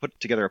 we put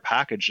together a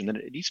package, and then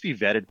it needs to be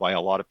vetted by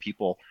a lot of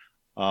people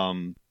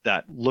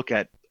that look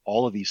at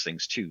all of these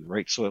things too,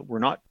 right? So we're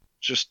not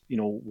just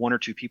one or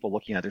two people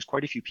looking at it. There's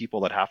quite a few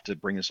people that have to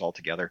bring this all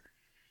together,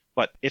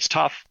 but it's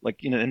tough. Like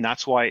and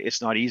that's why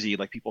it's not easy.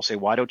 Like people say,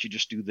 why don't you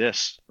just do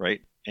this,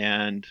 right?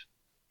 And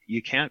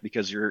you can't,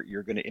 because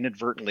you're going to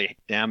inadvertently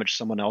damage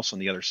someone else on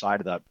the other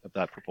side of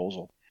that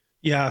proposal.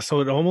 Yeah, so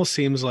it almost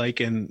seems like,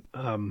 and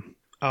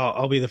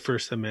I'll be the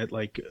first to admit,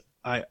 like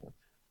I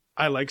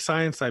like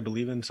science. I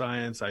believe in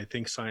science. I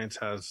think science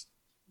has,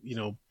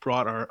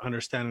 brought our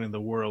understanding of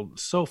the world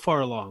so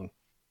far along.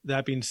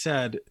 That being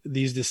said,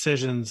 these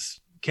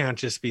decisions can't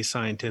just be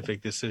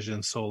scientific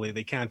decisions solely.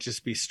 They can't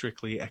just be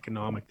strictly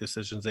economic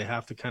decisions. They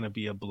have to kind of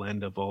be a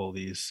blend of all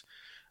these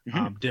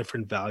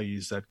different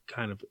values that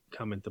kind of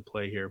come into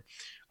play here.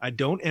 I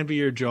don't envy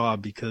your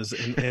job because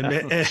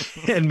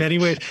in many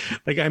ways,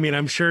 like, I mean,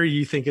 I'm sure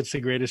you think it's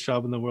the greatest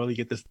job in the world. You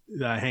get to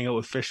hang out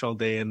with fish all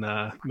day and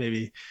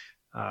maybe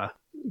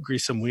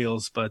grease some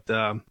wheels, but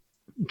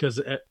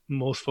because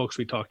most folks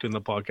we talk to in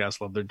the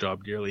podcast love their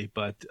job dearly,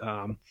 but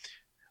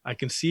I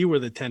can see where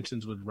the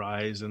tensions would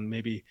rise, and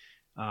maybe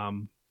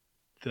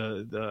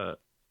the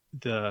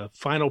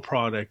final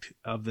product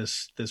of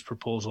this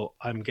proposal,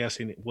 I'm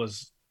guessing, it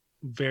was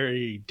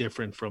very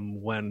different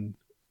from when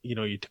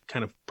you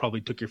kind of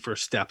probably took your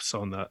first steps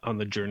on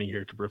the journey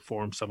here to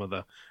reform some of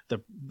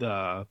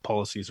the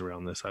policies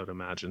around this, I would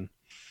imagine.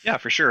 Yeah,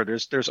 for sure.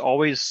 There's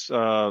always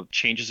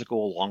changes that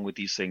go along with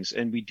these things,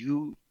 and we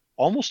do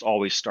almost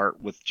always start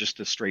with just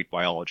the straight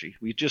biology.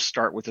 We just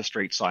start with the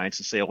straight science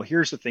and say, well,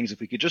 here's the things. If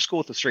we could just go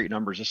with the straight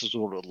numbers, this is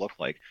what it would look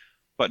like.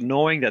 But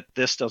knowing that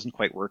this doesn't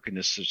quite work in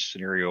this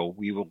scenario,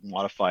 we will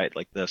modify it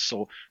like this.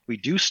 So we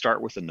do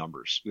start with the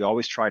numbers. We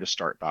always try to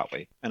start that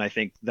way. And I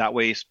think that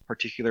way is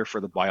particular for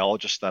the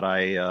biologists that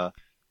I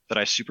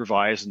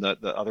supervise and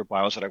the other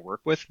bios that I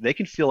work with. They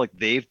can feel like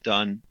they've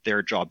done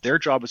their job. Their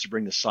job is to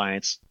bring the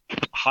science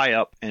high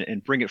up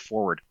and bring it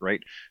forward, right?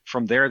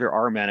 From there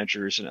are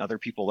managers and other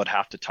people that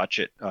have to touch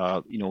it,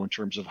 in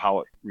terms of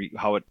how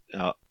it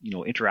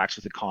interacts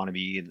with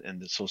economy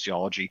and the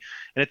sociology.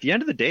 And at the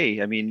end of the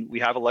day, I mean, we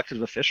have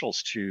elected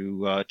officials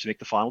to make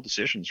the final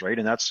decisions, right?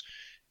 And that's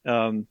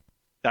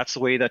the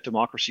way that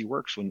democracy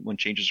works when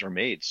changes are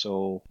made.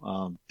 So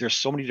there's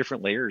so many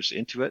different layers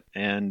into it,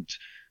 and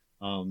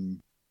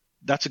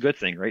that's a good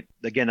thing, right?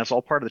 Again, that's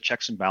all part of the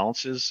checks and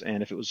balances.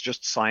 And if it was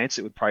just science,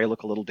 it would probably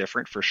look a little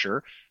different for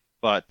sure.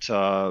 But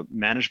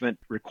management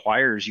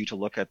requires you to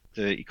look at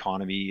the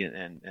economy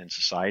and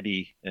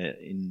society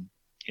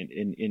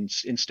in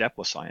step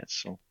with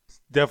science. So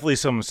definitely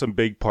some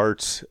big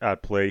parts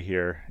at play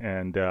here,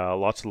 and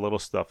lots of little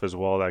stuff as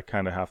well that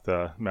kind of have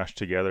to mesh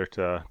together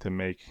to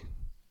make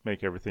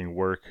everything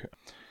work.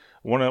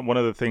 One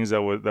of the things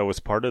that was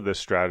part of this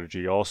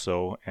strategy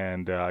also,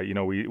 and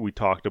we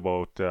talked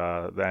about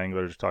the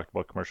anglers, talked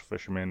about commercial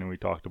fishermen, and we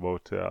talked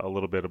about a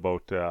little bit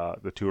about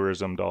the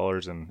tourism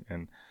dollars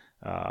and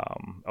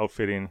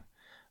outfitting.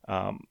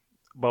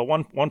 But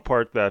one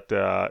part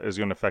that is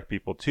going to affect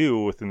people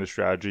too within the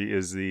strategy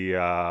is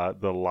the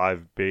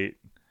live bait,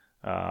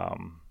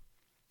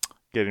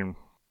 banning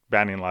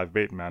live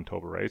bait in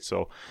Manitoba, right?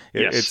 So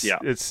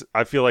it's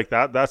I feel like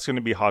that's going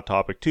to be a hot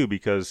topic too,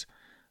 because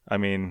I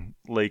mean,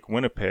 Lake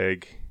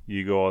Winnipeg,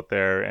 you go out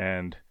there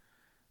and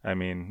I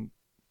mean,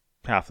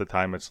 half the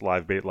time it's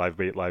live bait,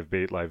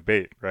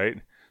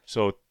 right?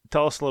 So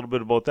tell us a little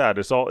bit about that.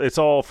 It's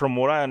all from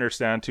what I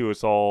understand too,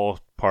 it's all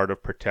part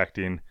of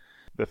protecting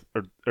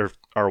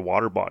our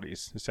water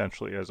bodies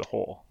essentially as a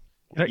whole.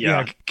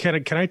 Yeah.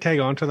 Can I tag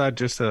on to that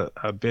just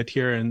a bit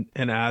here and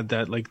add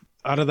that, like,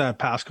 out of that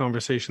past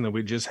conversation that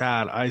we just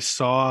had, I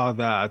saw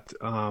that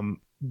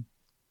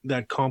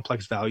that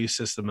complex value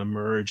system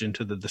emerge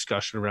into the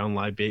discussion around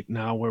live bait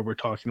now, where we're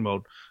talking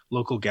about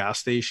local gas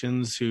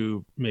stations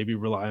who maybe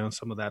rely on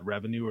some of that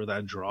revenue or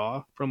that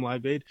draw from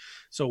live bait.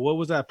 So what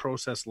was that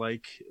process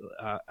like,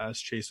 as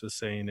Chase was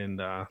saying,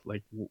 and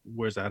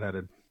where's that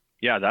headed?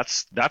 Yeah,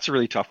 that's a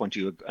really tough one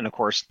too. And of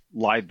course,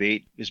 live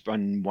bait has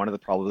been one of the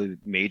probably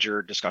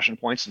major discussion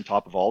points on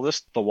top of all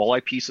this, the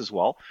walleye piece as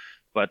well.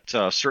 But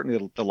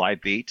certainly the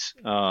live bait,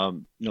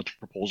 the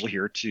proposal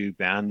here to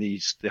ban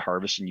the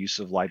harvest and use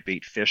of live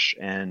bait fish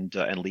and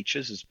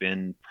leeches has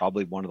been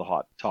probably one of the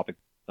hot topic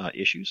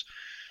issues.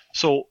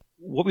 So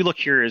what we look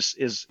here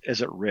is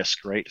at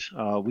risk, right?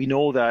 We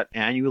know that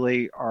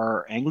annually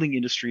our angling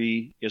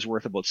industry is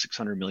worth about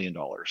 $600 million.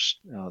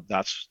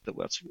 That's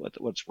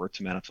what's worth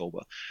to Manitoba.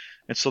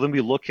 And so then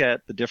we look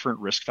at the different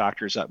risk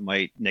factors that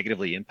might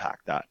negatively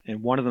impact that.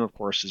 And one of them, of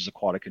course, is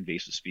aquatic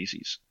invasive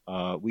species.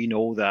 We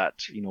know that,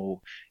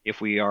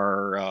 if we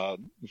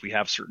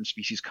have certain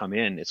species come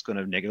in, it's going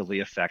to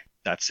negatively affect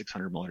that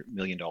 $600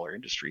 million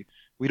industry.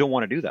 We don't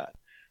want to do that.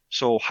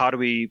 So how do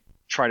we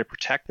try to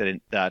protect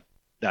that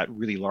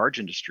really large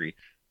industry?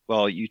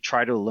 Well, you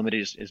try to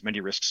eliminate as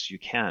many risks as you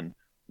can.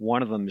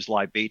 One of them is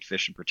live bait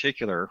fish in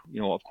particular.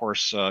 Of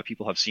course,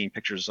 people have seen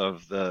pictures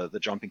of the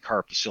jumping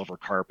carp, the silver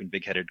carp, and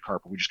big-headed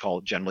carp, we just call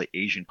it generally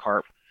Asian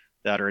carp,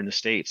 that are in the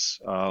States.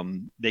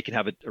 They can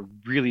have a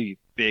really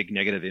big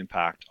negative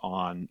impact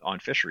on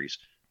fisheries.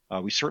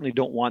 We certainly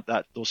don't want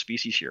those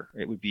species here.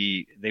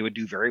 They would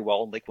do very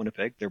well in Lake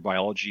Winnipeg. Their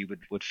biology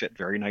would fit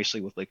very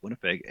nicely with Lake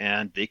Winnipeg,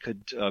 and they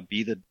could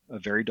be a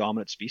very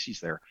dominant species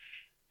there.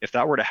 If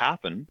that were to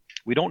happen,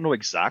 we don't know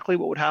exactly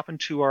what would happen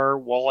to our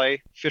walleye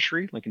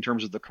fishery, like in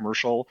terms of the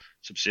commercial,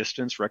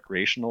 subsistence,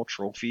 recreational,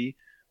 trophy.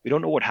 We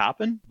don't know what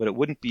happened, but it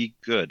wouldn't be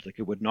good. Like,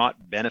 it would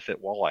not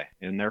benefit walleye,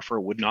 and therefore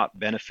would not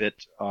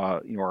benefit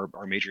our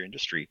major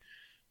industry.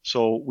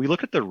 So we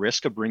look at the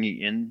risk of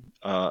bringing in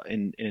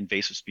an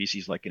invasive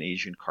species like an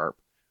Asian carp,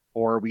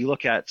 or we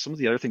look at some of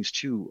the other things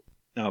too.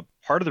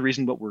 Part of the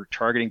reason that we're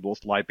targeting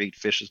both live bait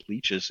fish as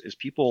leeches is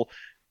people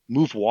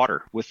move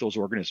water with those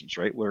organisms,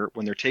 right? Where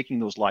when they're taking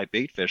those live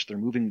bait fish, they're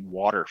moving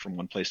water from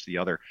one place to the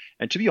other.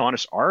 And to be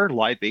honest, our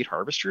live bait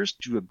harvesters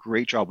do a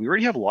great job. We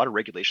already have a lot of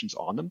regulations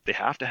on them. They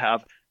have to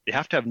have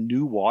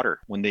new water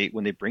when they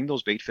bring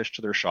those bait fish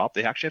to their shop.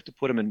 They actually have to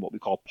put them in what we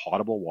call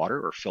potable water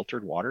or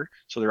filtered water,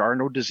 so there are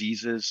no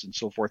diseases and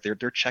so forth. They're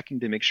checking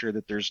to make sure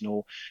that there's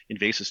no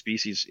invasive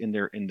species in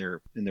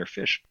their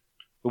fish.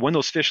 But when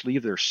those fish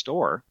leave their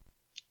store,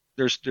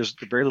 there's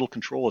very little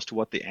control as to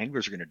what the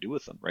anglers are going to do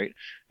with them, right?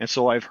 And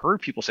so I've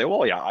heard people say,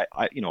 well, yeah,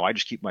 I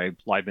just keep my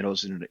live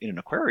minnows in an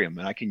aquarium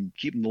and I can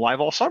keep them alive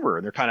all summer.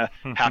 And they're kind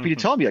of happy to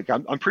tell me, like,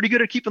 I'm pretty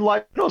good at keeping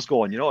live minnows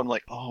going, I'm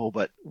like, oh,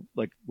 but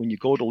like when you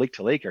go to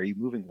lake, are you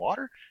moving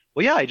water?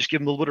 Well, yeah, I just give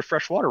them a little bit of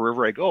fresh water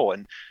wherever I go.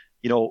 And,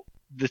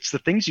 it's the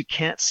things you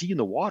can't see in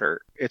the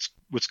water. It's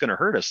what's going to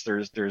hurt us.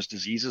 There's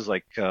diseases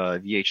like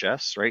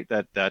VHS, right?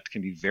 That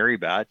can be very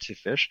bad to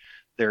fish.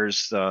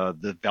 There's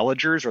the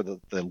veligers, or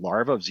the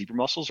larvae of zebra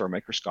mussels, are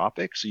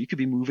microscopic. So you could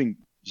be moving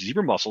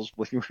zebra mussels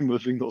with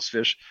moving those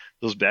fish,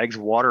 those bags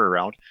of water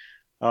around,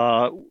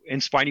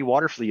 and spiny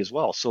water flea as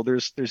well. So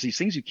there's these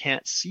things you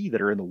can't see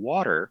that are in the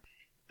water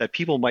that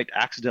people might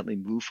accidentally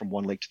move from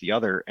one lake to the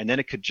other, and then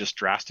it could just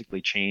drastically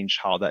change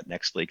how that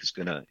next lake is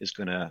gonna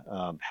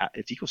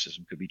its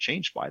ecosystem could be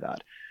changed by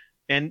that.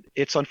 And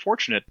it's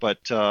unfortunate, but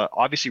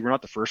obviously we're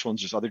not the first ones.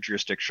 There's other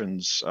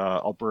jurisdictions,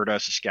 Alberta,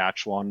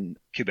 Saskatchewan,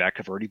 Quebec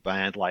have already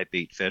banned live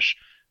bait fish.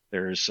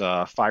 There's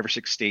 5 or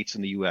 6 states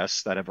in the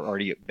U.S. that have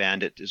already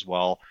banned it as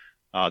well.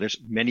 There's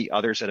many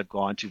others that have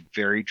gone to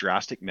very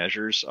drastic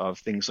measures of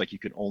things like you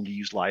can only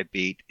use live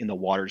bait in the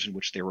waters in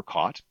which they were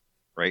caught,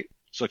 right?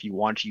 So if you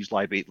wanted to use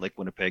live bait in Lake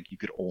Winnipeg, you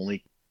could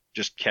only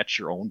just catch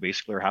your own,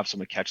 basically, or have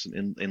someone catch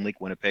them in Lake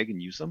Winnipeg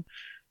and use them.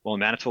 Well, in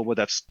Manitoba,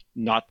 that's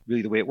not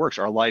really the way it works.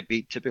 Our live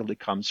bait typically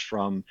comes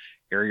from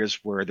areas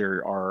where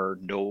there are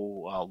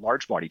no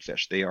large-bodied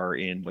fish. They are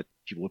in what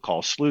people would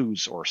call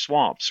sloughs or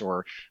swamps,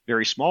 or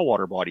very small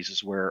water bodies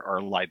is where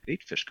our live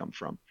bait fish come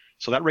from.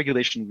 So that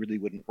regulation really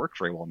wouldn't work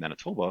very well in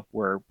Manitoba,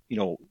 where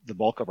the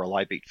bulk of our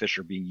live bait fish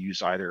are being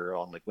used either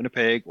on Lake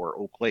Winnipeg or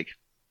Oak Lake.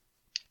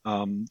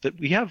 That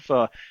we have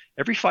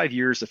every 5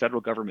 years, the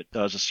federal government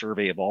does a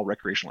survey of all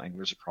recreational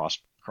anglers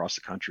across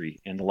the country.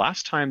 And the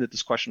last time that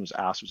this question was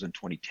asked was in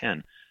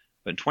 2010.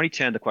 But in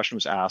 2010, the question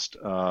was asked,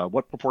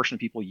 what proportion of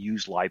people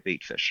use live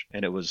bait fish?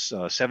 And it was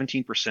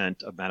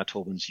 17% of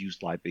Manitobans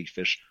used live bait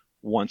fish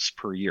once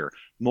per year.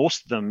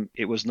 Most of them,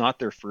 it was not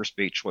their first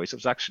bait choice. It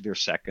was actually their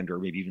second or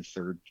maybe even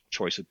third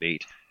choice of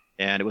bait.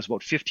 And it was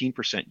about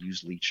 15%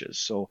 used leeches.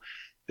 So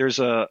there's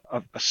a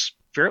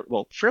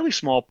fairly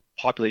small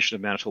population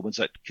of Manitobans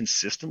that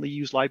consistently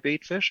use live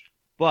bait fish.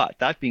 But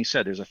that being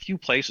said, there's a few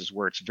places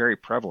where it's very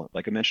prevalent.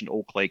 Like I mentioned,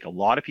 Oak Lake. A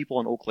lot of people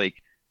in Oak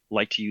Lake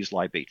like to use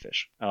live bait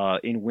fish.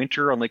 In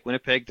winter on Lake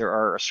Winnipeg, there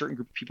are a certain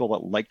group of people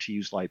that like to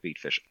use live bait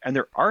fish. And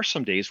there are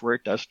some days where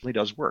it definitely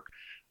does work.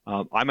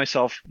 I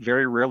myself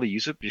very rarely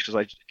use it because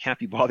I can't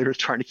be bothered with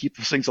trying to keep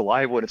those things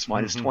alive when it's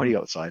minus 20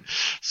 outside.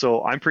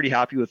 So I'm pretty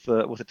happy with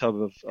a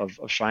tub of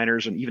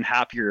shiners, and even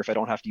happier if I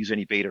don't have to use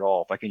any bait at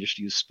all. If I can just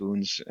use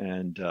spoons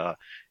and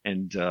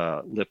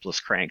lipless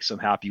cranks, I'm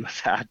happy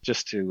with that,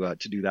 just to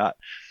do that.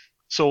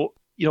 So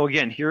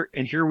again,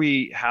 here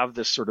we have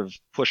this sort of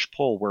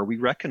push-pull where we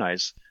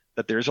recognize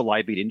that there's a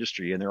live bait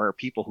industry and there are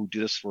people who do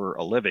this for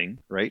a living,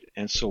 right?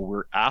 And so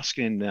we're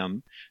asking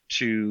them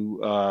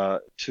to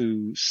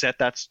set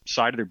that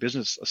side of their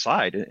business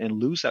aside and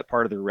lose that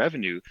part of their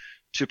revenue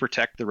to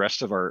protect the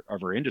rest of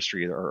our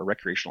industry, our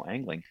recreational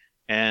angling.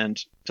 And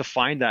to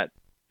find that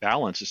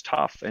balance is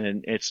tough,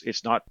 and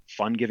it's not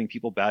fun giving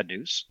people bad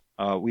news.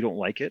 We don't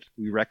like it.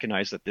 We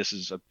recognize that this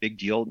is a big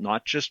deal,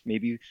 not just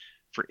maybe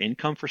for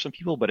income for some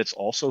people, but it's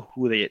also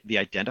who they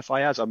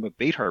identify as. I'm a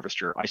bait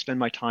harvester. I spend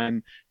my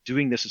time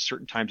doing this at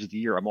certain times of the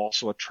year. I'm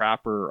also a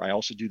trapper. I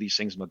also do these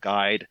things. I'm a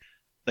guide.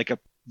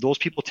 Those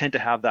people tend to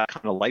have that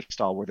kind of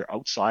lifestyle where they're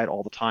outside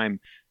all the time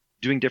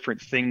doing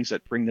different things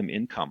that bring them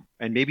income.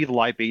 And maybe the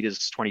live bait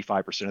is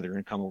 25% of their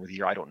income over the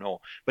year. I don't know,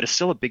 but it's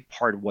still a big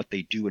part of what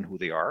they do and who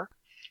they are.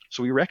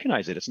 So we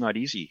recognize it. It's not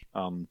easy.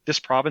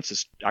 This province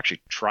has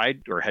actually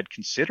tried or had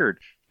considered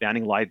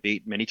banning live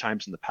bait many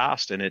times in the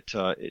past, and it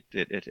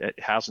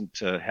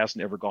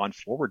hasn't ever gone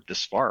forward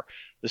this far.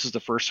 This is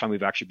the first time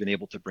we've actually been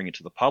able to bring it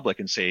to the public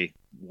and say,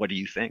 what do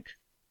you think,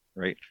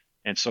 right?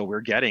 And so we're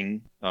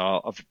getting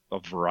a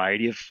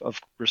variety of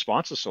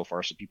responses so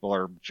far. So people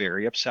are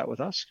very upset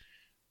with us.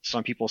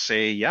 Some people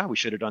say, yeah, we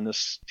should have done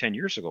this 10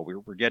 years ago.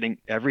 We're getting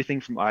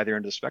everything from either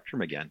end of the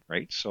spectrum again,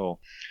 right? So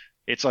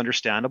it's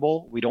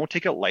understandable. We don't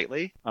take it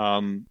lightly.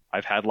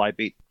 I've had live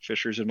bait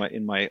fishers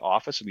in my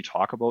office, and we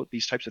talk about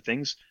these types of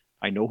things.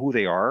 I know who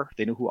they are.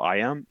 They know who I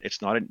am.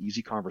 It's not an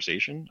easy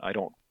conversation. I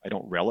don't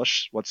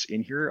relish what's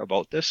in here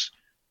about this.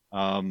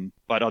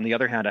 But on the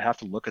other hand, I have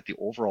to look at the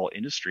overall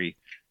industry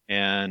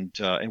and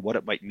what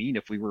it might mean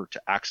if we were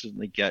to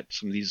accidentally get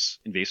some of these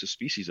invasive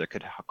species that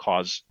could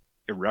cause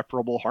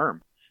irreparable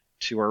harm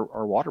to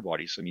our water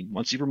bodies. I mean,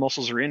 once zebra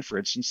mussels are in, for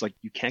instance, like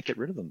you can't get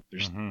rid of them.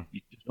 There's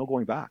no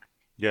going back.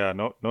 Yeah,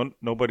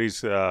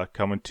 nobody's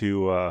coming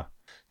to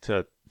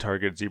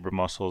target zebra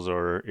mussels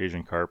or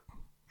Asian carp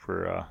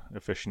for a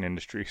fishing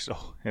industry. So,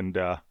 and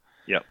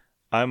yeah,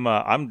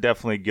 I'm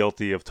definitely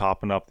guilty of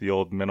topping up the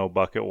old minnow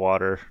bucket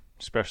water,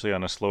 especially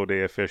on a slow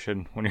day of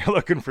fishing when you're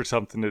looking for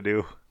something to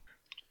do.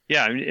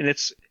 Yeah, and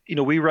it's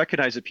we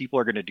recognize that people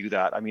are going to do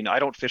that. I mean, I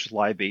don't fish with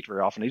live bait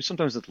very often. I do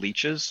sometimes with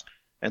leeches,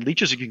 and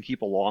leeches you can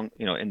keep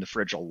in the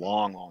fridge a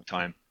long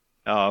time.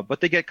 But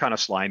they get kind of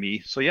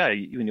slimy. So yeah,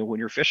 when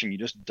you're fishing, you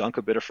just dunk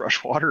a bit of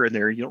fresh water in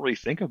there. You don't really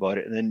think about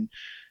it. And then,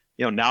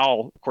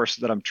 now, of course,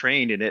 that I'm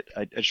trained in it,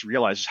 I just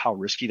realize how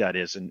risky that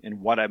is and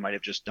what I might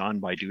have just done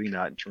by doing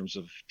that in terms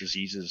of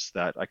diseases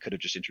that I could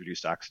have just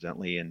introduced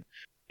accidentally. And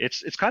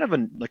it's kind of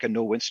a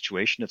no-win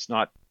situation.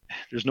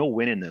 There's no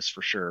win in this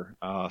for sure.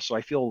 So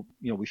I feel,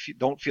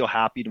 don't feel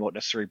happy about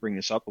necessarily bringing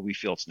this up, but we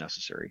feel it's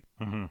necessary.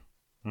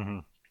 Mm-hmm. Mm-hmm.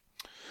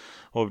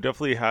 Well, we've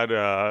definitely had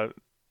a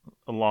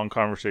long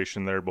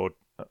conversation there about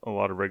a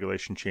lot of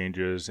regulation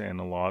changes and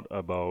a lot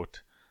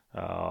about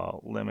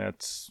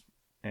limits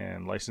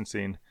and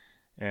licensing,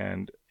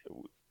 and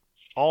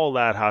all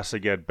that has to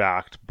get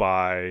backed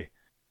by,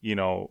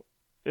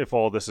 if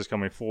all this is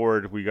coming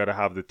forward, we got to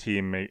have the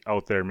team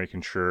out there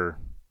making sure,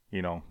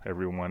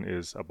 everyone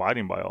is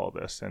abiding by all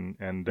this.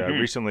 And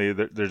recently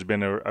there's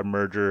been a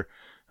merging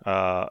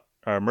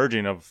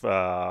of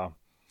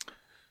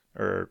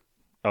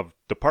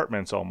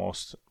departments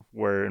almost,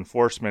 where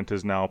enforcement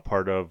is now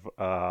part of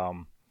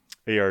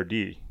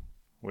ARD,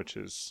 which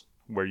is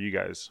where you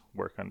guys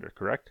work under,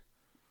 correct?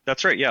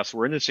 That's right. Yeah. So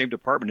we're in the same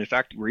department. In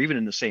fact, we're even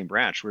in the same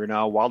branch. We're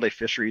now Wildlife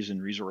Fisheries and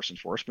Resource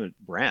Enforcement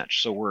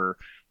branch. So we're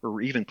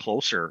even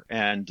closer,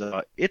 and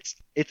it's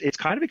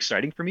kind of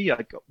exciting for me.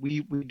 Like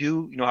we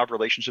do have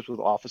relationships with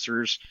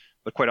officers,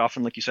 but quite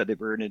often, like you said, they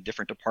were in a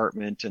different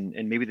department,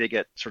 and maybe they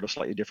get sort of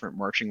slightly different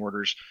marching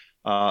orders.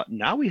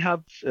 Now we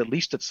have, at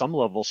least at some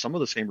level, some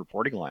of the same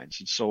reporting lines.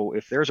 And so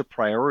if there's a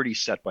priority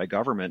set by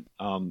government,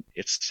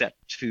 it's set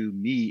to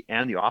me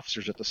and the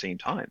officers at the same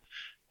time.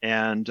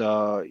 And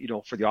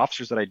for the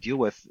officers that I deal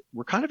with,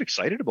 we're kind of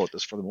excited about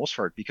this for the most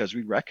part because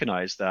we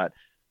recognize that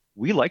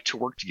we like to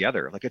work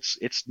together. Like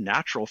it's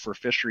natural for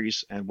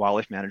fisheries and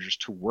wildlife managers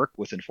to work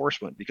with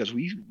enforcement because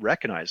we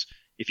recognize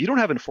if you don't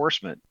have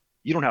enforcement,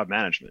 you don't have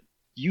management.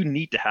 You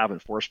need to have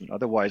enforcement.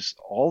 Otherwise,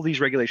 all these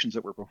regulations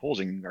that we're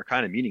proposing are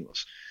kind of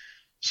meaningless.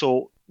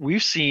 So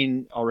we've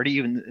seen already,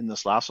 even in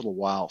this last little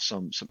while,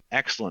 some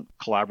excellent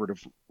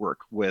collaborative work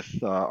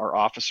with our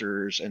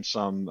officers and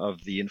some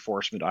of the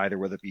enforcement, either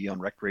whether it be on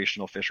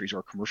recreational fisheries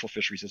or commercial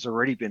fisheries. There's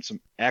already been some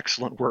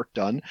excellent work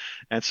done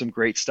and some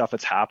great stuff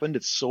that's happened.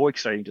 It's so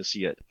exciting to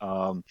see it.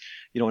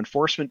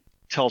 Enforcement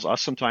tells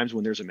us sometimes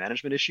when there's a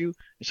management issue,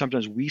 and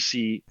sometimes we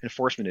see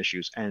enforcement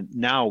issues. And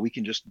now we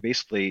can just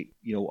basically,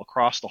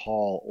 across the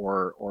hall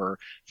or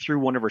through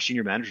one of our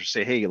senior managers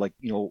say, hey,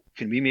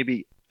 can we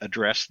maybe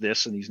address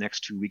this in these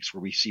next 2 weeks where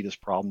we see this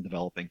problem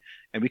developing,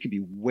 and we can be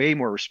way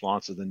more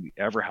responsive than we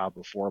ever have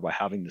before by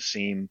having the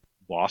same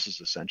bosses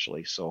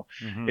essentially. So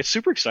it's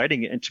super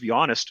exciting. And to be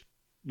honest,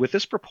 with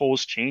this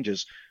proposed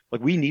changes,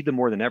 like we need them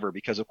more than ever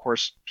because of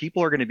course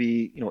people are going to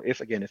be,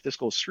 if this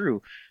goes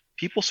through,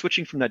 people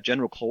switching from that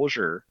general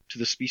closure to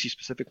the species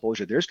specific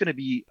closure, there's going to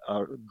be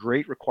a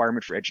great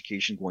requirement for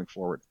education going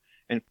forward.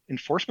 And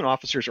enforcement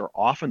officers are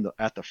often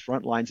at the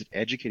front lines of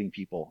educating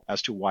people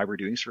as to why we're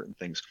doing certain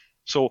things.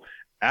 So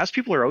as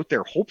people are out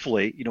there,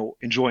 hopefully,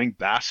 enjoying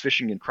bass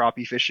fishing and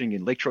crappie fishing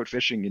and lake trout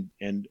fishing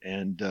and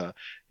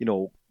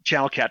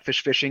channel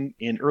catfish fishing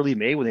in early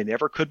May when they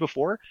never could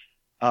before,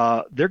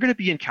 they're going to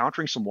be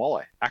encountering some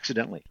walleye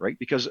accidentally, right?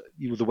 Because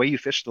the way you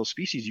fish those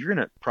species, you're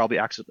going to probably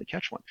accidentally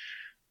catch one.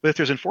 But if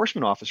there's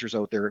enforcement officers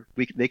out there,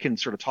 they can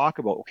sort of talk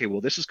about, okay,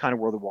 well, this is kind of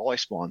where the walleye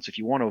spawns. If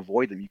you want to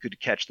avoid them, you could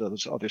catch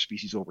those other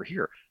species over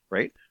here,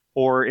 right?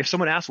 Or if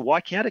someone asks, well,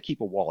 why can't I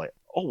keep a walleye?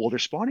 Oh, well, they're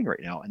spawning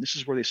right now, and this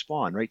is where they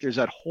spawn, right? There's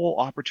that whole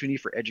opportunity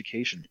for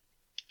education.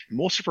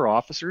 Most of our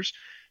officers,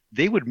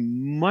 they would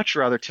much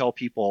rather tell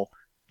people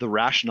the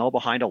rationale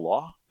behind a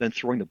law than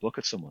throwing the book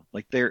at someone.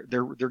 Like they're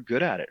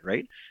good at it,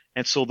 right?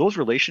 And so those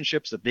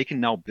relationships that they can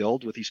now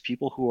build with these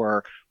people who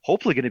are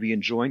hopefully going to be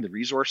enjoying the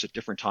resource at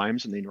different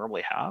times than they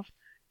normally have,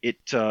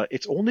 it's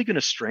only going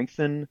to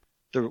strengthen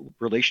the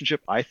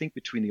relationship, I think,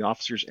 between the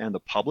officers and the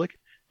public.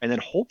 And then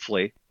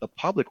hopefully the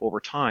public over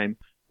time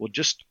will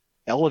just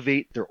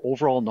elevate their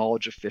overall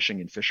knowledge of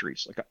fishing and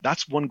fisheries. Like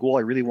that's one goal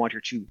I really want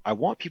here too. I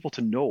want people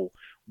to know,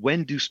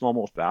 when do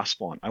smallmouth bass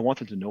spawn? I want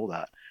them to know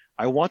that.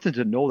 I want them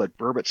to know that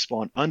burbot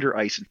spawn under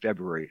ice in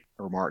February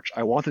or March.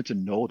 I want them to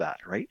know that,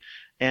 right?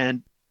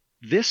 And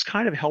this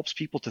kind of helps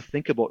people to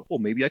think about, oh,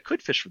 maybe I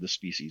could fish for the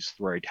species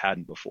where I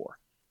hadn't before.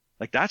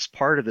 Like that's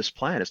part of this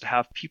plan, is to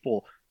have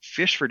people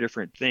fish for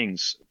different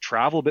things,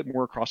 travel a bit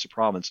more across the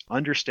province,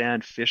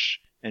 understand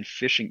fish and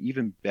fishing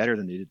even better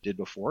than they did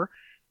before.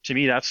 To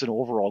me, that's an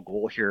overall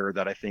goal here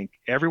that I think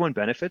everyone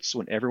benefits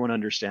when everyone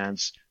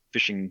understands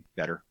fishing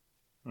better.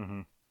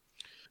 Mm-hmm.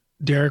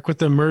 Derek, with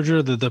the merger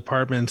of the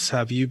departments,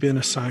 have you been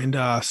assigned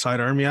a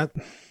sidearm yet?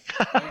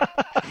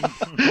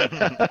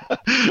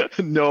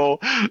 No,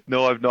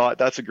 I've not.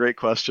 That's a great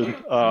question.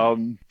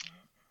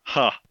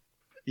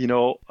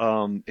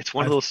 It's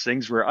one of those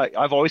things where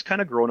I've always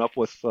kind of grown up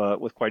with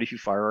quite a few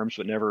firearms,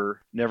 but never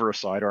a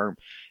sidearm.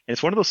 And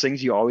it's one of those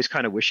things you always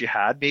kind of wish you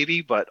had,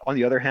 maybe. But on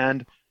the other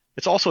hand,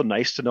 it's also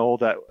nice to know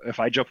that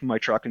if I jump in my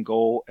truck and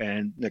go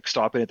and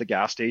stop in at the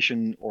gas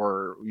station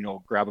or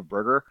grab a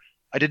burger,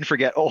 I didn't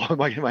forget,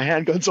 my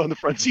handgun's on the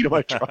front seat of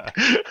my truck.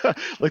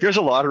 Like there's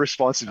a lot of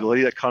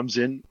responsibility that comes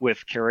in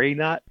with carrying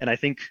that. And I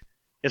think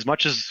as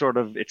much as sort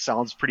of it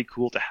sounds pretty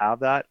cool to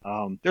have that,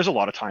 there's a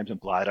lot of times I'm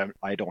glad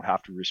I don't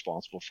have to be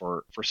responsible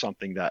for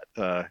something that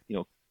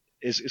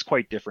is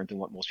quite different than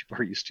what most people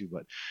are used to.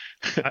 But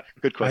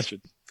good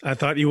question. I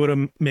thought you would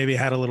have maybe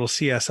had a little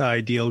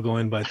CSI deal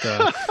going, but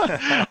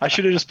I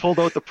should have just pulled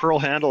out the pearl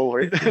handle,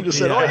 right? And just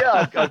said,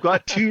 I've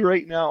got two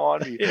right now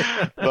on me.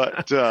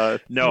 But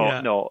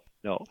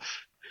no.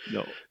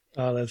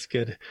 Oh, that's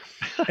good.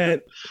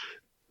 And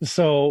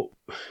so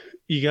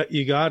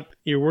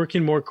you're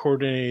working more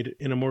coordinated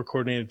in a more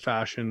coordinated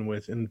fashion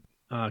with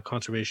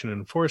conservation and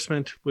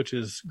enforcement, which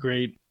is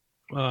great.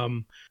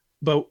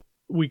 But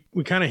we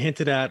kind of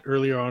hinted at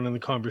earlier on in the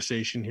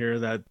conversation here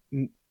that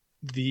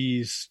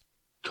these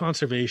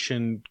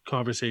conservation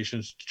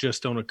conversations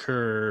just don't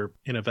occur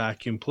in a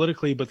vacuum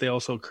politically, but they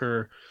also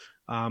occur.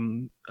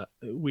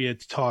 We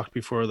had talked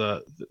before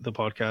the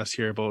podcast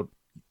here about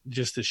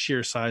just the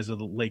sheer size of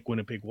the Lake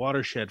Winnipeg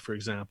watershed, for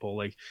example.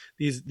 Like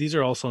these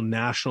are also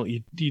national.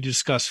 You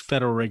discuss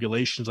federal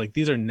regulations, like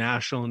these are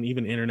national and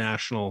even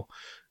international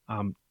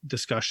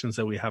discussions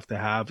that we have to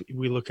have.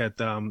 We look at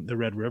the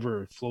Red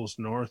River, it flows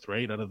north,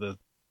 right, out of the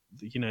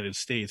United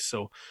States.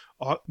 So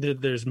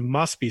there's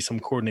must be some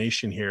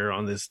coordination here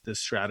on this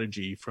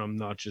strategy from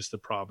not just the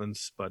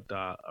province, but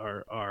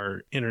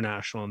our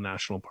international and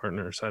national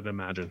partners, I'd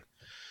imagine.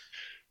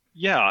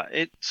 Yeah,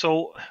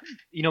 so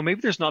maybe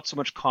there's not so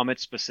much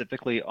comment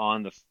specifically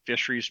on the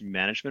fisheries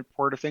management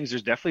part of things.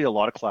 There's definitely a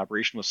lot of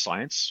collaboration with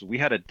science. We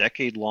had a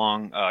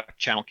decade-long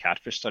channel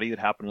catfish study that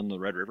happened on the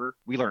Red River.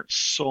 We learned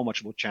so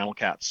much about channel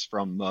cats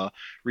from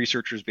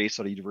researchers based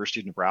out of University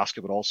of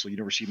Nebraska, but also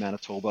University of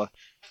Manitoba.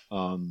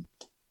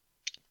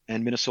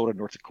 And Minnesota,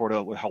 North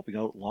Dakota were helping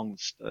out along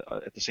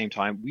at the same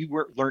time. We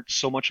learned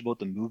so much about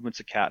the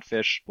movements of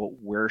catfish, about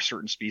where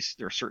certain species,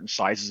 there are certain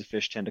sizes of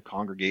fish tend to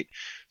congregate.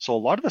 So a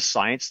lot of the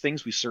science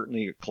things we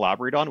certainly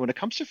collaborate on. When it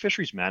comes to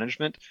fisheries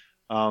management,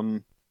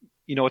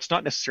 it's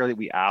not necessarily that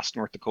we ask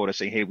North Dakota,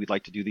 say, hey, we'd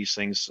like to do these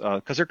things,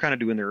 because they're kind of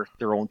doing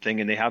their own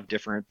thing and they have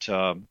different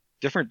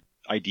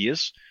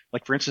ideas.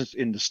 Like for instance,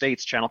 in the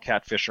States, channel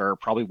catfish are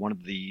probably one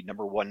of the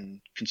number one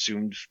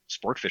consumed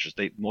sport fishes.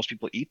 Most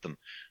people eat them.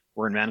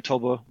 Where in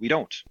Manitoba, we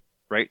don't,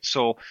 right?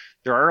 So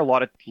there are a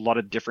lot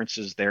of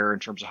differences there in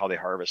terms of how they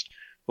harvest.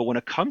 But when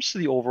it comes to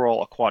the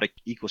overall aquatic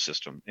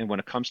ecosystem and when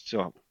it comes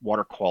to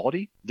water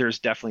quality, there's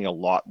definitely a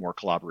lot more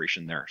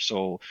collaboration there.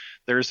 So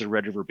there's the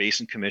Red River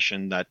Basin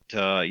Commission that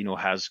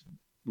has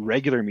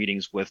regular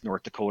meetings with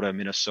North Dakota,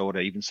 Minnesota,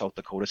 even South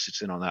Dakota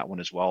sits in on that one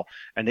as well.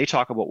 And they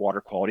talk about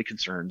water quality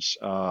concerns.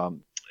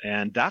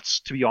 And that's,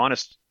 to be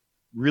honest,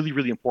 really,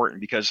 really important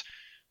because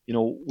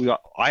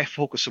I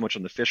focus so much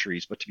on the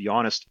fisheries, but to be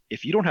honest,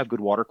 if you don't have good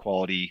water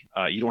quality,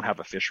 you don't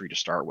have a fishery to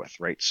start with,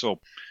 right? So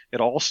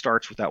it all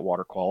starts with that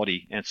water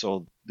quality. And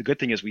so the good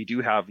thing is we do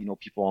have,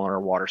 people on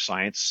our water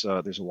science.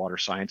 There's a water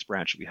science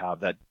branch that we have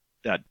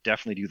that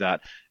definitely do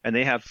that. And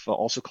they have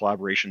also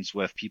collaborations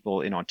with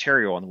people in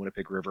Ontario on the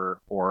Winnipeg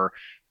River or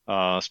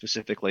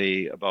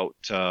specifically about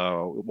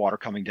water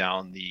coming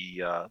down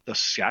the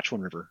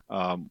Saskatchewan River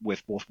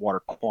with both water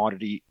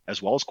quantity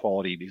as well as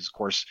quality, because of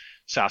course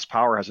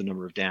SaskPower has a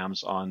number of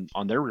dams on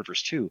their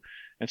rivers too,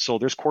 and so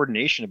there's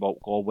coordination about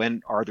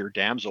when are their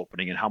dams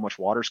opening and how much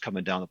water is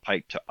coming down the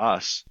pipe to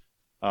us.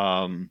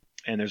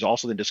 And there's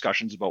also the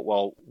discussions about,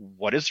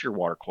 what is your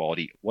water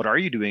quality? What are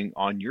you doing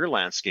on your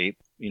landscape,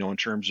 in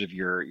terms of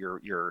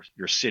your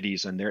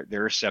cities and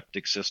their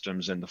septic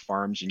systems and the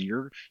farms in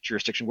your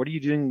jurisdiction? What are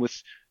you doing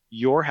with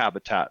your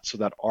habitat so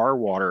that our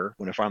water,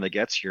 when it finally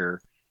gets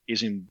here,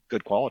 is in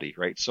good quality,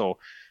 right? So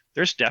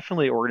there's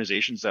definitely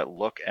organizations that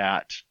look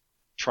at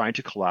trying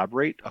to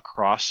collaborate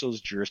across those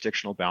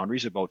jurisdictional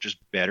boundaries about just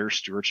better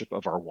stewardship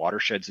of our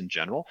watersheds in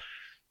general.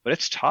 But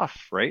it's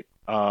tough, right?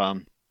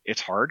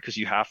 It's hard because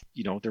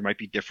there might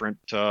be different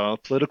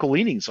political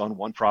leanings on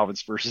one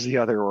province versus the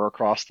other or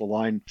across the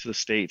line to the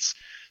states.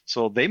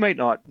 So they might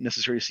not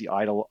necessarily see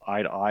eye to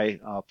eye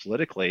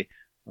politically.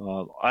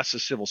 Us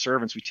as civil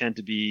servants, we tend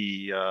to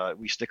be,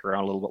 we stick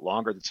around a little bit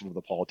longer than some of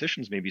the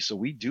politicians maybe. So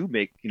we do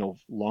make,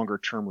 longer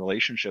term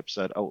relationships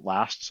that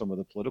outlast some of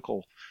the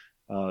political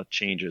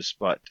changes.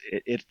 But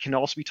it can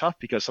also be tough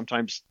because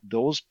sometimes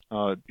those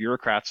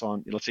bureaucrats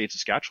on, let's say it's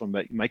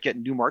Saskatchewan, might get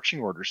new marching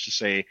orders to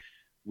say,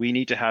 we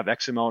need to have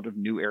X amount of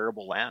new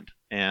arable land.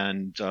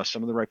 And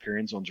some of the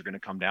riparian zones are going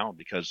to come down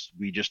because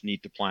we just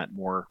need to plant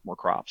more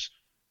crops.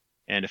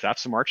 And if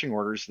that's the marching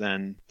orders,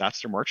 then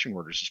that's their marching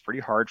orders. It's pretty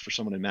hard for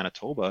someone in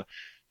Manitoba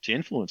to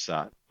influence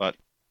that. But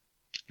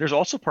there's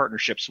also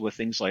partnerships with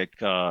things like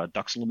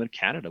Ducks Unlimited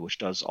Canada, which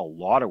does a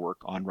lot of work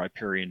on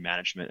riparian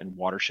management and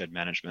watershed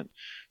management.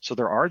 So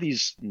there are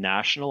these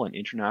national and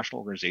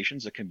international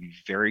organizations that can be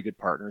very good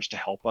partners to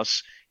help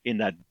us in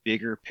that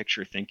bigger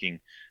picture thinking,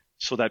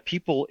 so that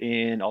people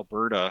in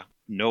Alberta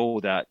know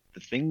that the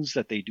things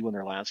that they do in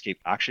their landscape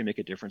actually make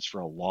a difference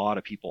for a lot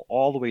of people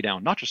all the way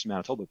down, not just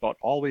Manitoba, but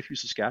all the way through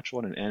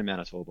Saskatchewan and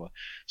Manitoba.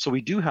 So we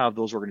do have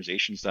those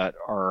organizations that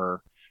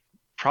are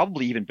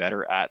probably even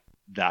better at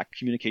that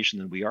communication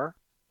than we are,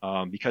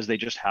 because they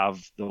just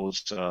have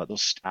those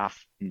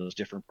staff in those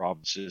different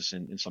provinces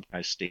and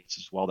sometimes states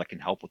as well that can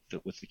help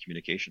with the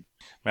communication.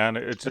 Man,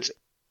 it's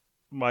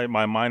my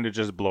mind is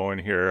just blowing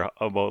here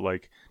about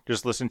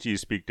just listening to you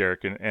speak,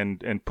 Derek,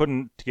 and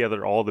putting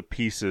together all the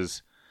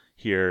pieces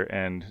here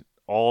and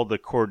all the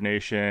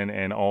coordination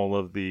and all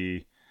of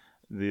the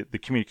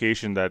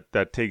communication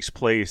that takes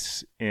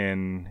place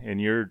in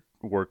your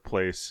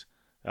workplace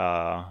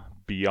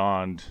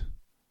beyond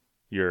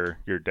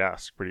your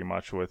desk, pretty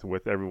much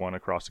with everyone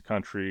across the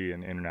country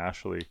and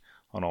internationally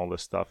on all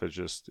this stuff is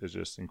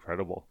just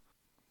incredible.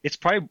 It's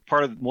probably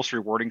part of the most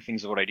rewarding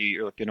things of what I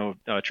do.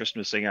 Tristan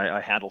was saying I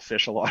handle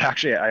fish a lot.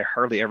 Actually, I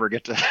hardly ever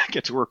get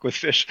to work with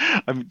fish.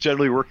 I'm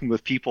generally working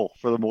with people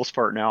for the most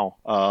part now.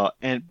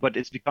 But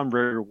it's become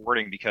very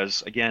rewarding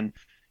because, again,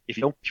 if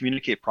you don't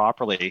communicate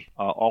properly,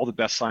 all the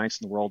best science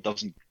in the world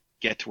doesn't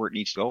get to where it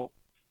needs to go.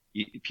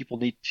 People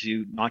need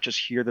to not just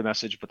hear the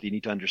message, but they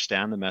need to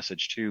understand the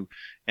message too.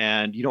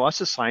 And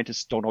us as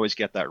scientists don't always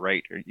get that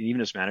right. Or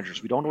even as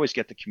managers, we don't always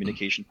get the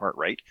communication part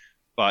right.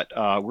 But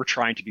we're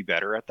trying to be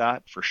better at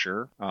that for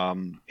sure.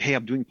 Hey,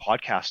 I'm doing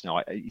podcasts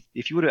now.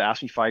 If you would have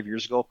asked me 5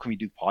 years ago, can we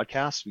do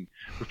podcasts? We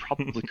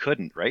probably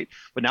couldn't, right?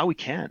 But now we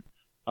can.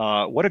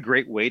 What a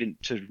great way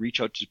to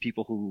reach out to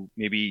people who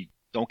maybe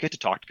don't get to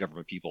talk to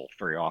government people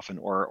very often,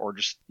 or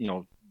just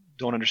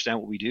don't understand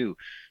what we do.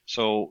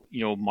 So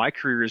my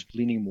career is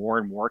leaning more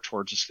and more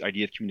towards this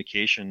idea of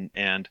communication,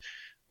 and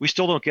we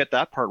still don't get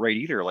that part right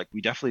either. Like,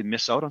 we definitely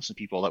miss out on some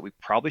people that we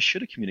probably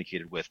should have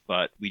communicated with,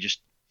 but we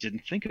just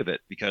didn't think of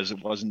it because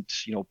it wasn't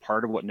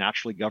part of what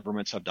naturally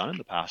governments have done in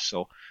the past.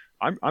 So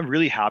I'm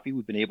really happy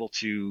we've been able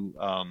to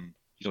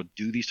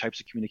do these types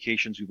of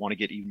communications. We want to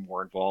get even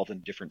more involved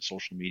in different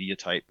social media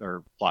type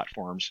or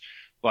platforms,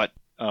 but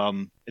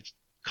it's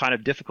kind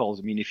of difficult.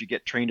 I mean, if you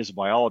get trained as a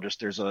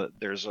biologist, there's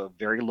a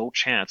very low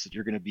chance that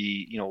you're going to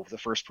be the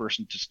first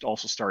person to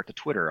also start the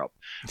Twitter up,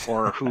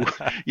 or who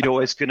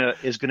is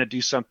gonna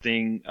do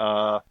something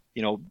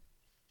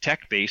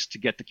tech based to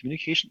get the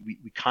communication.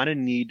 We kind of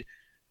need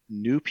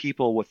new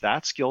people with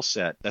that skill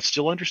set that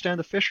still understand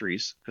the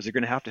fisheries, because they're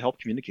going to have to help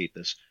communicate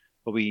this.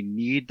 But we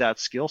need that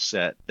skill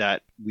set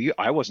that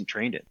I wasn't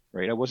trained in,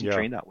 right? I wasn't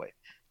trained that way,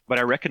 but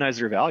I recognize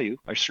their value.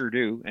 I sure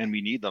do, and we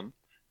need them,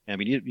 and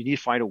we need to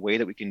find a way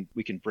that we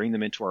can bring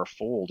them into our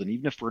fold. And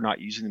even if we're not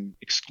using them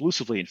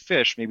exclusively in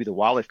fish, maybe the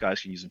wildlife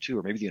guys can use them too,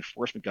 or maybe the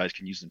enforcement guys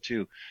can use them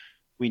too.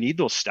 We need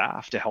those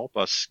staff to help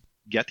us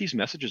get these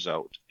messages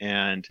out,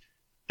 and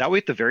that way,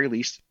 at the very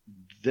least,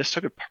 this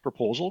type of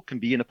proposal can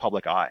be in the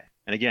public eye.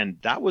 And again,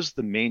 that was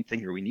the main thing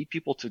here. We need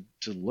people to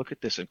look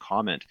at this and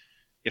comment.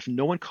 If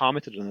no one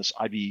commented on this,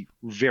 I'd be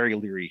very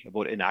leery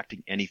about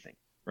enacting anything,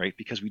 right?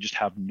 Because we just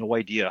have no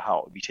idea how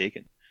it would be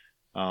taken.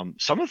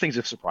 Some of the things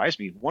have surprised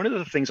me. One of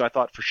the things I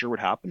thought for sure would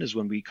happen is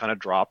when we kind of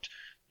dropped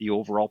the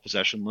overall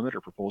possession limit,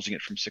 or proposing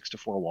it from 6 to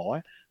 4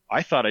 walleye,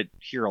 I thought I'd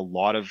hear a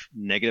lot of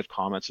negative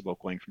comments about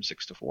going from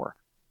 6 to 4.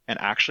 And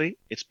actually,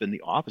 it's been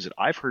the opposite.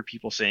 I've heard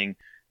people saying,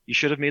 you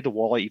should have made the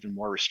walleye even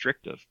more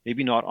restrictive,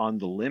 maybe not on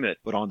the limit,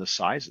 but on the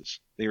sizes.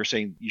 They were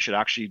saying you should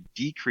actually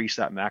decrease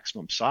that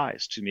maximum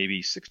size to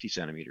maybe 60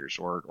 centimeters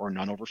or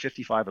none over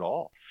 55 at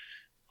all.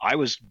 I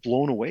was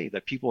blown away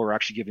that people are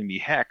actually giving me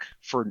heck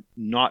for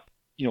not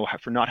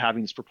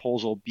having this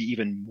proposal be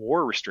even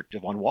more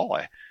restrictive on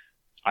walleye.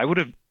 I would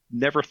have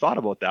never thought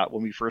about that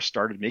when we first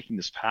started making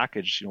this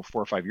package,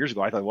 4 or 5 years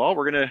ago. I thought, well,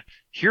 we're going to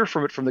hear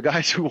from the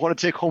guys who want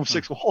to take home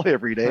 6 walleye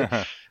every day.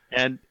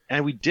 And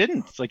we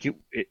didn't.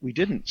 We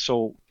didn't.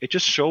 So it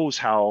just shows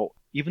how,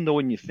 even though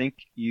when you think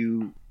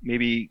you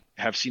maybe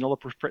have seen all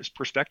the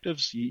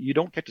perspectives, you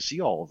don't get to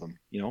see all of them,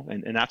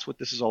 and that's what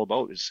this is all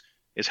about,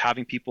 is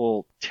having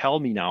people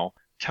tell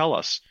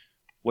us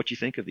what you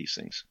think of these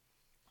things.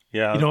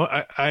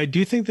 Yeah. I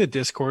do think the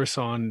discourse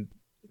on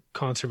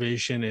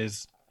conservation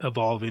is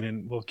evolving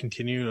and will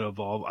continue to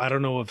evolve. I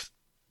don't know if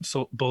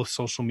both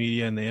social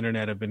media and the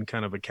internet have been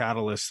kind of a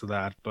catalyst to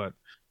that, but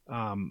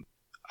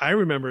I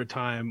remember a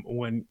time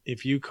when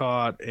if you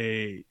caught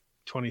a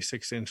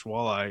 26-inch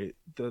walleye,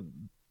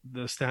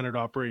 the standard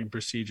operating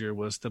procedure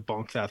was to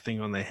bonk that thing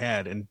on the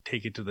head and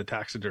take it to the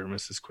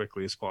taxidermist as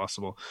quickly as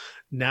possible.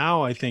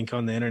 Now, I think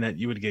on the internet,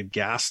 you would get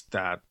gassed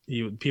that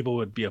people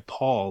would be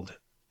appalled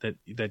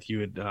that you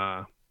would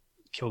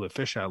kill the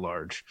fish at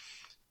large.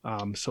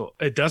 So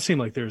it does seem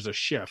like there's a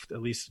shift,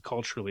 at least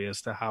culturally,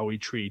 as to how we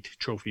treat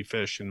trophy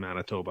fish in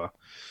Manitoba.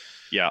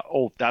 Yeah.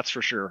 Oh, that's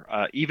for sure.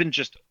 Even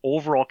just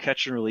overall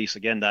catch and release.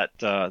 Again,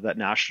 that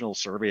national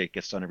survey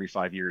gets done every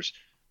 5 years.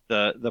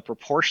 The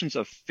proportions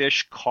of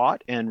fish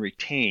caught and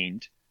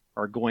retained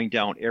are going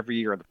down every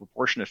year. The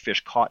proportion of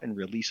fish caught and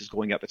released is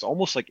going up. It's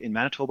almost like in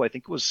Manitoba, I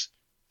think it was,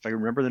 if I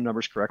remember the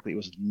numbers correctly, it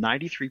was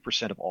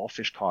 93% of all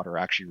fish caught are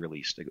actually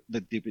released.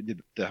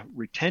 The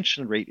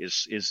retention rate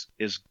is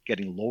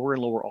getting lower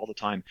and lower all the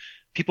time.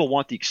 People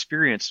want the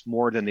experience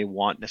more than they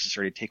want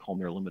necessarily to take home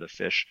their limit of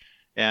fish.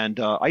 And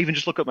I even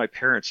just look at my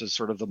parents as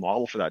sort of the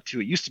model for that too.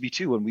 It used to be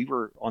too, when we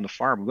were on the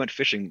farm, we went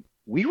fishing.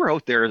 We were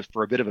out there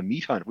for a bit of a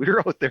meat hunt. We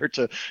were out there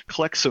to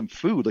collect some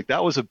food. Like,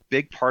 that was a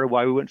big part of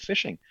why we went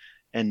fishing.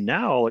 And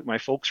now, like, my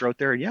folks are out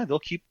there, and yeah, they'll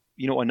keep,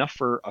 enough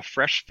for a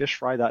fresh fish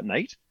fry that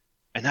night.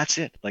 And that's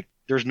it. Like,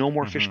 there's no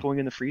more fish going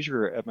in the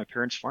freezer at my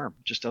parents' farm.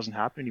 It just doesn't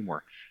happen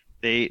anymore.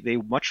 They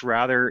much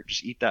rather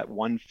just eat that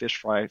one fish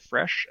fry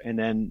fresh and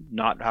then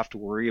not have to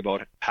worry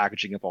about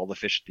packaging up all the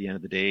fish at the end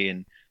of the day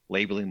and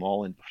labeling them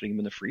all and putting them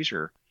in the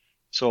freezer.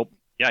 So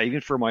yeah,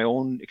 even for my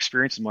own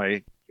experience in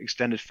my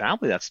extended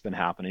family, that's been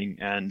happening.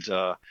 And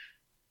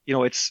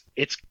it's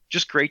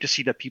just great to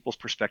see that people's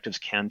perspectives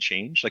can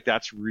change. Like,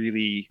 that's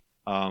really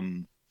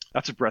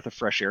that's a breath of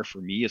fresh air for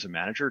me as a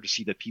manager, to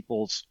see that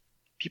people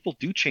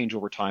do change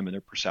over time in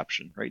their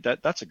perception, right?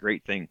 That's a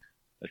great thing,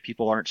 that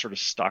people aren't sort of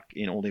stuck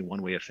in only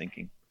one way of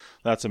thinking.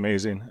 That's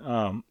amazing.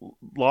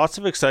 Lots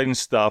of exciting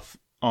stuff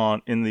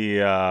in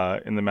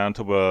the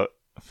Manitoba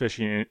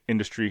fishing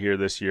industry here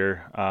this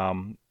year.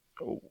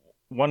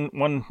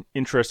 One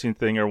interesting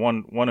thing, or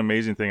one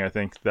amazing thing, I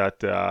think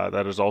that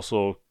has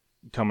also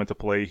come into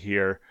play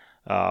here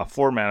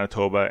for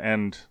Manitoba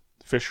and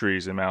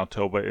fisheries in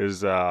Manitoba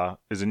is a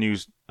new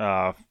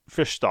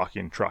fish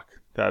stocking truck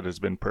that has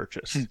been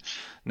purchased.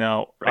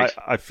 Now, Right.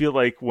 I feel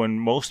like when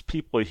most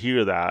people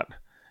hear that,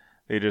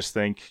 they just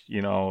think,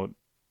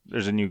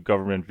 there's a new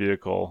government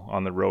vehicle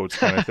on the roads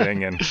kind of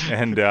thing, and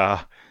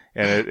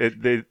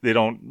they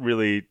don't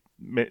really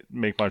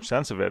make much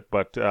sense of it.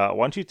 But why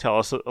don't you tell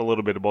us a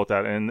little bit about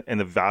that and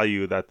the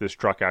value that this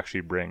truck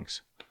actually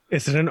brings?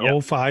 Is it an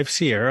Yep. 05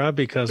 Sierra?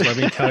 Because let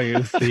me tell you,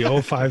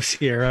 the 05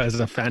 Sierra is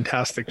a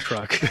fantastic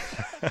truck.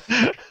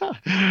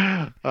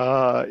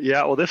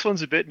 Yeah, well, this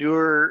one's a bit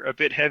newer, a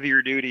bit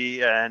heavier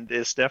duty, and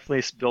it's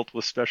definitely built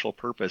with special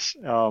purpose.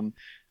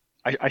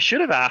 I should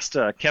have asked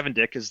Kevin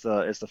Dick is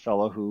the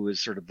fellow who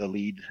is sort of the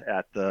lead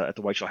at the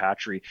Whiteshell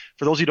Hatchery.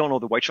 For those who don't know,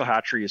 the Whiteshell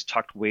Hatchery is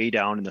tucked way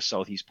down in the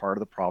southeast part of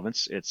the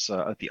province. It's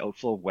at the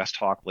outflow of West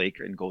Hawk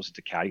Lake and goes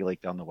into Caddy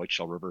Lake down the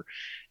Whiteshell River,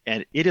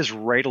 and it is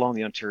right along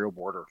the Ontario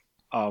border.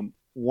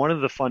 One of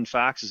the fun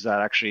facts is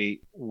that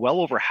actually well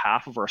over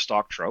half of our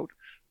stock trout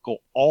go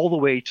all the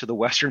way to the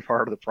western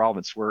part of the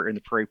province, where in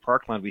the Prairie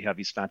Parkland we have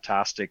these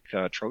fantastic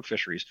trout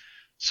fisheries.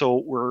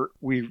 So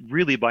we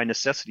really by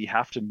necessity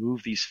have to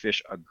move these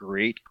fish a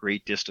great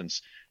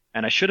distance.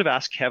 And I should have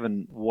asked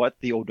Kevin what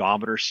the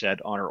odometer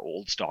said on our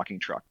old stocking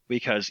truck,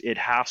 because it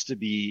has to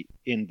be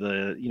in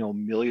the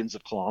millions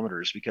of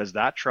kilometers, because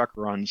that truck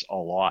runs a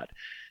lot.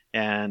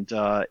 And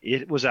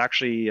it was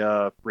actually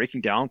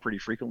breaking down pretty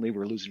frequently.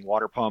 We're losing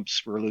water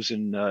pumps, we're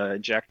losing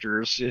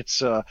injectors.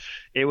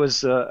 It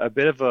was a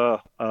bit of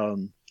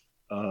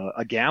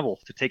a gamble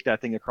to take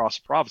that thing across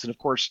the province. And of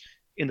course,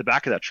 in the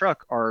back of that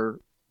truck are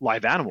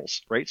live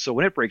animals, right? So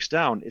when it breaks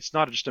down, it's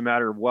not just a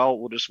matter of, well,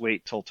 we'll just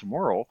wait till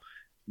tomorrow.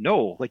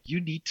 No, like you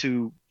need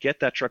to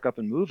get that truck up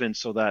and moving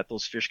so that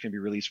those fish can be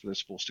released where they're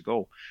supposed to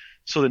go.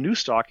 So the new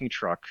stocking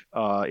truck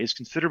is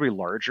considerably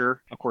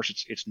larger. Of course,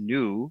 it's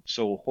new,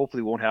 so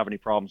hopefully we won't have any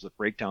problems with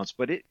breakdowns.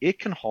 But it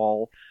can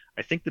haul.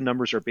 I think the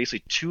numbers are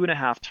basically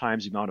 2.5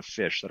 times the amount of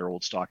fish that our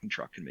old stocking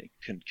truck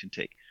can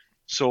take.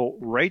 So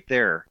right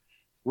there,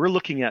 we're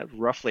looking at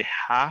roughly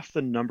half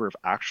the number of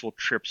actual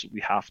trips that we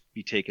have to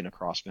be taken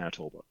across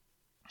Manitoba.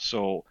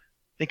 So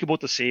think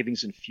about the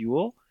savings in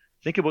fuel.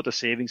 Think about the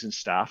savings in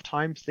staff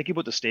time. Think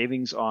about the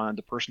savings on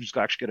the person who's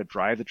actually going to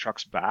drive the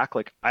trucks back.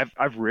 Like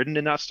I've ridden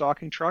in that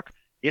stocking truck.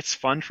 It's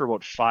fun for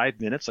about 5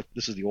 minutes. Like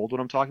this is the old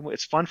one I'm talking about.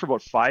 It's fun for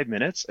about 5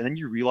 minutes, and then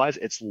you realize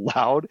it's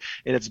loud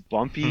and it's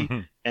bumpy,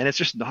 and it's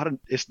just not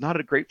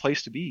a great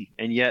place to be.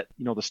 And yet,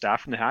 the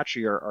staff from the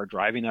hatchery are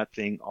driving that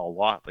thing a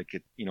lot. Like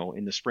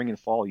in the spring and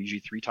fall,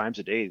 usually 3 times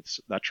a day,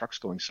 that truck's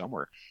going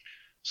somewhere.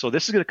 So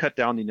this is going to cut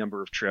down the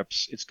number of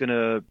trips. It's going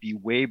to be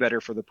way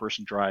better for the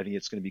person driving.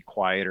 It's going to be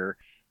quieter.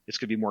 It's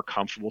going to be more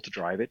comfortable to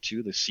drive it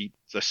too. The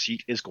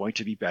seat is going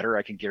to be better.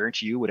 I can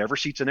guarantee you, whatever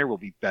seat's in there will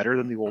be better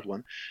than the old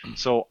one.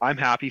 So I'm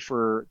happy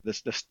for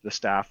the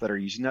staff that are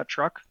using that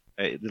truck.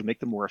 It'll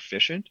make them more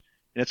efficient,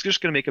 and it's just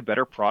going to make a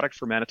better product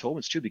for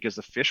Manitobans too, because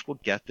the fish will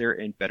get there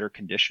in better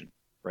condition,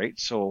 right?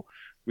 So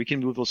we can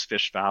move those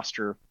fish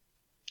faster.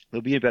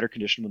 They'll be in better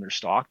condition when they're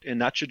stocked,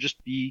 and that should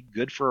just be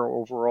good for our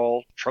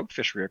overall trout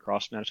fishery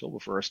across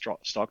Manitoba for our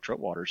stock trout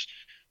waters.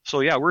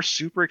 So yeah, we're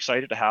super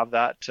excited to have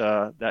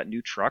that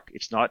new truck.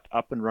 It's not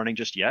up and running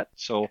just yet,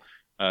 so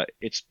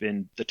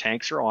the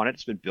tanks are on it.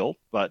 It's been built,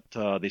 but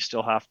they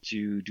still have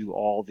to do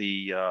all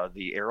the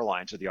air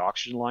lines or the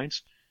oxygen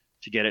lines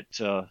to get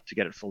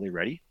it fully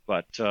ready.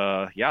 But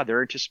yeah,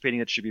 they're anticipating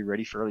it should be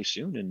ready fairly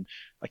soon, and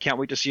I can't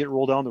wait to see it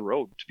roll down the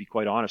road. To be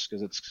quite honest,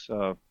 because it's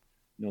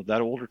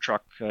that older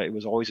truck, it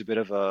was always a bit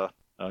of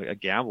a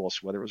gamble as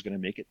to whether it was going to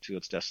make it to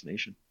its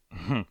destination.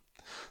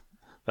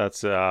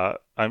 That's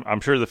I'm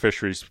sure the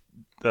fisheries,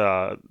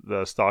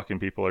 the stocking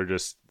people are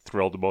just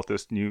thrilled about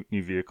this new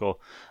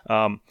vehicle.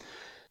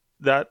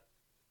 But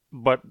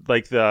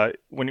like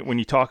when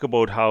you talk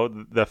about how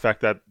the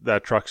effect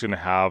that truck's going to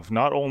have,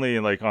 not only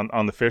like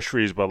on the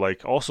fisheries, but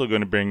like also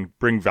going to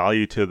bring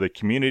value to the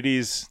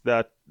communities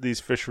that these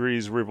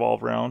fisheries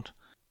revolve around.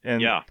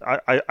 And yeah,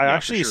 I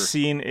actually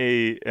seen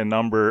a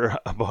number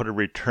about a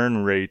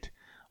return rate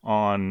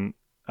on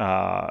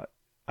I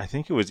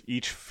think it was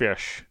each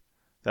fish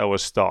that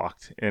was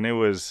stocked, and it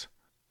was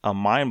a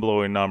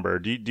mind-blowing number.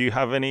 Do you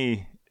have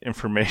any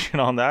information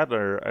on that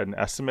or an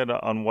estimate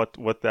on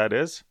what that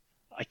is?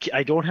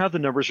 I don't have the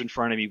numbers in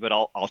front of me, but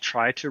I'll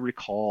try to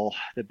recall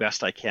the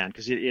best I can,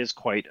 because it is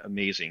quite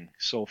amazing.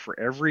 So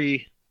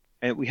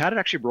and we had it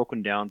actually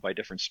broken down by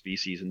different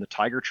species, and the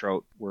tiger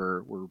trout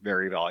were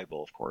very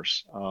valuable, of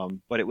course.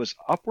 But it was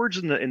upwards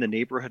in the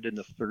neighborhood in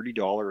the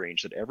 $30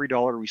 range, that every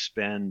dollar we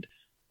spend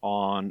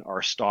on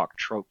our stock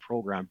trout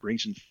program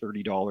brings in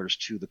 $30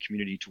 to the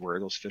community to where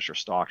those fish are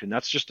stocked. And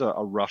that's just a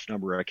rough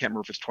number. I can't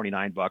remember if it's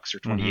 $29 or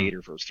 28 or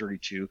if it was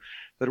 32,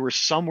 but we're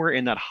somewhere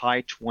in that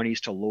high 20s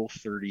to low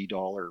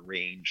 $30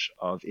 range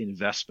of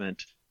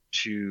investment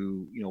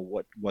to,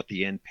 what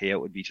the end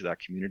payout would be to that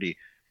community,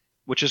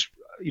 which is,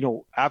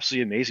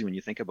 absolutely amazing when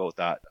you think about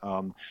that.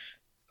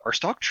 Our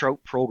stock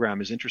trout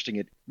program is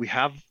interesting. We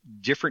have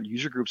different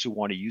user groups who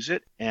want to use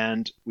it,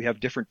 and we have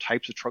different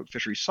types of trout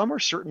fisheries. Some are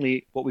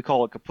certainly what we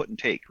call a kaput and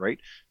take, right?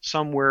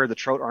 Some where the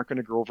trout aren't going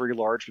to grow very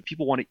large, but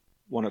people want to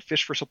want to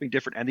fish for something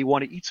different, and they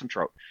want to eat some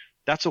trout.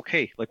 That's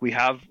okay. Like we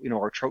have,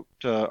 our trout,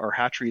 our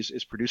hatchery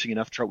is producing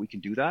enough trout we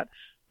can do that.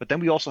 But then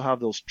we also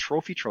have those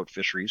trophy trout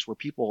fisheries where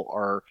people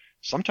are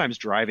sometimes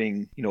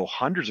driving,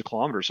 hundreds of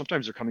kilometers.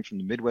 Sometimes they're coming from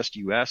the Midwest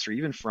U.S. or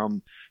even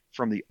from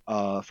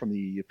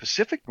the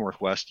Pacific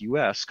Northwest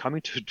U.S.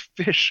 coming to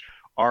fish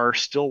our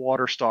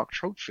stillwater stock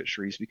trout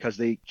fisheries because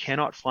they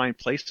cannot find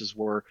places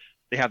where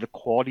they have the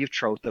quality of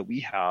trout that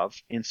we have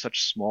in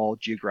such small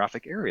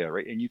geographic area,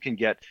 right? And you can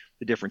get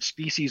the different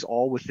species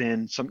all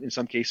within in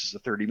some cases, a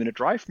 30-minute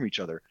drive from each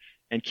other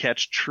and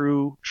catch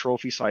true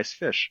trophy-sized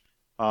fish.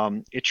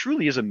 It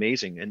truly is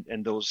amazing,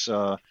 and those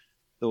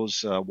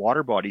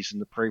water bodies in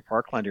the prairie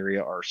parkland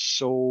area are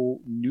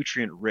so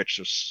nutrient rich.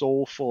 They're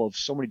so full of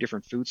so many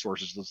different food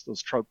sources.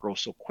 Those trout grow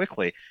so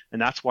quickly,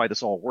 and that's why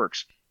this all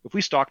works. If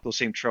we stock those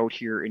same trout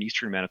here in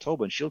eastern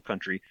Manitoba and Shield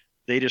Country,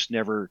 they just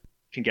never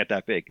can get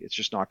that big. It's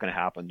just not going to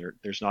happen.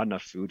 There's not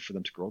enough food for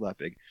them to grow that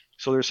big.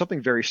 So there's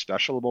something very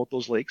special about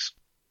those lakes,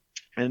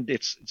 and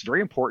it's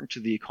very important to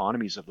the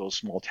economies of those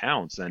small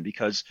towns then,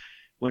 because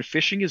when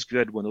fishing is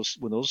good, when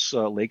those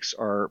lakes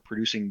are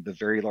producing the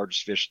very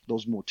largest fish,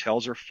 those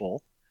motels are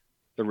full,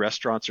 the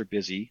restaurants are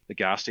busy, the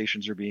gas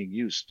stations are being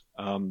used,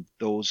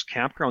 those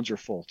campgrounds are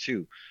full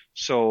too.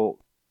 So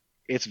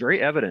it's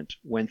very evident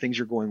when things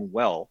are going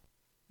well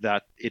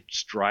that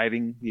it's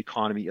driving the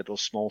economy at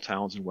those small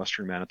towns in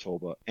Western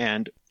Manitoba.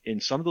 And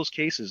in some of those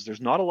cases,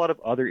 there's not a lot of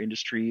other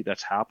industry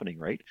that's happening,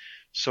 right?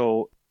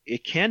 So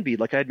it can be,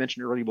 like I had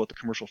mentioned earlier about the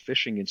commercial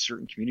fishing in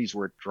certain communities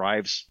where it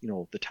drives,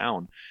 the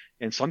town.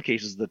 In some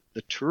cases, the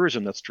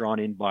tourism that's drawn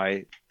in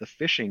by the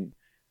fishing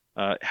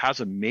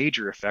has a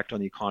major effect on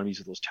the economies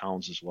of those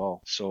towns as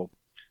well. So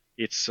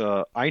it's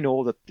I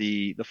know that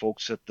the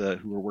folks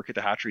who are working at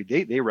the hatchery,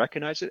 they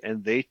recognize it,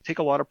 and they take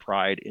a lot of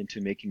pride into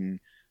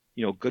making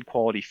good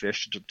quality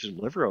fish to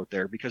deliver out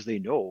there, because they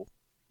know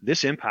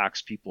this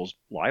impacts people's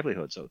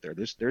livelihoods out there.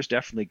 There's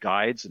definitely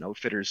guides and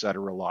outfitters that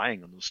are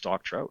relying on those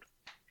stock trout.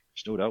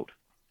 There's no doubt.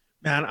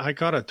 Man, I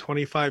got a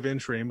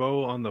 25-inch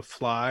rainbow on the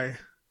fly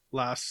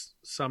last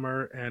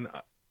summer, and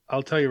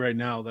I'll tell you right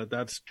now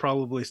that's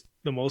probably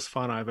the most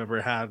fun I've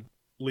ever had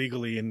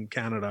legally in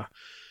Canada.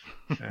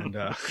 And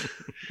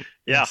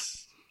yeah,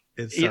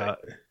 it's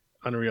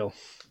unreal.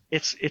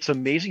 It's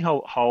amazing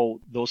how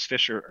those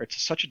fish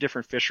it's such a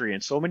different fishery,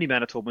 and so many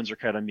Manitobans are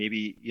kind of,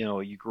 maybe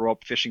you grow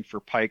up fishing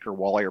for pike or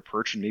walleye or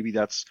perch, and maybe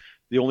that's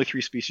the only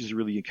three species you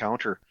really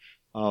encounter.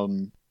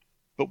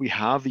 But we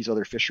have these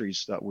other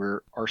fisheries that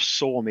are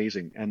so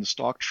amazing, and the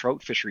stock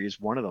trout fishery is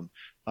one of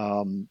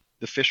them.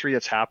 The fishery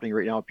that's happening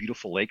right now at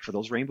Beautiful Lake for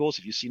those rainbows,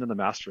 if you've seen on the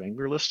Master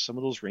Angler list, some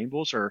of those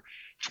rainbows are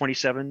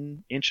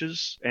 27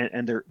 inches,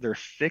 and they're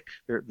thick.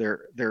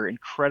 They're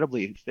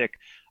incredibly thick.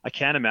 I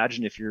can't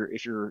imagine if you're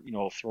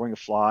throwing a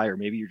fly, or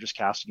maybe you're just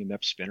casting a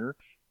Mepps spinner,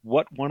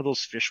 what one of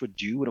those fish would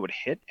do when it would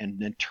hit and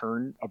then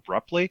turn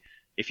abruptly.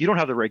 If you don't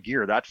have the right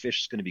gear, that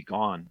fish is going to be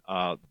gone.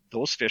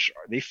 Those fish,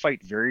 they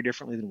fight very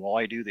differently than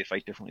walleye do. They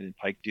fight differently than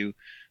pike do.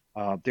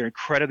 They're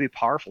incredibly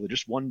powerful. They're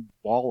just one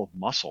ball of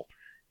muscle.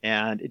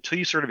 And until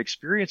you sort of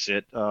experience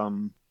it,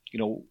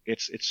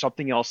 it's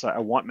something else that I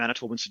want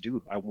Manitobans to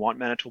do. I want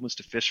Manitobans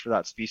to fish for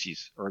that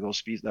species, or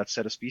that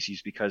set of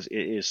species, because it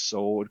is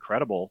so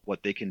incredible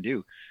what they can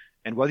do.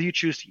 And whether you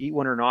choose to eat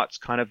one or not, it's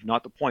kind of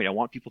not the point. I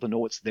want people to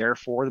know it's there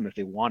for them if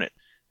they want it.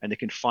 And they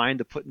can find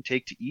the put and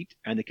take to eat,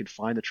 and they can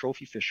find the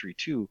trophy fishery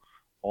too,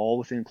 all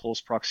within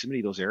close proximity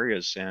of those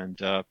areas. And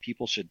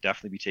people should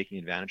definitely be taking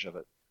advantage of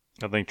it.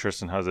 I think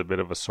Tristan has a bit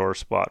of a sore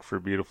spot for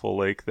Beautiful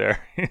Lake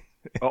there.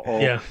 Uh-oh.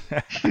 Yeah.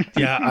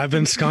 Yeah, I've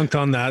been skunked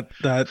on that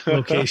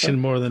location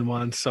more than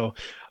once. So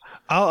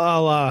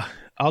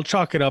I'll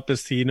chalk it up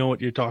as to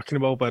what you're talking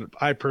about, but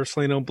I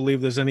personally don't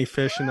believe there's any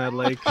fish in that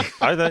lake.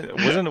 I thought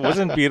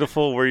wasn't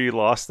Beautiful where you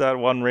lost that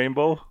one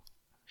rainbow?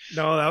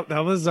 No,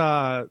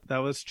 that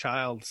was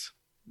Child's.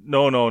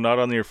 No, not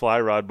on your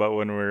fly rod, but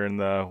when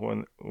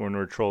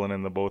we're trolling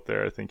in the boat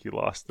there, I think you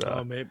lost that.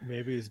 Oh,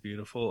 maybe it's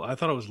Beautiful. I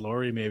thought it was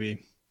Lori,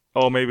 maybe.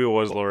 Oh, maybe it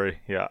was Lori.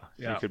 Yeah,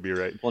 you could be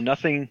right. Well,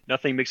 nothing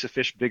makes a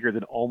fish bigger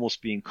than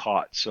almost being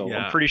caught. So yeah.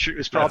 I'm pretty sure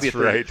it's probably That's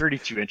right.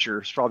 32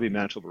 incher. It's probably a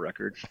Manitoba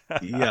record.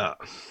 Yeah,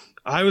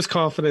 I was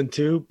confident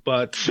too,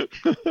 but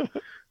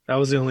that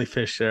was the only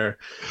fish there.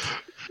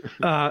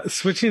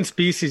 Switching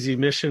species, you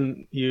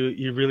mentioned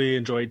you really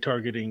enjoyed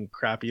targeting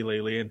crappie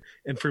lately,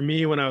 and for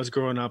me, when I was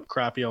growing up,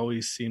 crappie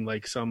always seemed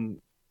like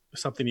something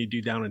you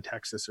do down in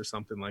Texas or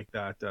something like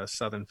that,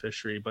 southern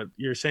fishery. But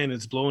you're saying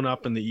it's blown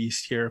up in the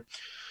east here.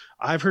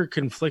 I've heard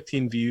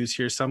conflicting views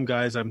here. Some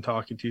guys I'm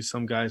talking to,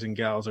 some guys and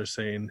gals are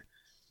saying,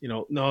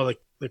 no,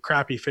 the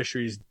crappie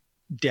fishery is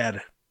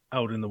dead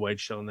out in the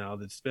Whiteshell now.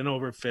 That's been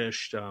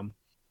overfished.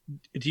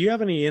 Do you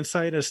have any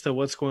insight as to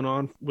what's going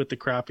on with the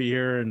crappie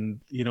here? And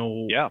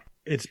yeah,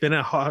 it's been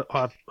a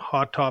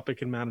hot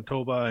topic in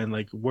Manitoba, and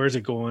like, where's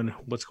it going?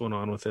 What's going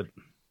on with it?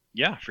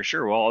 Yeah, for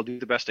sure. Well, I'll do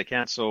the best I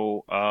can.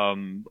 So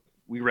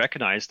we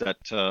recognize that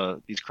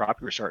these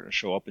crappie were starting to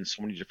show up in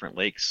so many different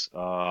lakes,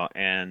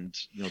 and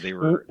they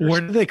were.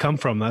 Where did they come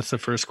from? That's the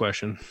first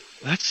question.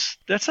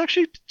 That's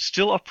actually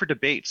still up for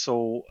debate.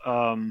 So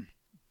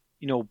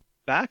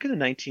back in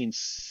the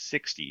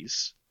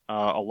 1960s,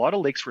 a lot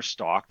of lakes were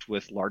stocked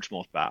with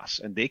largemouth bass,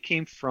 and they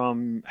came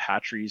from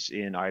hatcheries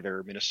in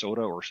either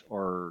Minnesota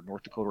or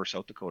North Dakota or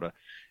South Dakota.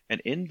 And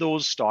in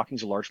those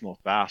stockings of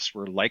largemouth bass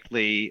were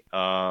likely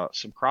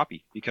some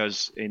crappie,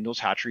 because in those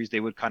hatcheries they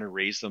would kind of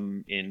raise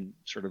them in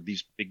sort of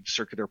these big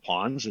circular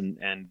ponds,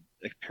 and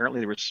apparently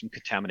there was some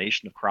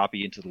contamination of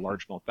crappie into the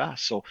largemouth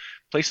bass. So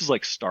places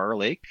like Star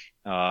Lake,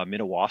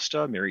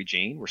 Minnewaska, Mary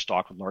Jane were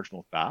stocked with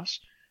largemouth bass.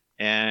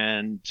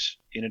 And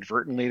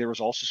inadvertently, there was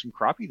also some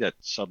crappie that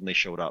suddenly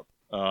showed up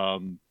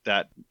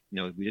that,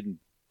 we didn't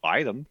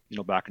buy them,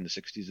 back in the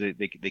 60s.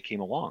 They came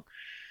along.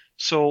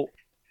 So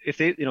if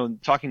they,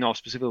 talking now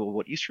specifically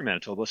about Eastern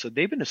Manitoba, so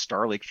they've been in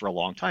Star Lake for a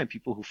long time.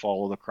 People who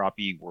follow the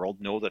crappie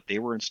world know that they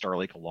were in Star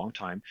Lake a long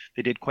time.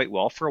 They did quite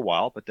well for a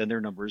while, but then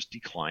their numbers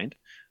declined.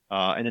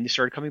 And then they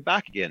started coming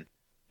back again.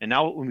 And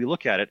now when we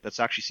look at it, that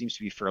actually seems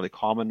to be fairly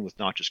common with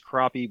not just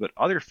crappie, but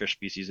other fish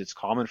species. It's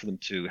common for them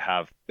to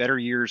have better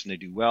years and they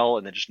do well,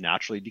 and then just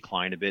naturally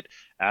decline a bit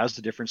as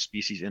the different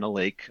species in a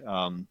lake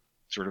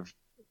sort of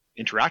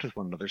interact with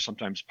one another.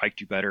 Sometimes pike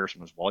do better,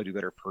 sometimes walleye do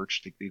better,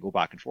 perch, they go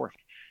back and forth.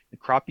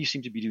 And crappie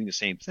seem to be doing the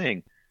same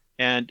thing.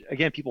 And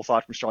again, people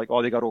thought from start like,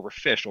 oh, they got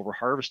overfished,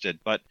 overharvested,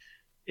 but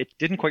it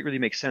didn't quite really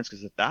make sense,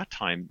 because at that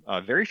time,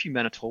 very few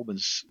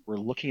Manitobans were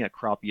looking at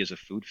crappie as a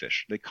food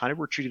fish. They kind of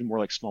were treated more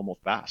like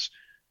smallmouth bass.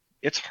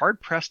 It's hard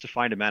pressed to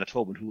find a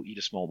Manitoban who will eat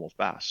a smallmouth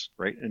bass,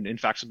 right? And in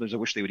fact, sometimes I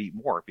wish they would eat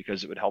more,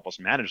 because it would help us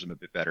manage them a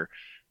bit better.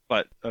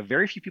 But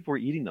very few people were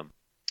eating them,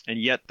 and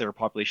yet their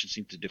population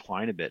seemed to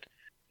decline a bit.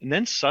 And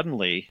then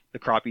suddenly the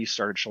crappies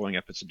started showing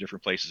up in some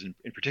different places,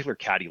 in particular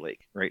Caddy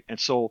Lake, right? And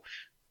so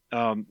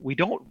we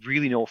don't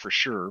really know for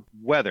sure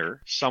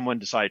whether someone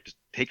decided to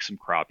take some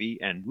crappie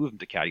and move them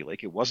to Caddy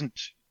Lake. It wasn't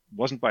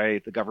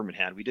by the government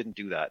hand. We didn't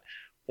do that.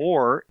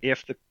 Or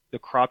if the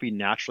crappie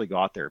naturally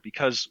got there,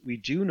 because we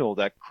do know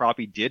that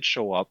crappie did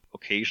show up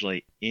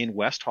occasionally in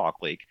West Hawk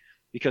Lake,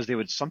 because they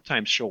would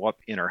sometimes show up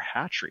in our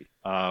hatchery.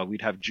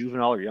 We'd have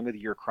juvenile or young of the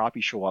year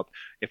crappie show up.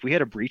 If we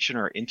had a breach in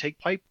our intake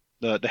pipe,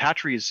 the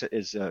hatchery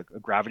is a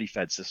gravity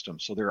fed system.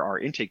 So there are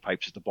intake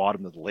pipes at the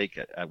bottom of the lake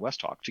at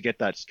West Hawk to get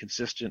that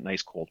consistent,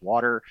 nice cold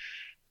water,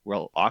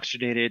 well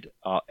oxygenated.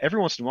 Every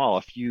once in a while,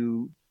 a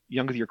few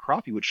young of the year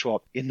crappie would show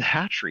up in the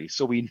hatchery.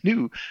 So we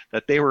knew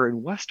that they were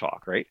in West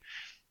Hawk, right?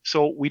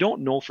 So we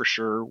don't know for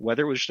sure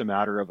whether it was just a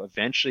matter of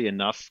eventually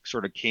enough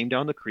sort of came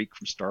down the creek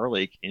from Star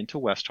Lake into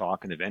West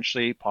Hawk, and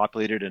eventually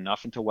populated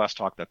enough into West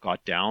Hawk that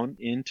got down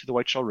into the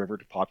Whiteshell River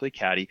to populate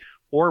Caddy,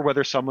 or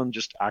whether someone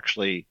just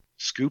actually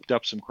scooped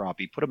up some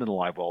crappie, put them in the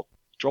live well,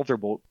 drove their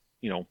boat,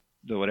 the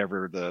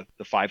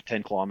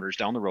 5-10 kilometers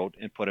down the road,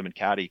 and put them in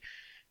Caddy.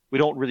 We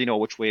don't really know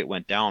which way it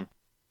went down.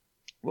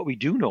 What we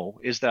do know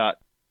is that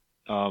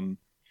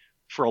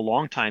for a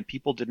long time,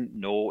 people didn't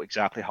know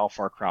exactly how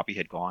far crappie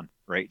had gone,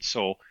 right?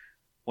 So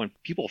when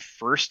people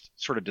first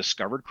sort of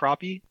discovered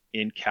crappie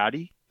in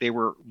Caddy, they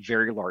were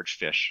very large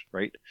fish,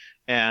 right?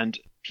 And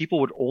people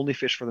would only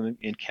fish for them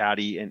in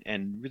Caddy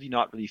and really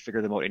not really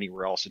figure them out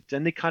anywhere else. And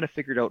then they kind of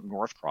figured out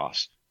North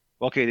Cross.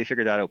 Well, okay, they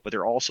figured that out, but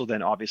they're also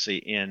then obviously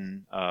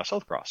in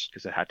South Cross,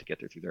 because they had to get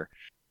there through there.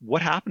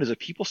 What happened is that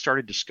people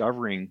started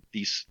discovering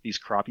these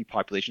crappie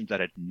populations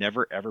that had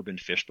never ever been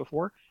fished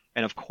before,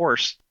 and of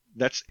course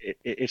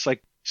it's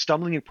like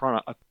stumbling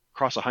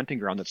across a hunting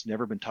ground that's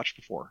never been touched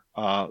before.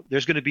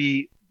 There's going to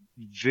be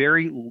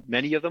very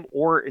many of them,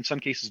 or in some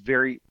cases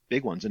very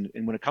big ones. And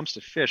when it comes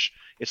to fish,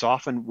 it's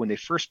often when they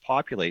first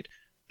populate,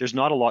 there's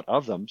not a lot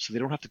of them, so they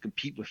don't have to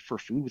compete for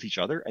food with each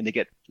other, and they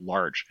get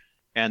large.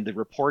 And the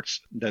reports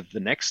that the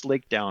next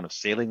lake down of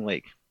Sailing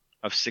Lake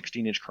of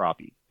 16-inch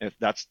crappie, if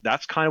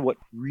that's kind of what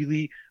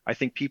really I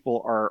think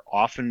people are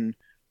often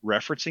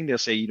referencing. They'll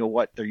say, you know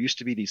what, there used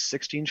to be these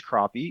 16-inch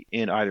crappie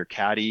in either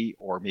Caddy,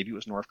 or maybe it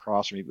was North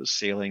Cross, or maybe it was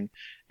Sailing,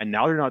 and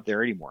now they're not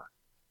there anymore.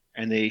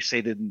 And they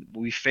say that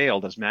we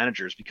failed as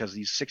managers because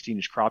these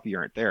 16-inch crappie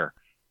aren't there.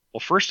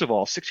 Well, first of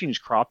all,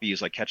 16-inch crappie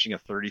is like catching a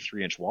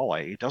 33-inch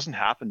walleye. It doesn't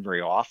happen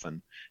very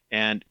often,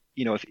 and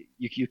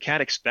if you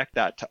can't expect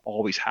that to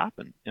always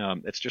happen.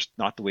 It's just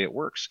not the way it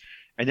works.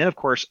 And then, of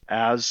course,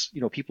 as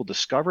people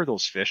discover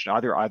those fish,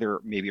 either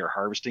maybe are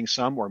harvesting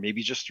some, or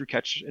maybe just through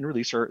catch and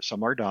release, or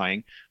some are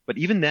dying. But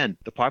even then,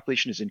 the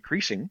population is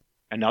increasing,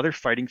 and now they're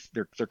fighting.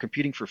 They're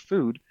competing for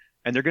food,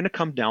 and they're going to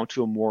come down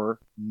to a more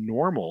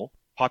normal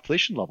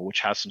population level, which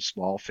has some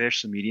small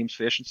fish, some medium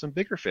fish, and some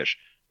bigger fish.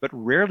 But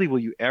rarely will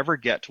you ever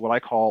get to what I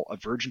call a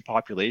virgin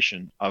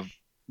population of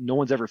no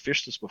one's ever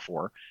fished this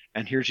before,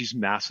 and here's these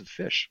massive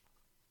fish.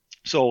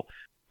 So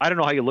I don't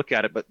know how you look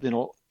at it, but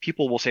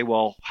people will say,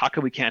 well, how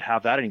come we can't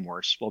have that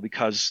anymore? Well,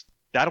 because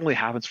that only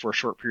happens for a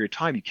short period of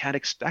time. You can't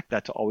expect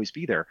that to always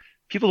be there.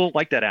 People don't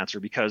like that answer,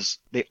 because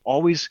they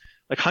always,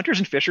 like hunters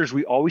and fishers,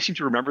 we always seem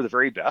to remember the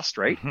very best,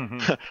 right?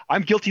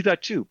 I'm guilty of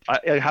that too.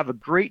 I have a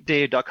great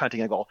day of duck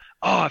hunting. I go,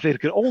 oh, if it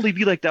could only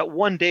be like that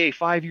one day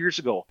 5 years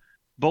ago.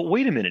 But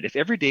wait a minute, if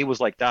every day was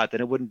like that,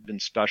 then it wouldn't have been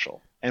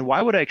special. And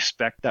why would I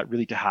expect that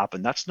really to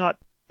happen? That's not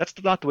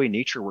the way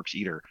nature works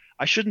either.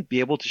 I shouldn't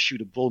be able to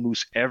shoot a bull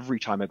moose every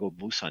time I go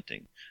moose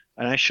hunting.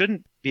 And I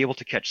shouldn't be able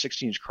to catch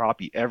 16-inch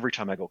crappie every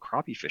time I go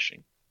crappie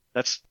fishing.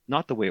 That's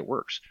not the way it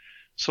works.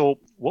 So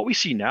what we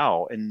see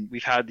now, and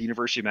we've had the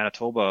University of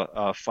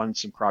Manitoba fund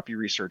some crappie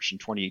research in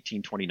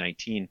 2018,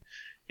 2019,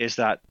 is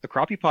that the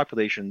crappie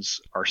populations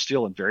are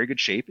still in very good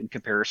shape in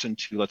comparison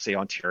to, let's say,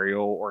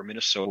 Ontario or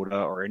Minnesota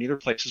or any other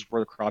places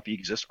where the crappie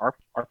exists. Our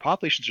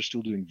populations are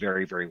still doing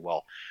very, very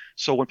well.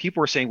 So when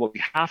people are saying, well,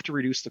 we have to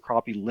reduce the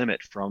crappie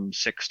limit from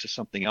 6 to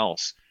something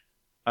else,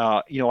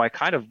 I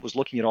kind of was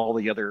looking at all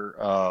the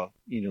other,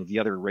 the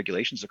other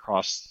regulations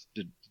across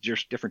the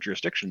different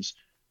jurisdictions.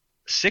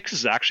 6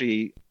 is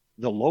actually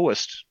the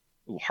lowest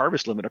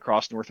harvest limit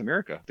across North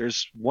America.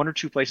 There's 1 or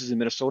 2 places in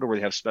Minnesota where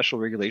they have special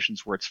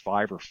regulations where it's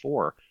 5 or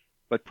 4,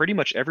 but pretty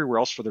much everywhere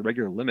else for the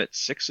regular limit,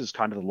 6 is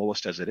kind of the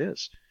lowest as it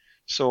is.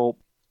 So,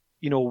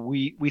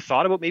 we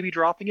thought about maybe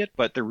dropping it,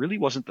 but there really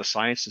wasn't the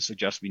science to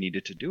suggest we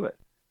needed to do it.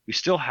 We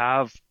still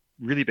have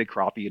really big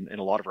crappie in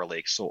a lot of our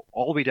lakes. So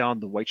all the way down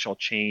the whiteshell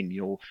chain,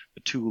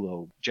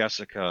 Batulo,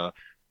 Jessica,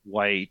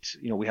 White,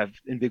 we have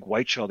in big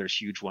whiteshell, there's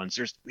huge ones.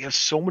 We have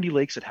so many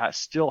lakes that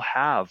still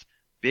have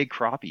big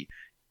crappie.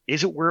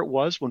 Is it where it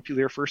was when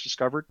they were first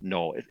discovered?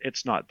 No,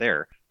 it's not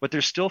there. But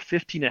there's still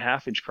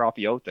 15.5-inch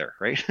crappie out there,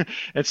 right?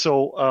 And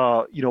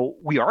so,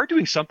 we are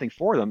doing something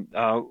for them.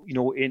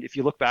 And if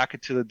you look back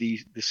into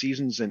the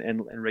seasons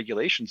and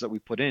regulations that we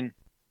put in,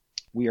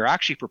 we are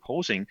actually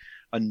proposing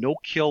a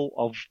no-kill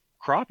of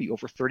crappie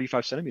over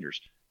 35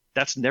 centimeters.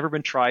 That's never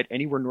been tried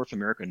anywhere in North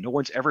America. No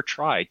one's ever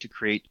tried to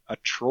create a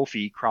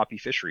trophy crappie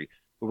fishery,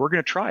 but we're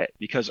going to try it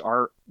because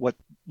what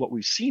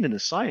we've seen in the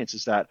science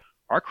is that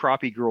our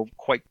crappie grow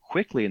quite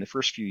quickly in the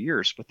first few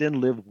years, but then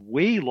live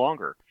way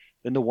longer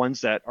than the ones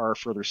that are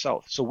further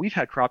south. So we've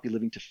had crappie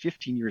living to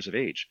 15 years of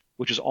age,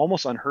 which is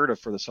almost unheard of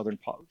for the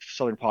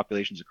southern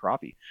populations of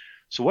crappie.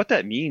 So what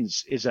that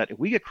means is that if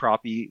we get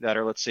crappie that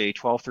are, let's say,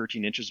 12,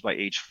 13 inches by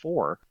age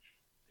 4,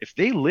 if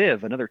they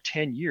live another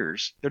 10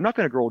 years, they're not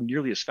going to grow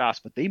nearly as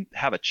fast, but they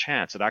have a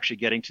chance at actually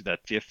getting to that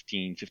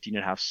 15 and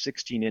a half,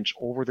 16 inch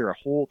over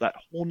that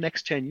whole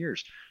next 10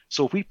 years.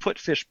 So if we put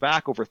fish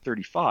back over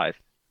 35,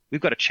 we've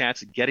got a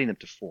chance of getting them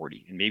to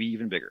 40 and maybe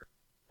even bigger,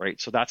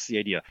 right? So that's the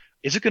idea.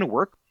 Is it going to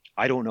work?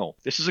 I don't know.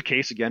 This is a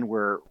case, again,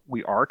 where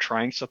we are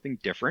trying something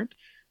different.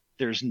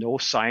 There's no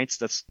science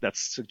that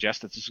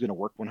suggests that this is going to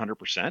work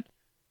 100%.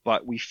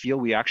 But we feel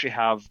we actually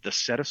have the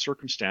set of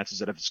circumstances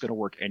that if it's going to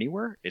work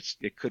anywhere,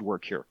 it could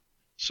work here.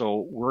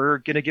 So we're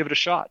going to give it a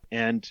shot.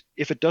 And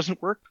if it doesn't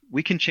work,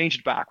 we can change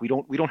it back. We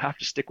don't have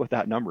to stick with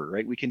that number,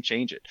 right? We can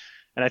change it.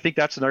 And I think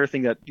that's another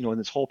thing that, in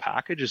this whole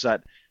package is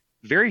that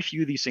very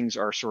few of these things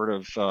are sort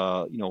of,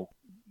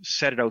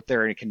 set it out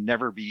there and it can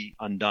never be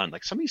undone.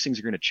 Like some of these things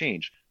are going to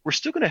change. We're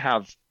still going to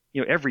have,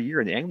 every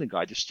year in the angling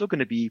guide, there's still going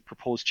to be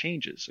proposed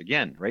changes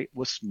again, right?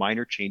 With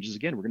minor changes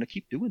again. We're going to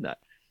keep doing that.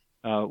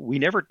 We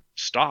never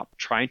stop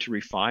trying to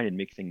refine and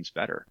make things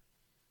better.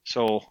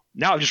 So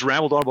now I've just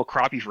rambled on about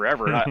crappie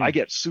forever. I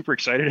get super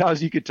excited.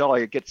 As you could tell,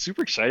 I get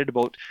super excited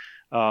about,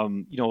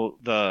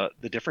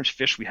 the different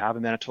fish we have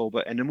in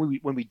Manitoba. And then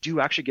when we do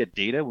actually get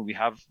data, when we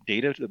have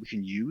data that we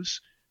can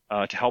use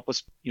to help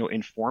us,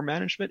 inform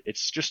management,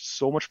 it's just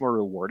so much more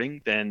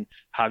rewarding than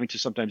having to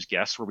sometimes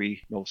guess where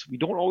we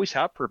don't always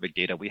have perfect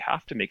data. We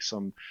have to make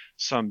some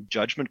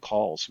judgment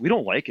calls. We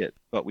don't like it,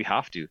 but we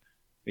have to.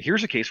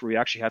 Here's a case where we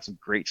actually had some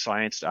great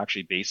science to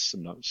actually base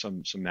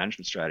some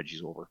management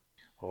strategies over.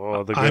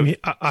 Oh,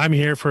 I'm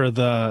here for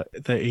the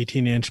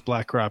 18-inch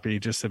black crappie,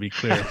 just to be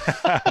clear.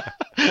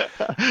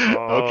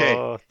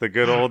 Okay, the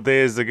good old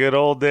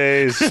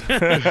days.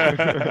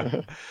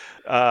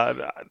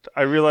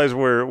 I realize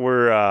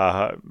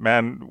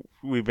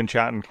we've been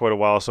chatting quite a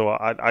while, so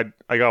I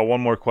got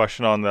one more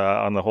question on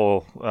the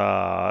whole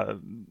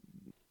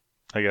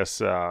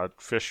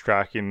fish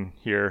tracking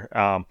here,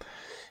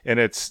 and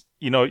it's.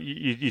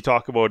 You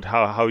talk about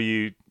how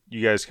you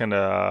guys kind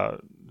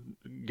of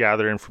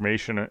gather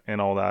information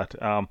and all that.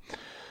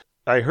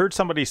 I heard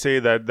somebody say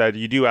that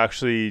you do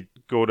actually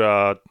go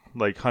to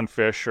like Hunt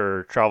Fish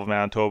or Travel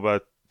Manitoba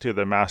to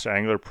the Master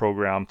Angler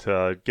program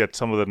to get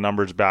some of the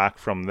numbers back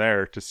from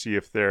there to see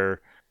if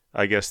they're,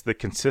 I guess, the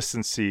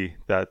consistency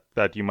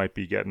that you might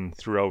be getting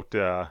throughout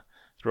the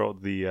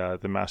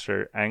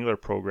Master Angler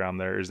program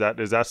there. Is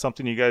that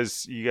something you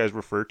guys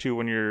refer to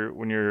when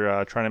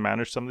you're trying to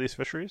manage some of these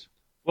fisheries?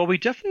 Well, we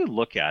definitely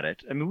look at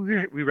it. I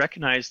mean, we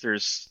recognize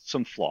there's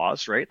some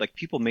flaws, right? Like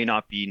people may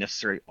not be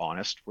necessarily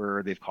honest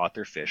where they've caught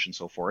their fish and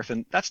so forth.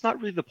 And that's not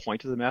really the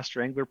point of the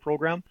Master Angler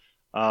program.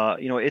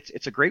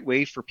 It's a great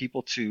way for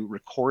people to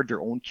record their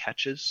own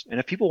catches. And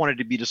if people wanted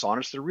to be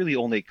dishonest, they're really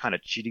only kind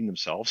of cheating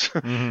themselves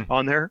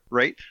on there,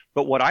 right?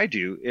 But what I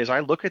do is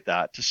I look at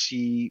that to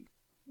see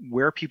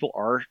where people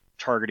are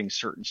targeting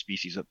certain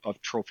species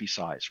of trophy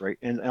size, right?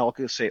 And I'll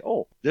say,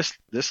 oh,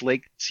 this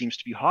lake seems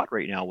to be hot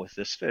right now with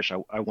this fish.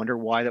 I wonder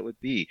why that would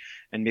be.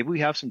 And maybe we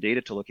have some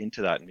data to look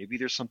into that. And maybe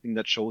there's something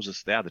that shows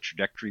us that the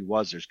trajectory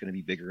was there's going to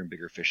be bigger and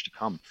bigger fish to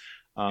come.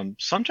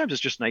 Sometimes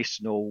it's just nice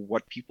to know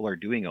what people are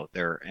doing out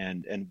there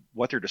and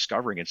what they're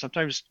discovering. And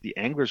sometimes the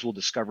anglers will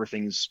discover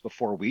things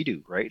before we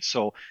do, right?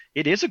 So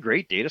it is a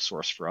great data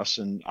source for us.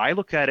 And I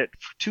look at it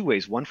two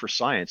ways, one for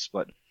science,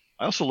 but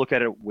I also look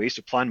at it ways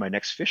to plan my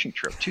next fishing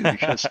trip too,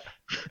 because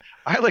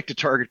I like to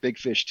target big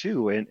fish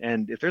too.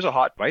 And if there's a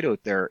hot bite out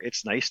there,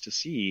 it's nice to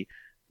see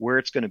where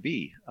it's going to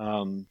be.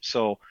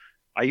 So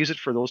I use it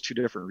for those two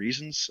different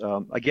reasons.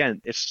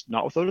 Again, it's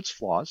not without its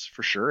flaws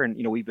for sure. And,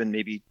 we've been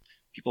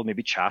people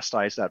maybe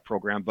chastise that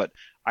program, but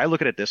I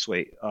look at it this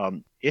way.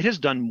 It has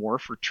done more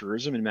for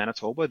tourism in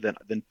Manitoba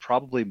than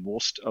probably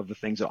most of the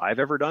things that I've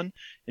ever done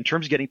in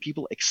terms of getting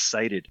people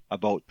excited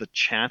about the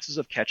chances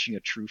of catching a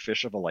true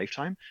fish of a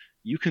lifetime.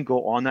 You can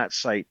go on that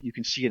site, you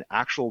can see an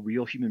actual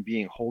real human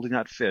being holding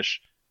that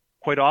fish,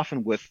 quite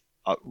often with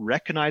a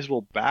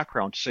recognizable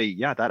background to say,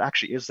 yeah, that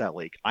actually is that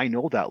lake. I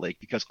know that lake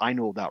because I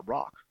know that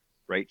rock,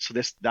 right? So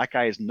that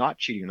guy is not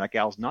cheating, that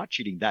gal's not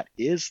cheating. That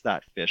is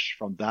that fish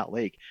from that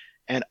lake.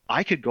 And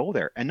I could go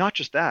there. And not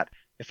just that,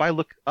 if I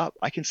look up,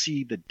 I can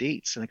see the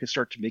dates and I can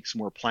start to make some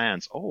more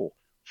plans. Oh,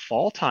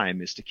 fall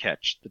time is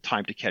the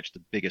time to catch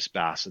the biggest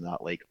bass in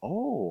that lake.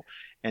 Oh,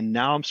 and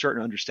now I'm starting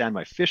to understand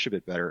my fish a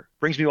bit better.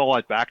 Brings me all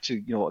that back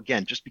to,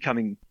 again, just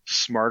becoming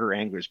smarter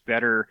anglers,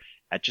 better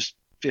at just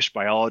fish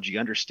biology,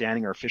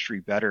 understanding our fishery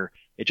better.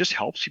 It just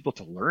helps people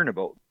to learn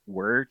about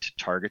where to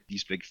target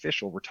these big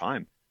fish over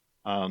time.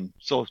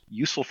 So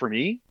useful for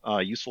me,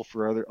 useful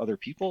for other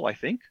people, I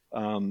think.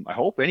 I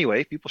hope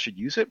anyway, people should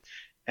use it.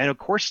 And of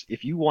course,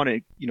 if you want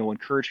to,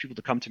 encourage people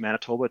to come to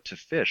Manitoba to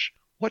fish,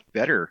 what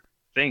better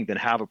thing than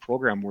have a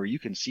program where you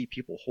can see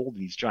people hold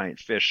these giant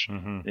fish.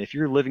 Mm-hmm. And if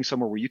you're living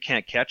somewhere where you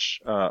can't catch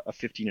a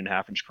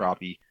 15.5-inch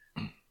crappie,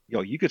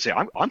 you could say,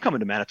 I'm coming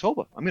to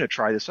Manitoba. I'm going to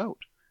try this out.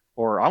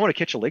 Or I want to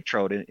catch a lake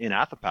trout in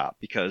Athapap,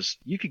 because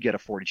you could get a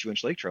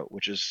 42-inch lake trout,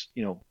 which is,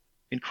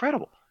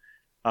 incredible.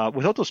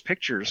 Without those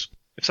pictures,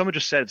 if someone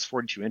just said it's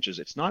 42 inches,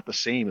 it's not the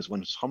same as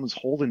when someone's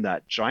holding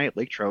that giant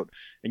lake trout.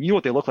 And you know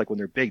what they look like when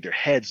they're big? Their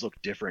heads look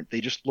different.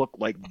 They just look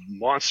like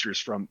monsters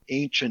from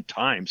ancient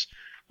times.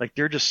 Like,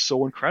 they're just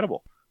so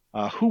incredible.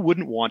 Who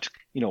wouldn't want,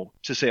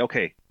 to say,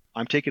 okay,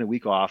 I'm taking a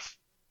week off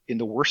in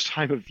the worst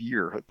time of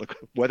year, like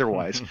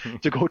weather-wise,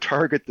 to go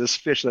target this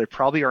fish that I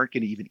probably aren't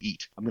going to even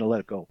eat. I'm going to let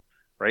it go,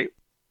 right?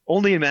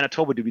 Only in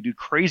Manitoba do we do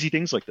crazy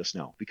things like this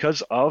now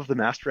because of the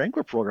Master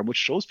Angler program, which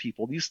shows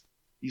people these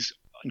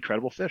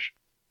incredible fish.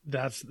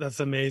 That's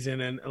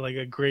amazing, and like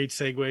a great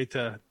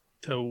segue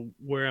to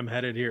where I'm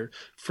headed here.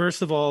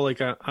 First of all,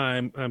 like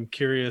I'm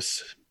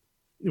curious.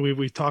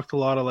 We've talked a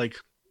lot of like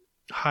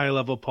high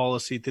level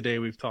policy today.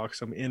 We've talked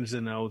some ins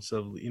and outs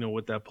of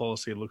what that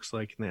policy looks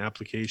like in the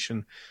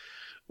application.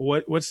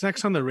 What's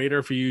next on the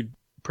radar for you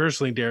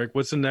personally, Derek?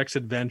 What's the next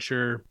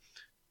adventure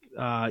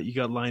you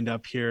got lined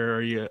up here?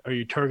 Are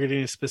you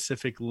targeting a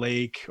specific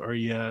lake? Are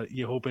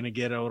you hoping to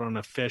get out on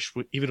a fish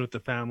even with the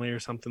family or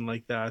something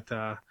like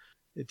that?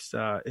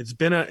 It's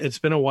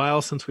been a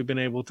while since we've been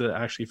able to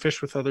actually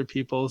fish with other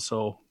people,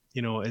 so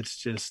it's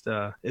just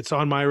it's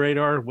on my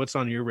radar. What's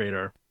on your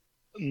radar?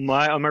 On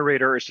my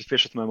radar is to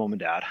fish with my mom and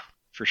dad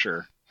for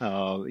sure. They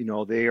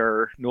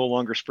are no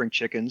longer spring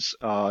chickens.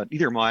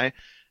 Neither am I.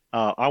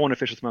 I want to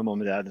fish with my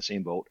mom and dad in the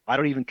same boat. I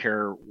don't even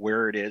care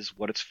where it is,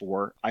 what it's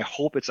for. I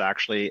hope it's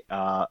actually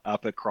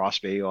up at Cross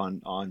Bay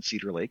on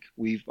Cedar Lake.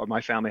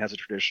 My family has a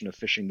tradition of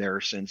fishing there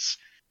since,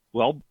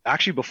 well,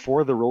 actually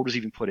before the road was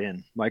even put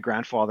in. My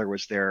grandfather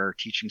was there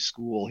teaching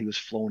school. He was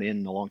flown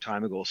in a long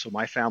time ago. So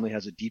my family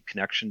has a deep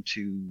connection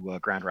to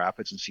Grand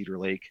Rapids and Cedar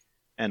Lake.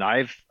 And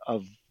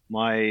of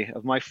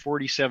my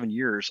 47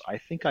 years, I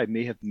think I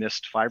may have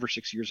missed 5 or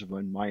 6 years of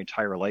my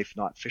entire life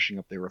not fishing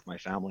up there with my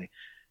family.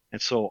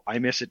 And so I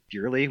miss it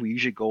dearly. We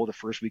usually go the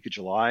first week of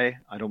July.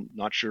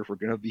 Not sure if we're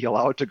going to be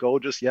allowed to go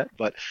just yet,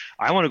 but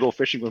I want to go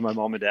fishing with my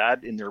mom and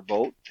dad in their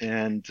boat.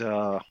 And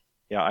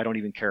I don't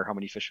even care how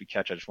many fish we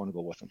catch. I just want to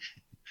go with them.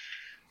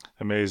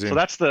 Amazing. So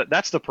that's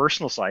the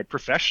personal side.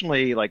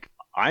 Professionally, like,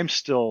 I'm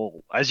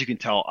still, as you can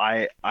tell,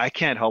 I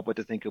can't help but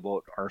to think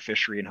about our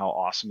fishery and how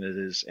awesome it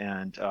is.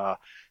 And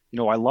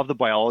I love the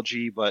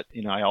biology, but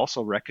I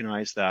also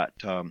recognize that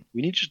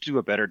we need to do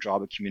a better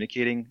job of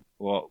communicating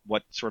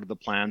what sort of the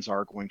plans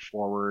are going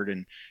forward,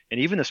 and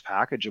even this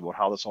package about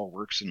how this all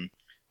works. And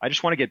I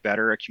just want to get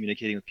better at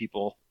communicating with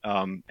people.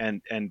 If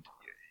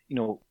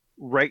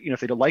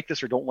they don't like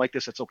this or don't like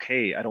this, it's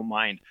okay. I don't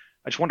mind.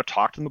 I just want to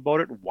talk to them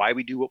about it, why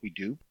we do what we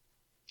do.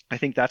 I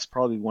think that's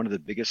probably one of the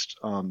biggest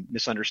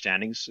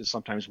misunderstandings is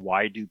sometimes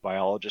why do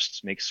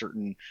biologists make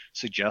certain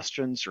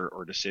suggestions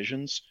or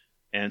decisions.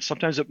 And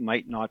sometimes it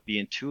might not be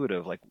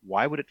intuitive. Like,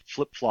 why would it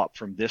flip-flop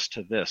from this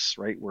to this,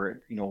 right?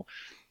 Where,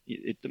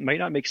 it might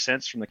not make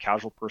sense from the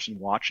casual person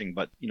watching,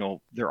 but,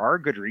 there are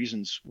good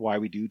reasons why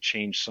we do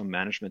change some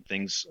management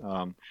things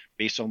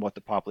based on what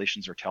the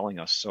populations are telling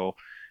us. So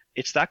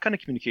it's that kind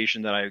of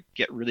communication that I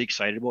get really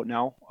excited about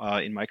now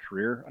in my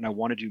career. And I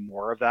want to do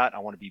more of that. I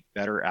want to be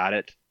better at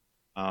it.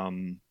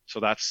 I'm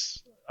not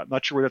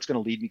sure where that's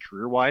going to lead me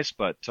career-wise,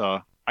 but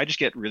I just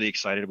get really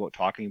excited about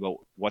talking about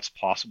what's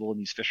possible in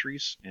these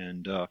fisheries.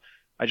 And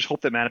I just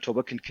hope that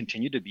Manitoba can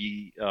continue to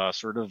be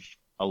sort of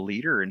a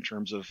leader in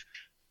terms of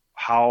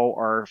how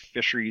our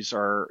fisheries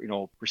are,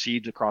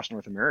 perceived across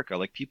North America.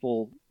 Like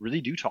people really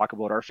do talk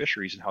about our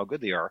fisheries and how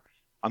good they are.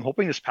 I'm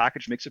hoping this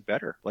package makes it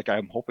better. Like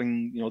I'm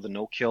hoping, the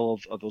no kill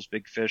of those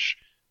big fish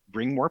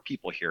bring more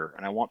people here.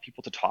 And I want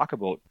people to talk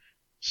about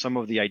some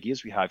of the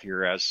ideas we have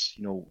here as,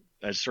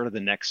 as sort of the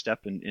next step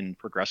in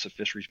progressive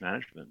fisheries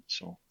management.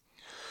 So.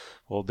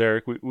 Well,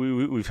 Derek,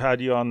 we've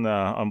had you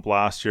on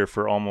blast here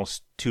for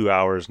almost 2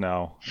 hours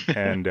now,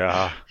 and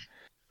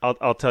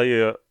I'll tell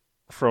you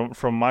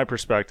from my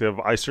perspective,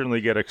 I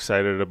certainly get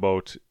excited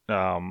about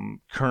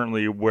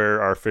currently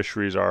where our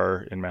fisheries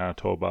are in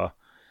Manitoba,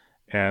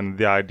 and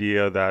the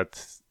idea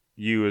that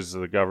you as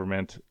the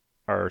government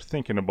are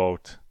thinking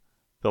about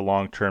the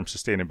long-term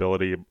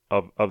sustainability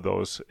of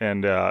those,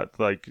 and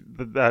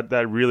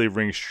that really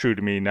rings true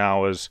to me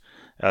now as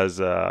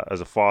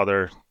a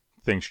father.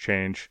 Things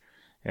change.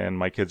 And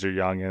my kids are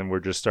young and we're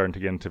just starting to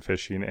get into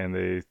fishing and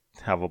they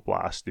have a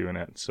blast doing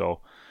it.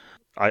 So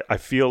I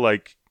feel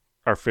like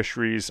our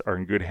fisheries are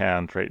in good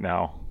hands right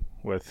now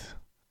with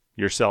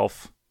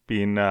yourself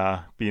being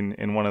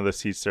in one of the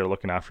seats there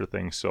looking after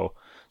things. So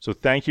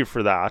thank you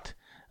for that.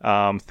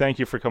 Thank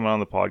you for coming on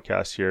the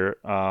podcast here.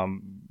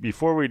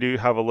 Before we do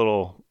have a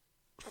little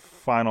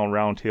final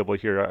roundtable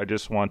here, I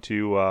just want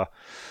to,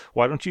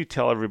 why don't you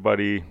tell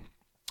everybody,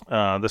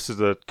 this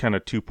is a kind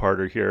of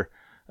two-parter here,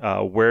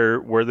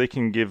 where they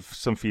can give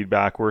some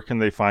feedback, where can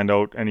they find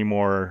out any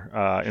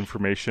more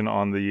information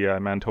on the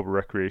Manitoba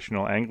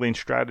recreational angling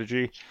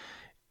strategy,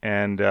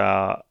 and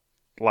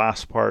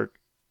last part,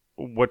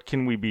 what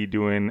can we be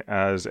doing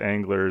as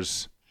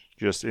anglers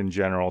just in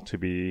general to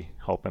be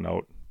helping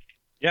out?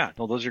 Yeah,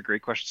 no, those are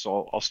great questions.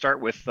 So I'll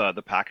start with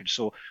the package.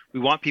 So we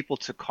want people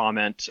to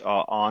comment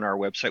on our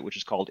website, which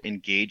is called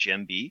Engage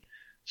MB.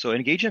 So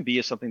Engage MB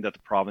is something that the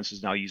province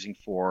is now using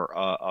for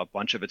a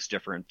bunch of its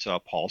different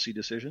policy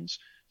decisions.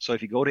 So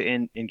if you go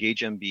to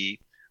Engage MB,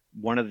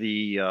 one of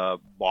the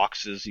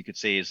boxes you could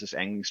say is this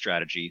angling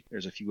strategy.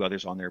 There's a few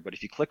others on there, but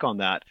if you click on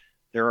that,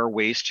 there are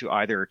ways to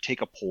either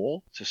take a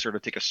poll, to sort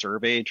of take a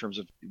survey in terms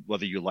of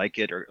whether you like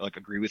it or like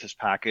agree with this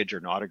package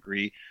or not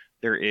agree.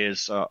 There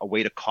is a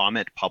way to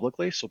comment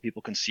publicly so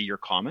people can see your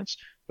comments.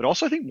 But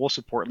also I think most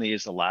importantly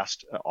is the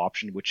last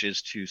option, which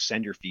is to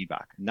send your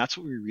feedback. And that's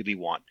what we really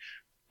want.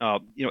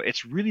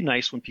 It's really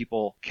nice when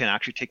people can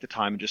actually take the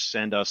time and just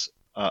send us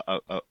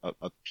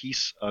a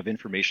piece of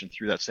information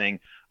through that saying,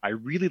 I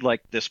really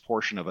like this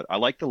portion of it. I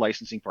like the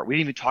licensing part. We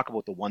didn't even talk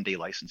about the one-day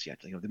license yet.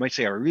 They might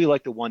say, I really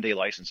like the one-day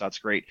license. That's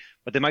great.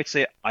 But they might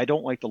say, I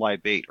don't like the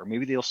live bait. Or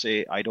maybe they'll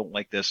say, I don't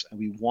like this. And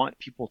we want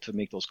people to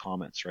make those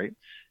comments, right?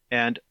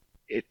 And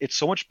it's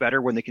so much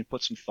better when they can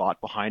put some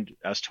thought behind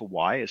as to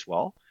why as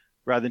well,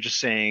 rather than just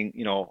saying,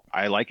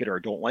 I like it or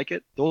don't like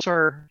it. Those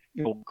are,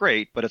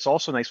 great, but it's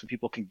also nice when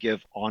people can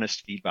give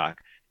honest feedback.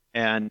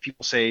 And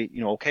people say,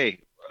 okay,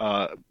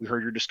 we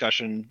heard your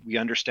discussion. We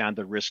understand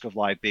the risk of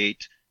live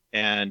bait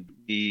and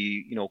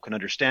we, can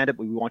understand it,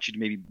 but we want you to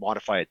maybe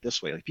modify it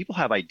this way. Like people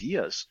have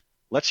ideas.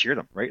 Let's hear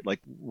them, right? Like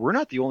we're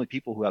not the only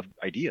people who have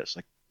ideas.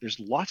 Like there's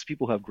lots of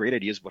people who have great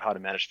ideas about how to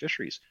manage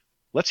fisheries.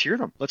 Let's hear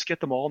them. Let's get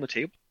them all on the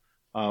table.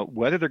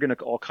 Whether they're going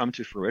to all come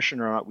to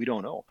fruition or not, we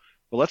don't know.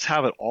 But let's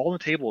have it all on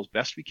the table as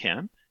best we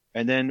can.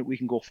 And then we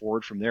can go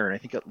forward from there. And I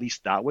think at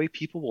least that way,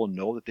 people will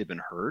know that they've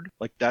been heard.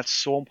 Like that's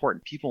so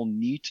important. People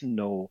need to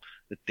know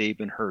that they've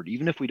been heard.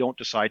 Even if we don't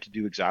decide to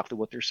do exactly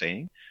what they're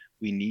saying,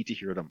 we need to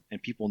hear them.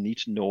 And people need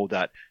to know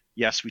that,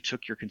 yes, we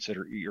took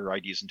your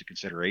ideas into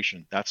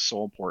consideration. That's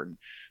so important.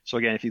 So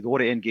again, if you go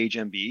to Engage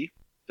MB,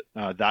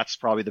 that's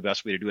probably the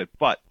best way to do it.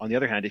 But on the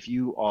other hand, if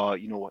you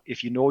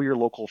if you know your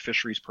local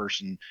fisheries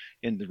person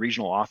in the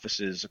regional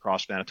offices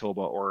across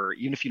Manitoba, or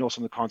even if you know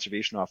some of the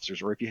conservation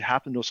officers, or if you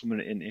happen to know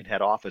someone in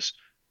head office,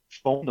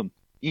 phone them,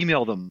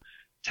 email them,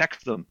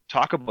 text them,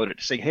 talk about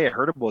it, say, hey, I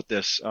heard about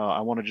this.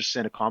 I want to just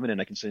send a comment and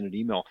I can send an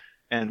email.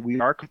 And we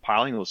are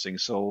compiling those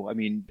things. So, I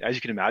mean, as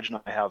you can imagine,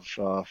 I have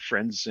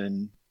friends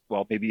and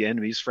maybe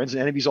enemies, friends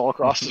and enemies all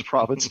across the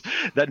province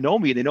that know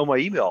me. They know my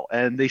email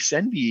and they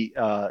send me,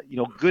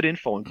 good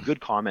info and good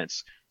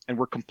comments. And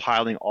we're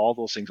compiling all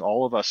those things.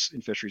 All of us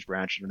in Fisheries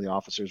Branch and the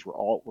officers,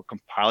 we're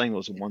compiling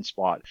those in one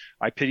spot.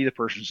 I pity the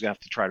person who's going to have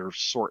to try to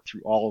sort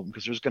through all of them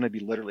because there's going to be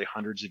literally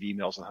hundreds of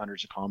emails and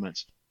hundreds of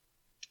comments.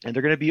 And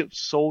they're going to be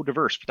so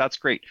diverse, but that's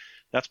great.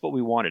 That's what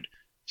we wanted.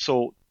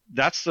 So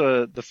that's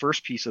the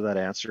first piece of that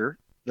answer.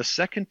 The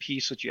second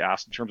piece that you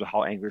asked in terms of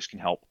how anglers can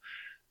help,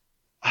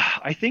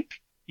 I think,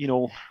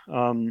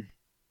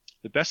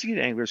 the best thing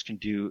that anglers can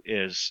do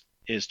is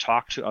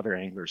talk to other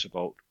anglers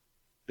about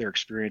their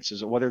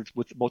experiences, whether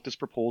it's about this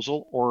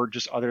proposal or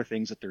just other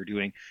things that they're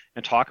doing,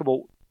 and talk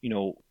about,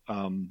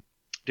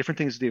 different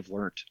things they've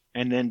learned,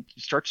 and then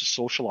start to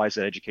socialize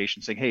that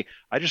education, saying, hey,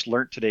 I just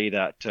learned today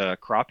that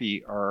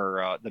crappie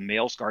are the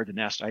males guard the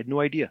nest. I had no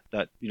idea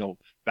that,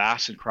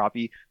 bass and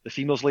crappie, the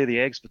females lay the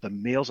eggs, but the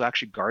males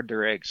actually guard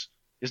their eggs.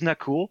 Isn't that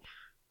cool?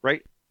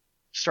 Right?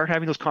 start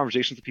having those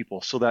conversations with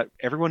people so that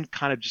everyone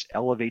kind of just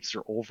elevates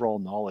their overall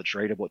knowledge,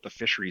 right, about the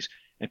fisheries,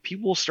 and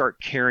people will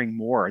start caring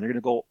more, and they're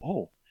going to go,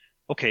 oh,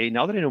 okay,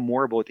 now that I know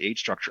more about the age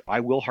structure, I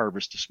will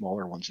harvest the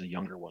smaller ones and the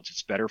younger ones.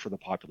 It's better for the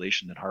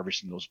population than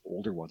harvesting those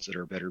older ones that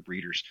are better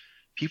breeders.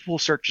 People will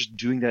start just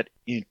doing that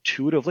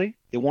intuitively.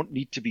 They won't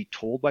need to be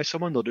told by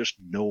someone. They'll just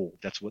know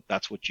that's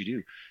what you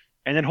do.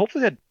 And then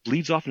hopefully that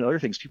bleeds off into other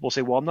things. People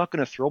say, well, I'm not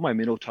going to throw my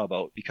minnow tub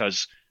out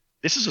because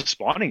this is a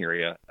spawning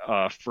area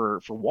for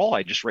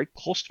walleye just right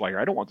close to my here.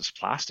 I don't want this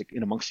plastic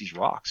in amongst these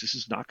rocks. This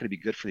is not going to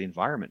be good for the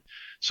environment.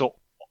 So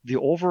the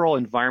overall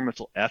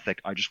environmental ethic,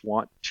 I just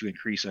want to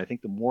increase. And I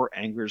think the more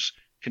anglers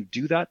can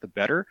do that, the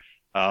better.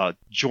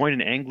 Join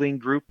an angling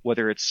group,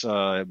 whether it's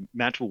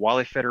Manitoba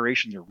Wildlife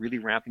Federation, they're really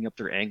ramping up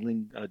their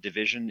angling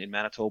division in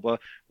Manitoba,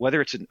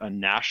 whether it's a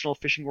national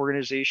fishing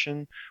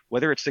organization,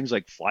 whether it's things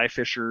like fly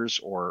fishers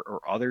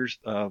or others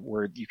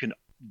where you can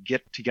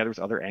get together with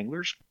other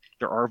anglers.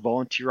 There are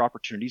volunteer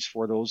opportunities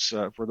for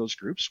those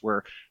groups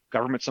where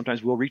government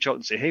sometimes will reach out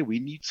and say, hey, we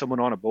need someone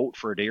on a boat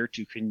for a day or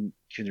two. Can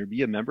there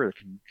be a member that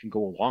can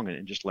go along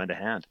and just lend a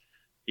hand?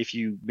 If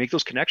you make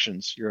those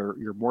connections,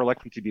 you're more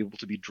likely to be able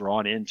to be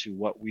drawn into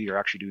what we are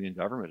actually doing in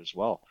government as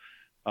well.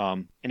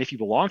 And if you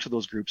belong to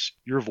those groups,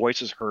 your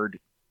voice is heard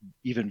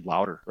even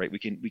louder, right? We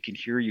can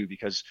hear you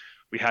because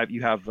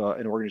you have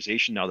an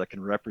organization now that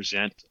can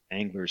represent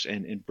anglers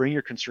and bring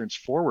your concerns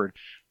forward,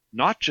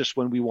 not just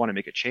when we want to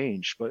make a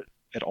change, but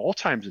at all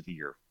times of the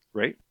year,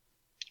 right?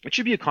 It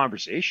should be a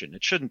conversation.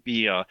 It shouldn't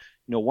be,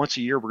 once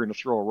a year we're going to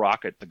throw a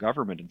rock at the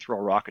government and throw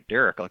a rock at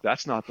Derek. Like,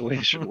 that's not the way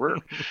it should work.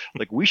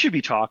 Like, we should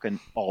be talking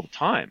all the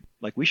time.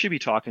 Like, we should be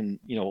talking,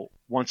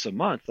 once a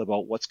month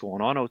about what's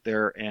going on out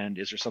there and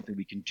is there something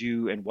we can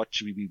do and what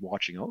should we be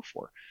watching out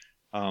for?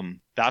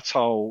 That's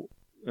how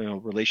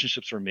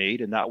relationships are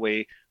made. And that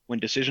way, when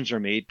decisions are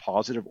made,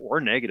 positive or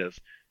negative,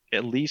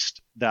 at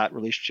least that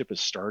relationship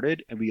is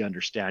started and we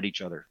understand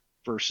each other,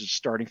 versus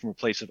starting from a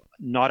place of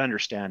not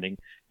understanding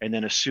and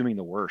then assuming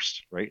the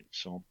worst, right?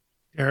 So,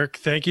 Eric,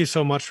 thank you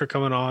so much for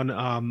coming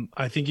on.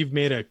 I think you've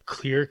made a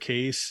clear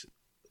case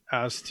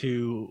as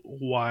to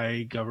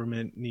why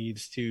government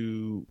needs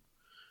to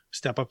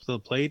step up to the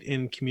plate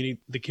in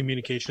the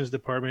communications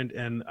department.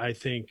 And I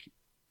think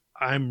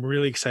I'm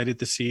really excited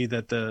to see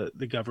that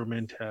the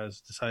government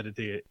has decided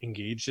to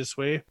engage this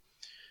way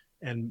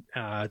and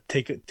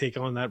take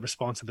on that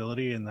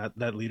responsibility and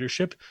that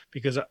leadership,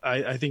 because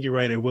I think you're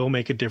right. It will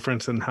make a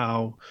difference in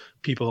how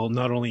people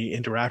not only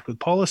interact with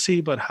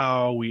policy, but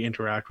how we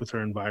interact with our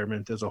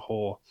environment as a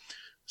whole.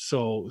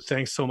 So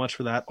thanks so much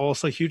for that.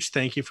 Also, huge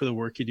thank you for the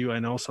work you do. I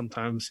know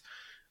sometimes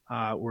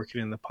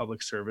working in the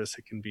public service,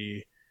 it can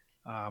be,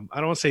 I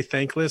don't want to say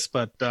thankless,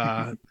 but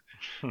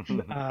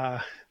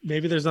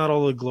maybe there's not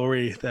all the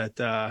glory that,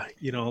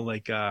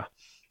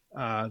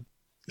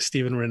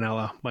 Stephen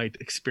Ranella might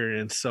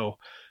experience. So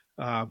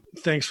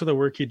thanks for the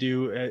work you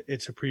do.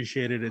 It's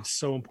appreciated. It's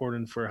so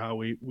important for how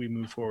we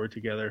move forward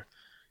together.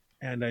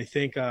 And I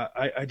think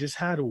I just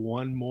had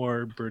one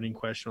more burning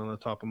question on the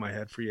top of my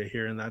head for you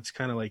here. And that's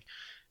kind of like,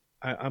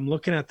 I'm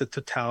looking at the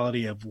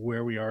totality of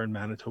where we are in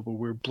Manitoba.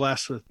 We're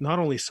blessed with not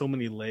only so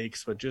many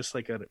lakes, but just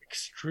like an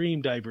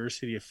extreme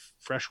diversity of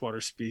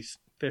freshwater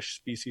fish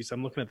species.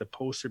 I'm looking at the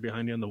poster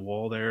behind you on the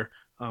wall there,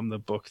 the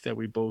book that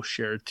we both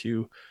shared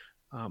too.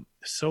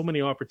 So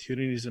many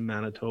opportunities in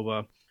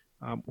Manitoba.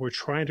 We're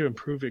trying to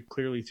improve it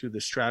clearly through the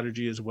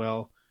strategy as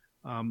well.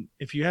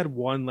 If you had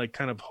one like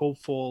kind of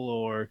hopeful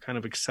or kind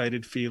of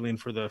excited feeling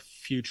for the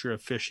future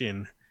of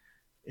fishing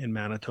in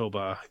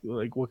Manitoba,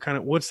 like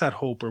what's that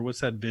hope or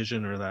what's that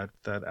vision or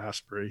that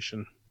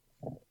aspiration?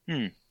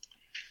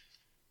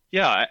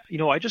 Yeah,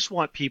 I just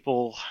want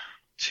people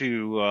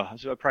to,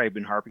 I've probably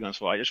been harping on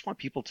this, I just want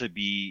people to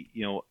be,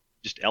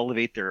 just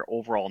elevate their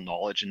overall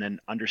knowledge and then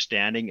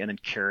understanding and then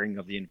caring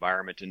of the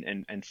environment.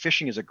 And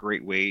fishing is a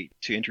great way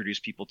to introduce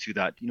people to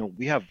that.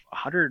 We have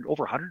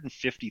over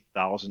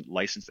 150,000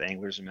 licensed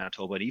anglers in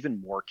Manitoba and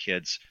even more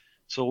kids.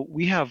 So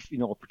we have,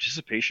 a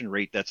participation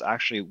rate that's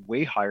actually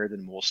way higher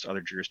than most other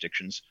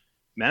jurisdictions.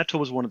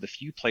 Manitoba is one of the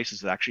few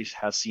places that actually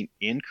has seen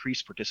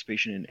increased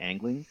participation in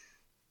angling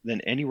than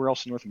anywhere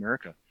else in North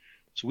America.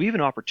 So we have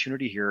an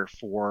opportunity here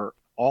for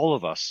all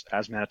of us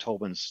as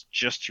Manitobans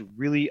just to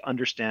really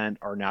understand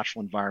our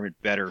natural environment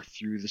better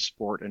through the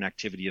sport and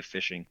activity of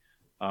fishing.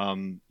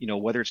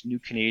 Whether it's new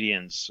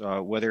Canadians,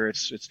 whether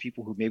it's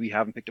people who maybe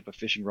haven't picked up a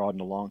fishing rod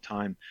in a long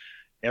time,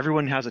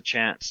 everyone has a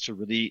chance to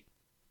really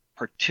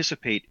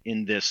participate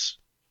in this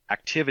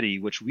activity,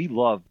 which we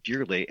love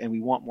dearly, and we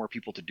want more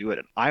people to do it,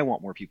 and I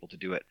want more people to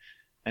do it.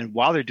 And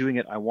while they're doing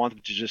it, I want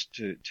them to just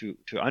to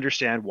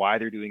understand why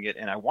they're doing it,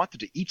 and I want them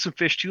to eat some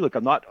fish too. Like,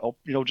 I'm not,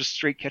 just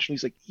straight catching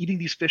these. Like, eating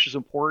these fish is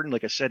important.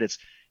 Like I said,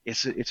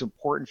 it's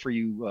important for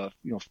you,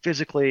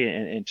 physically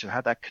and to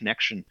have that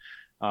connection.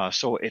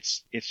 So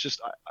it's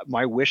just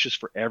my wish is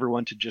for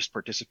everyone to just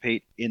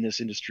participate in this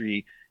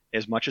industry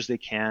as much as they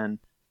can,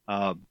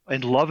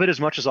 and love it as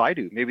much as I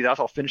do. Maybe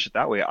I'll finish it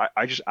that way.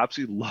 I just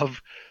absolutely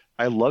love.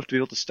 I love to be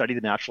able to study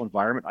the natural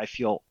environment. I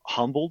feel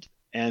humbled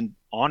and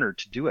honored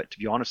to do it, to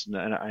be honest.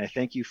 And I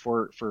thank you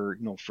for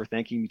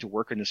thanking me to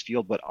work in this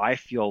field. But I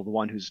feel the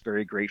one who's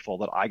very grateful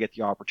that I get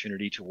the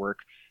opportunity to work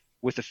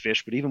with the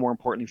fish, but even more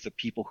importantly, with the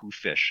people who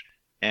fish.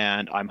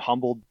 And I'm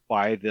humbled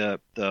by the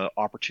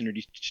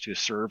opportunity to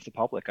serve the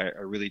public. I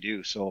really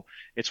do. So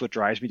it's what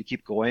drives me to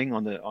keep going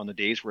on the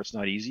days where it's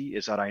not easy,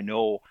 is that I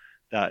know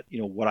that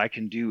what I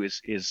can do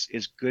is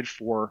good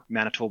for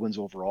Manitobans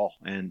overall,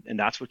 and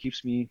that's what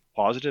keeps me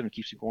positive and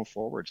keeps me going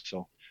forward.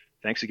 So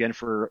thanks again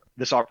for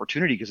this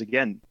opportunity, because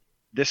again,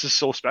 this is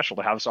so special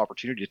to have this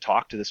opportunity to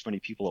talk to this many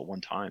people at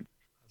one time.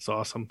 That's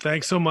awesome.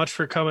 Thanks so much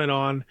for coming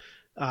on.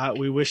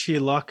 We wish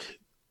you luck,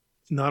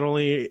 not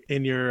only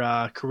in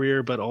your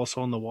career, but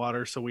also on the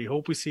water. So we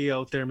hope we see you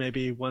out there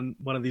maybe one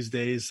of these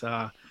days,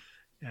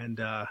 and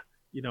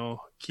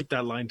keep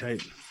that line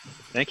tight.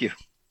 Thank you.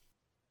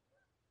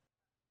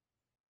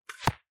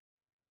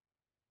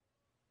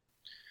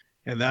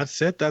 And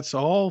that's it. That's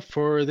all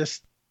for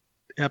this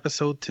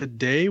episode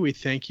today. We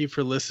thank you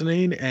for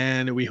listening,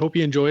 and we hope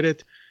you enjoyed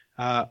it.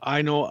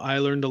 I know I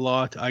learned a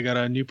lot. I got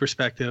a new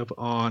perspective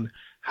on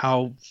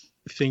how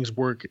things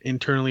work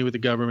internally with the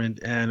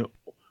government and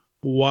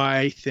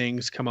why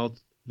things come out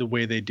the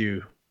way they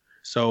do.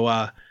 So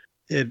I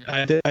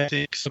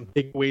think some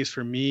takeaways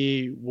for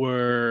me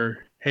were,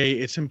 hey,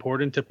 it's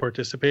important to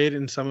participate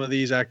in some of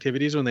these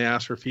activities when they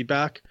ask for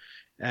feedback.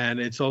 And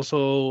it's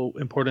also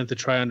important to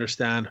try to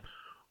understand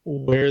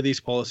where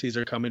these policies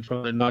are coming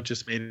from. They're not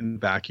just made in a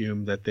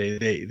vacuum, that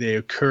they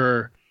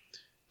occur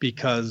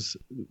because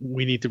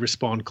we need to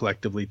respond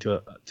collectively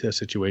to a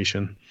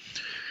situation.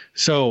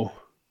 So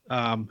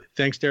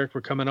thanks, Derek,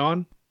 for coming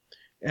on.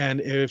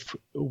 And if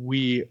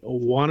we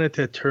wanted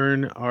to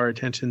turn our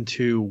attention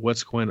to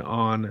what's going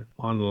on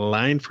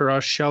online for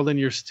us, Sheldon,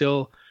 you're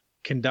still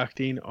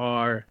conducting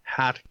our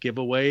hat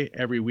giveaway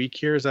every week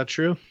here. Is that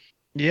true?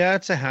 Yeah,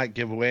 it's a hat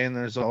giveaway, and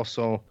there's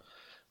also,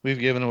 we've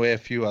given away a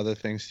few other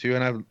things too.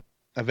 And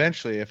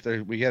eventually, if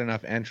we get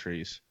enough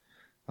entries,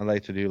 I'd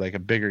like to do like a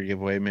bigger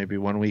giveaway. Maybe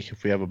one week,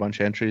 if we have a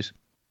bunch of entries,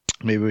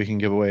 maybe we can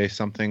give away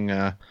something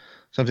a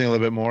little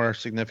bit more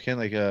significant,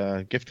 like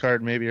a gift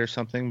card maybe or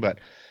something. But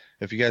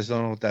if you guys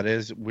don't know what that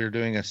is, we're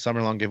doing a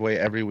summer-long giveaway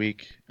every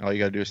week. All you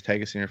got to do is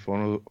tag us in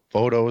your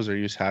photos or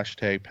use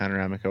hashtag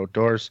Panoramic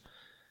Outdoors,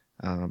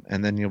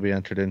 and then you'll be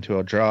entered into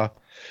a draw.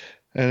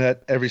 And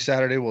every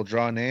Saturday we'll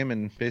draw a name,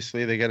 and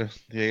basically they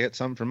get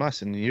something from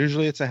us. And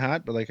usually it's a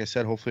hat, but like I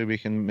said, hopefully we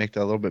can make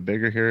that a little bit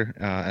bigger here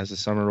as the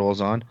summer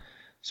rolls on.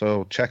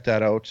 So check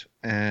that out.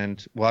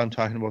 And while I'm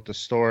talking about the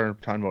store, I'm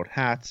talking about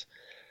hats.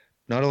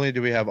 Not only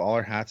do we have all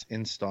our hats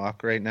in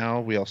stock right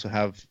now, we also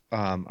have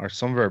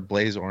some of our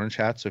Blaze Orange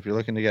hats. So if you're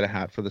looking to get a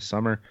hat for the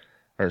for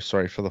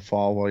the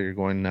fall while you're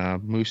going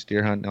moose,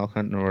 deer hunting, elk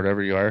hunting, or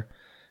whatever you are,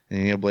 and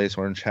you need a Blaze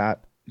Orange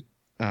hat,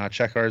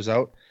 check ours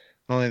out.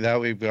 Not only that,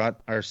 we've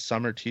got our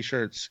summer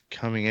t-shirts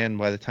coming in.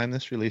 By the time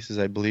this releases,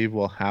 I believe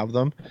we'll have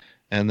them,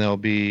 and they'll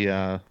be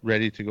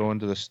ready to go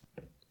into the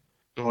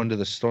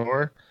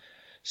store.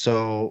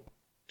 So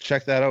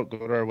check that out.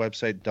 Go to our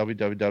website,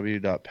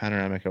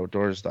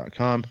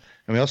 www.panoramicoutdoors.com.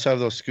 And we also have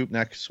those scoop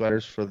neck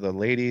sweaters for the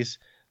ladies.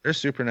 They're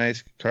super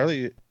nice.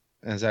 Carly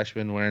has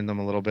actually been wearing them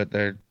a little bit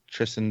there.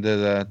 Tristan,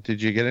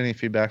 did you get any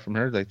feedback from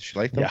her? Did she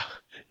like them?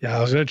 Yeah,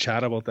 I was going to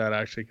chat about that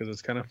actually, because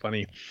it's kind of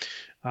funny.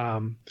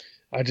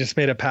 I just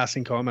made a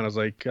passing comment. I was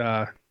like,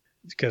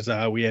 because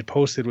we had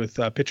posted with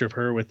a picture of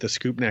her with the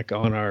scoop neck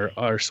on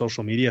our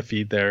social media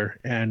feed there.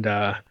 And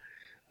I'd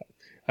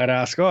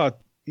ask, oh,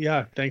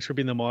 yeah, thanks for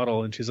being the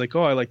model. And she's like,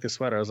 oh, I like the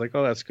sweater. I was like,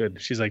 oh, that's good.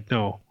 She's like,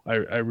 no,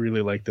 I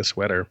really like the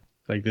sweater.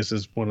 Like, this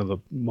is one of the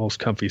most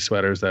comfy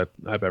sweaters that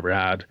I've ever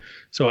had.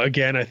 So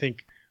again, I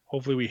think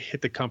hopefully we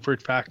hit the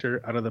comfort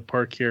factor out of the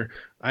park here.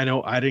 I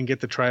know I didn't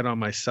get to try it on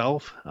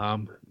myself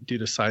due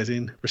to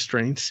sizing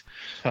restraints.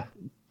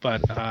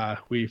 But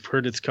we've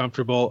heard it's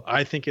comfortable.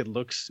 I think it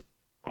looks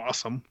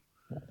awesome.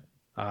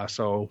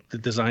 So the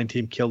design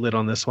team killed it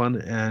on this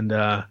one. And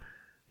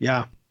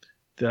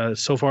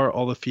so far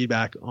all the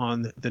feedback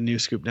on the new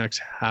scoop necks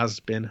has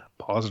been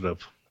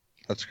positive.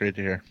 That's great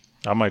to hear.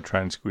 I might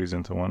try and squeeze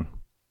into one.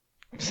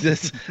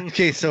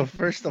 Okay, so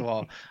first of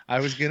all, I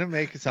was gonna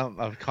make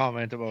a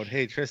comment about,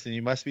 hey Tristan,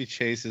 you must be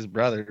Chase's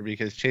brother,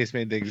 because Chase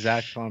made the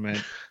exact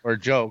comment or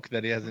joke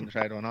that he hasn't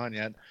tried one on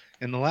yet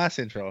in the last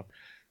intro.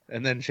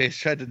 And then Chase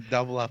tried to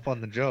double up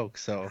on the joke,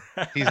 so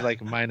he's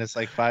like minus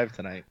like 5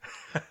 tonight.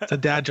 It's a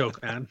dad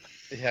joke, man.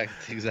 Yeah,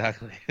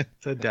 exactly.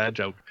 It's a dad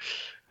joke.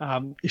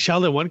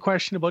 Sheldon, one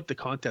question about the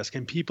contest.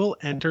 Can people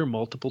enter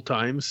multiple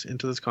times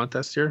into this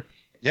contest here?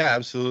 Yeah,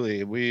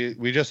 absolutely.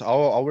 We just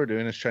all we're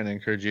doing is trying to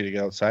encourage you to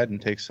get outside and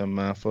take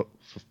some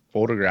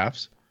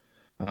photographs.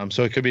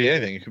 So it could be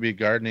anything. It could be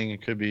gardening.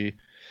 It could be.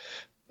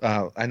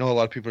 I know a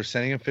lot of people are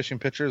sending in fishing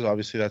pictures.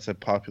 Obviously, that's a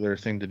popular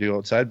thing to do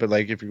outside. But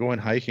like if you're going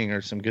hiking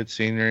or some good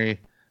scenery,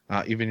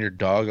 even your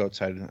dog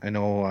outside. I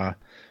know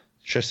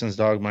Tristan's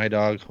dog, my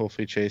dog.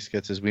 Hopefully Chase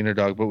gets his wiener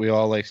dog. But we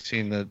all like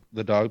seeing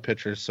the dog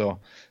pictures. So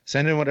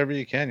send in whatever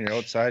you can. You're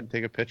outside,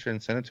 take a picture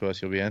and send it to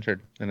us. You'll be entered,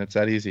 and it's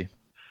that easy.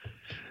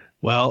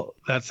 Well,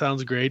 that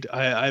sounds great.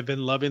 I've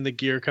been loving the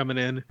gear coming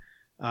in.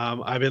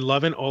 I've been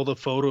loving all the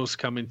photos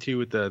coming too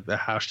with the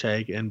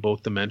hashtag in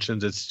both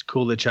dimensions. It's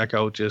cool to check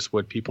out just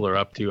what people are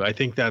up to. I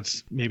think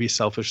that's maybe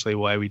selfishly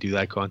why we do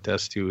that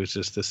contest too, is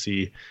just to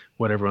see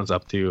what everyone's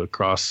up to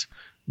across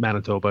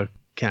Manitoba,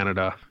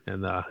 Canada,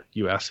 and the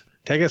U.S.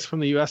 Tag us from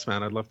the U.S.,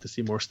 man. I'd love to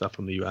see more stuff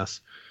from the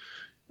U.S.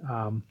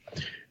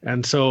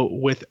 And so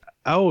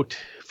without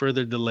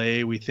further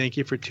delay, we thank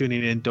you for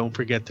tuning in. Don't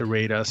forget to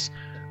rate us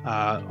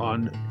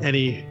on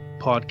any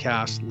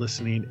podcast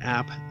listening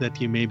app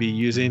that you may be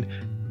using.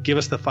 Give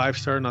us the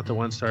 5-star, not the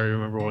 1-star. I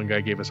remember one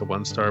guy gave us a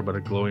 1-star, but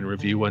a glowing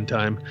review one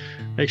time.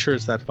 Make sure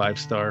it's that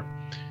 5-star.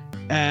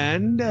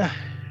 And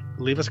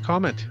leave us a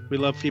comment. We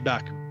love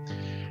feedback.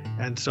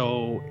 And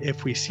so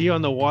if we see you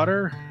on the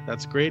water,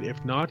 that's great.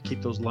 If not,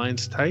 keep those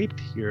lines tight,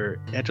 your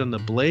edge on the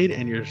blade,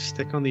 and your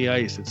stick on the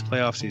ice. It's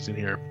playoff season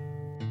here.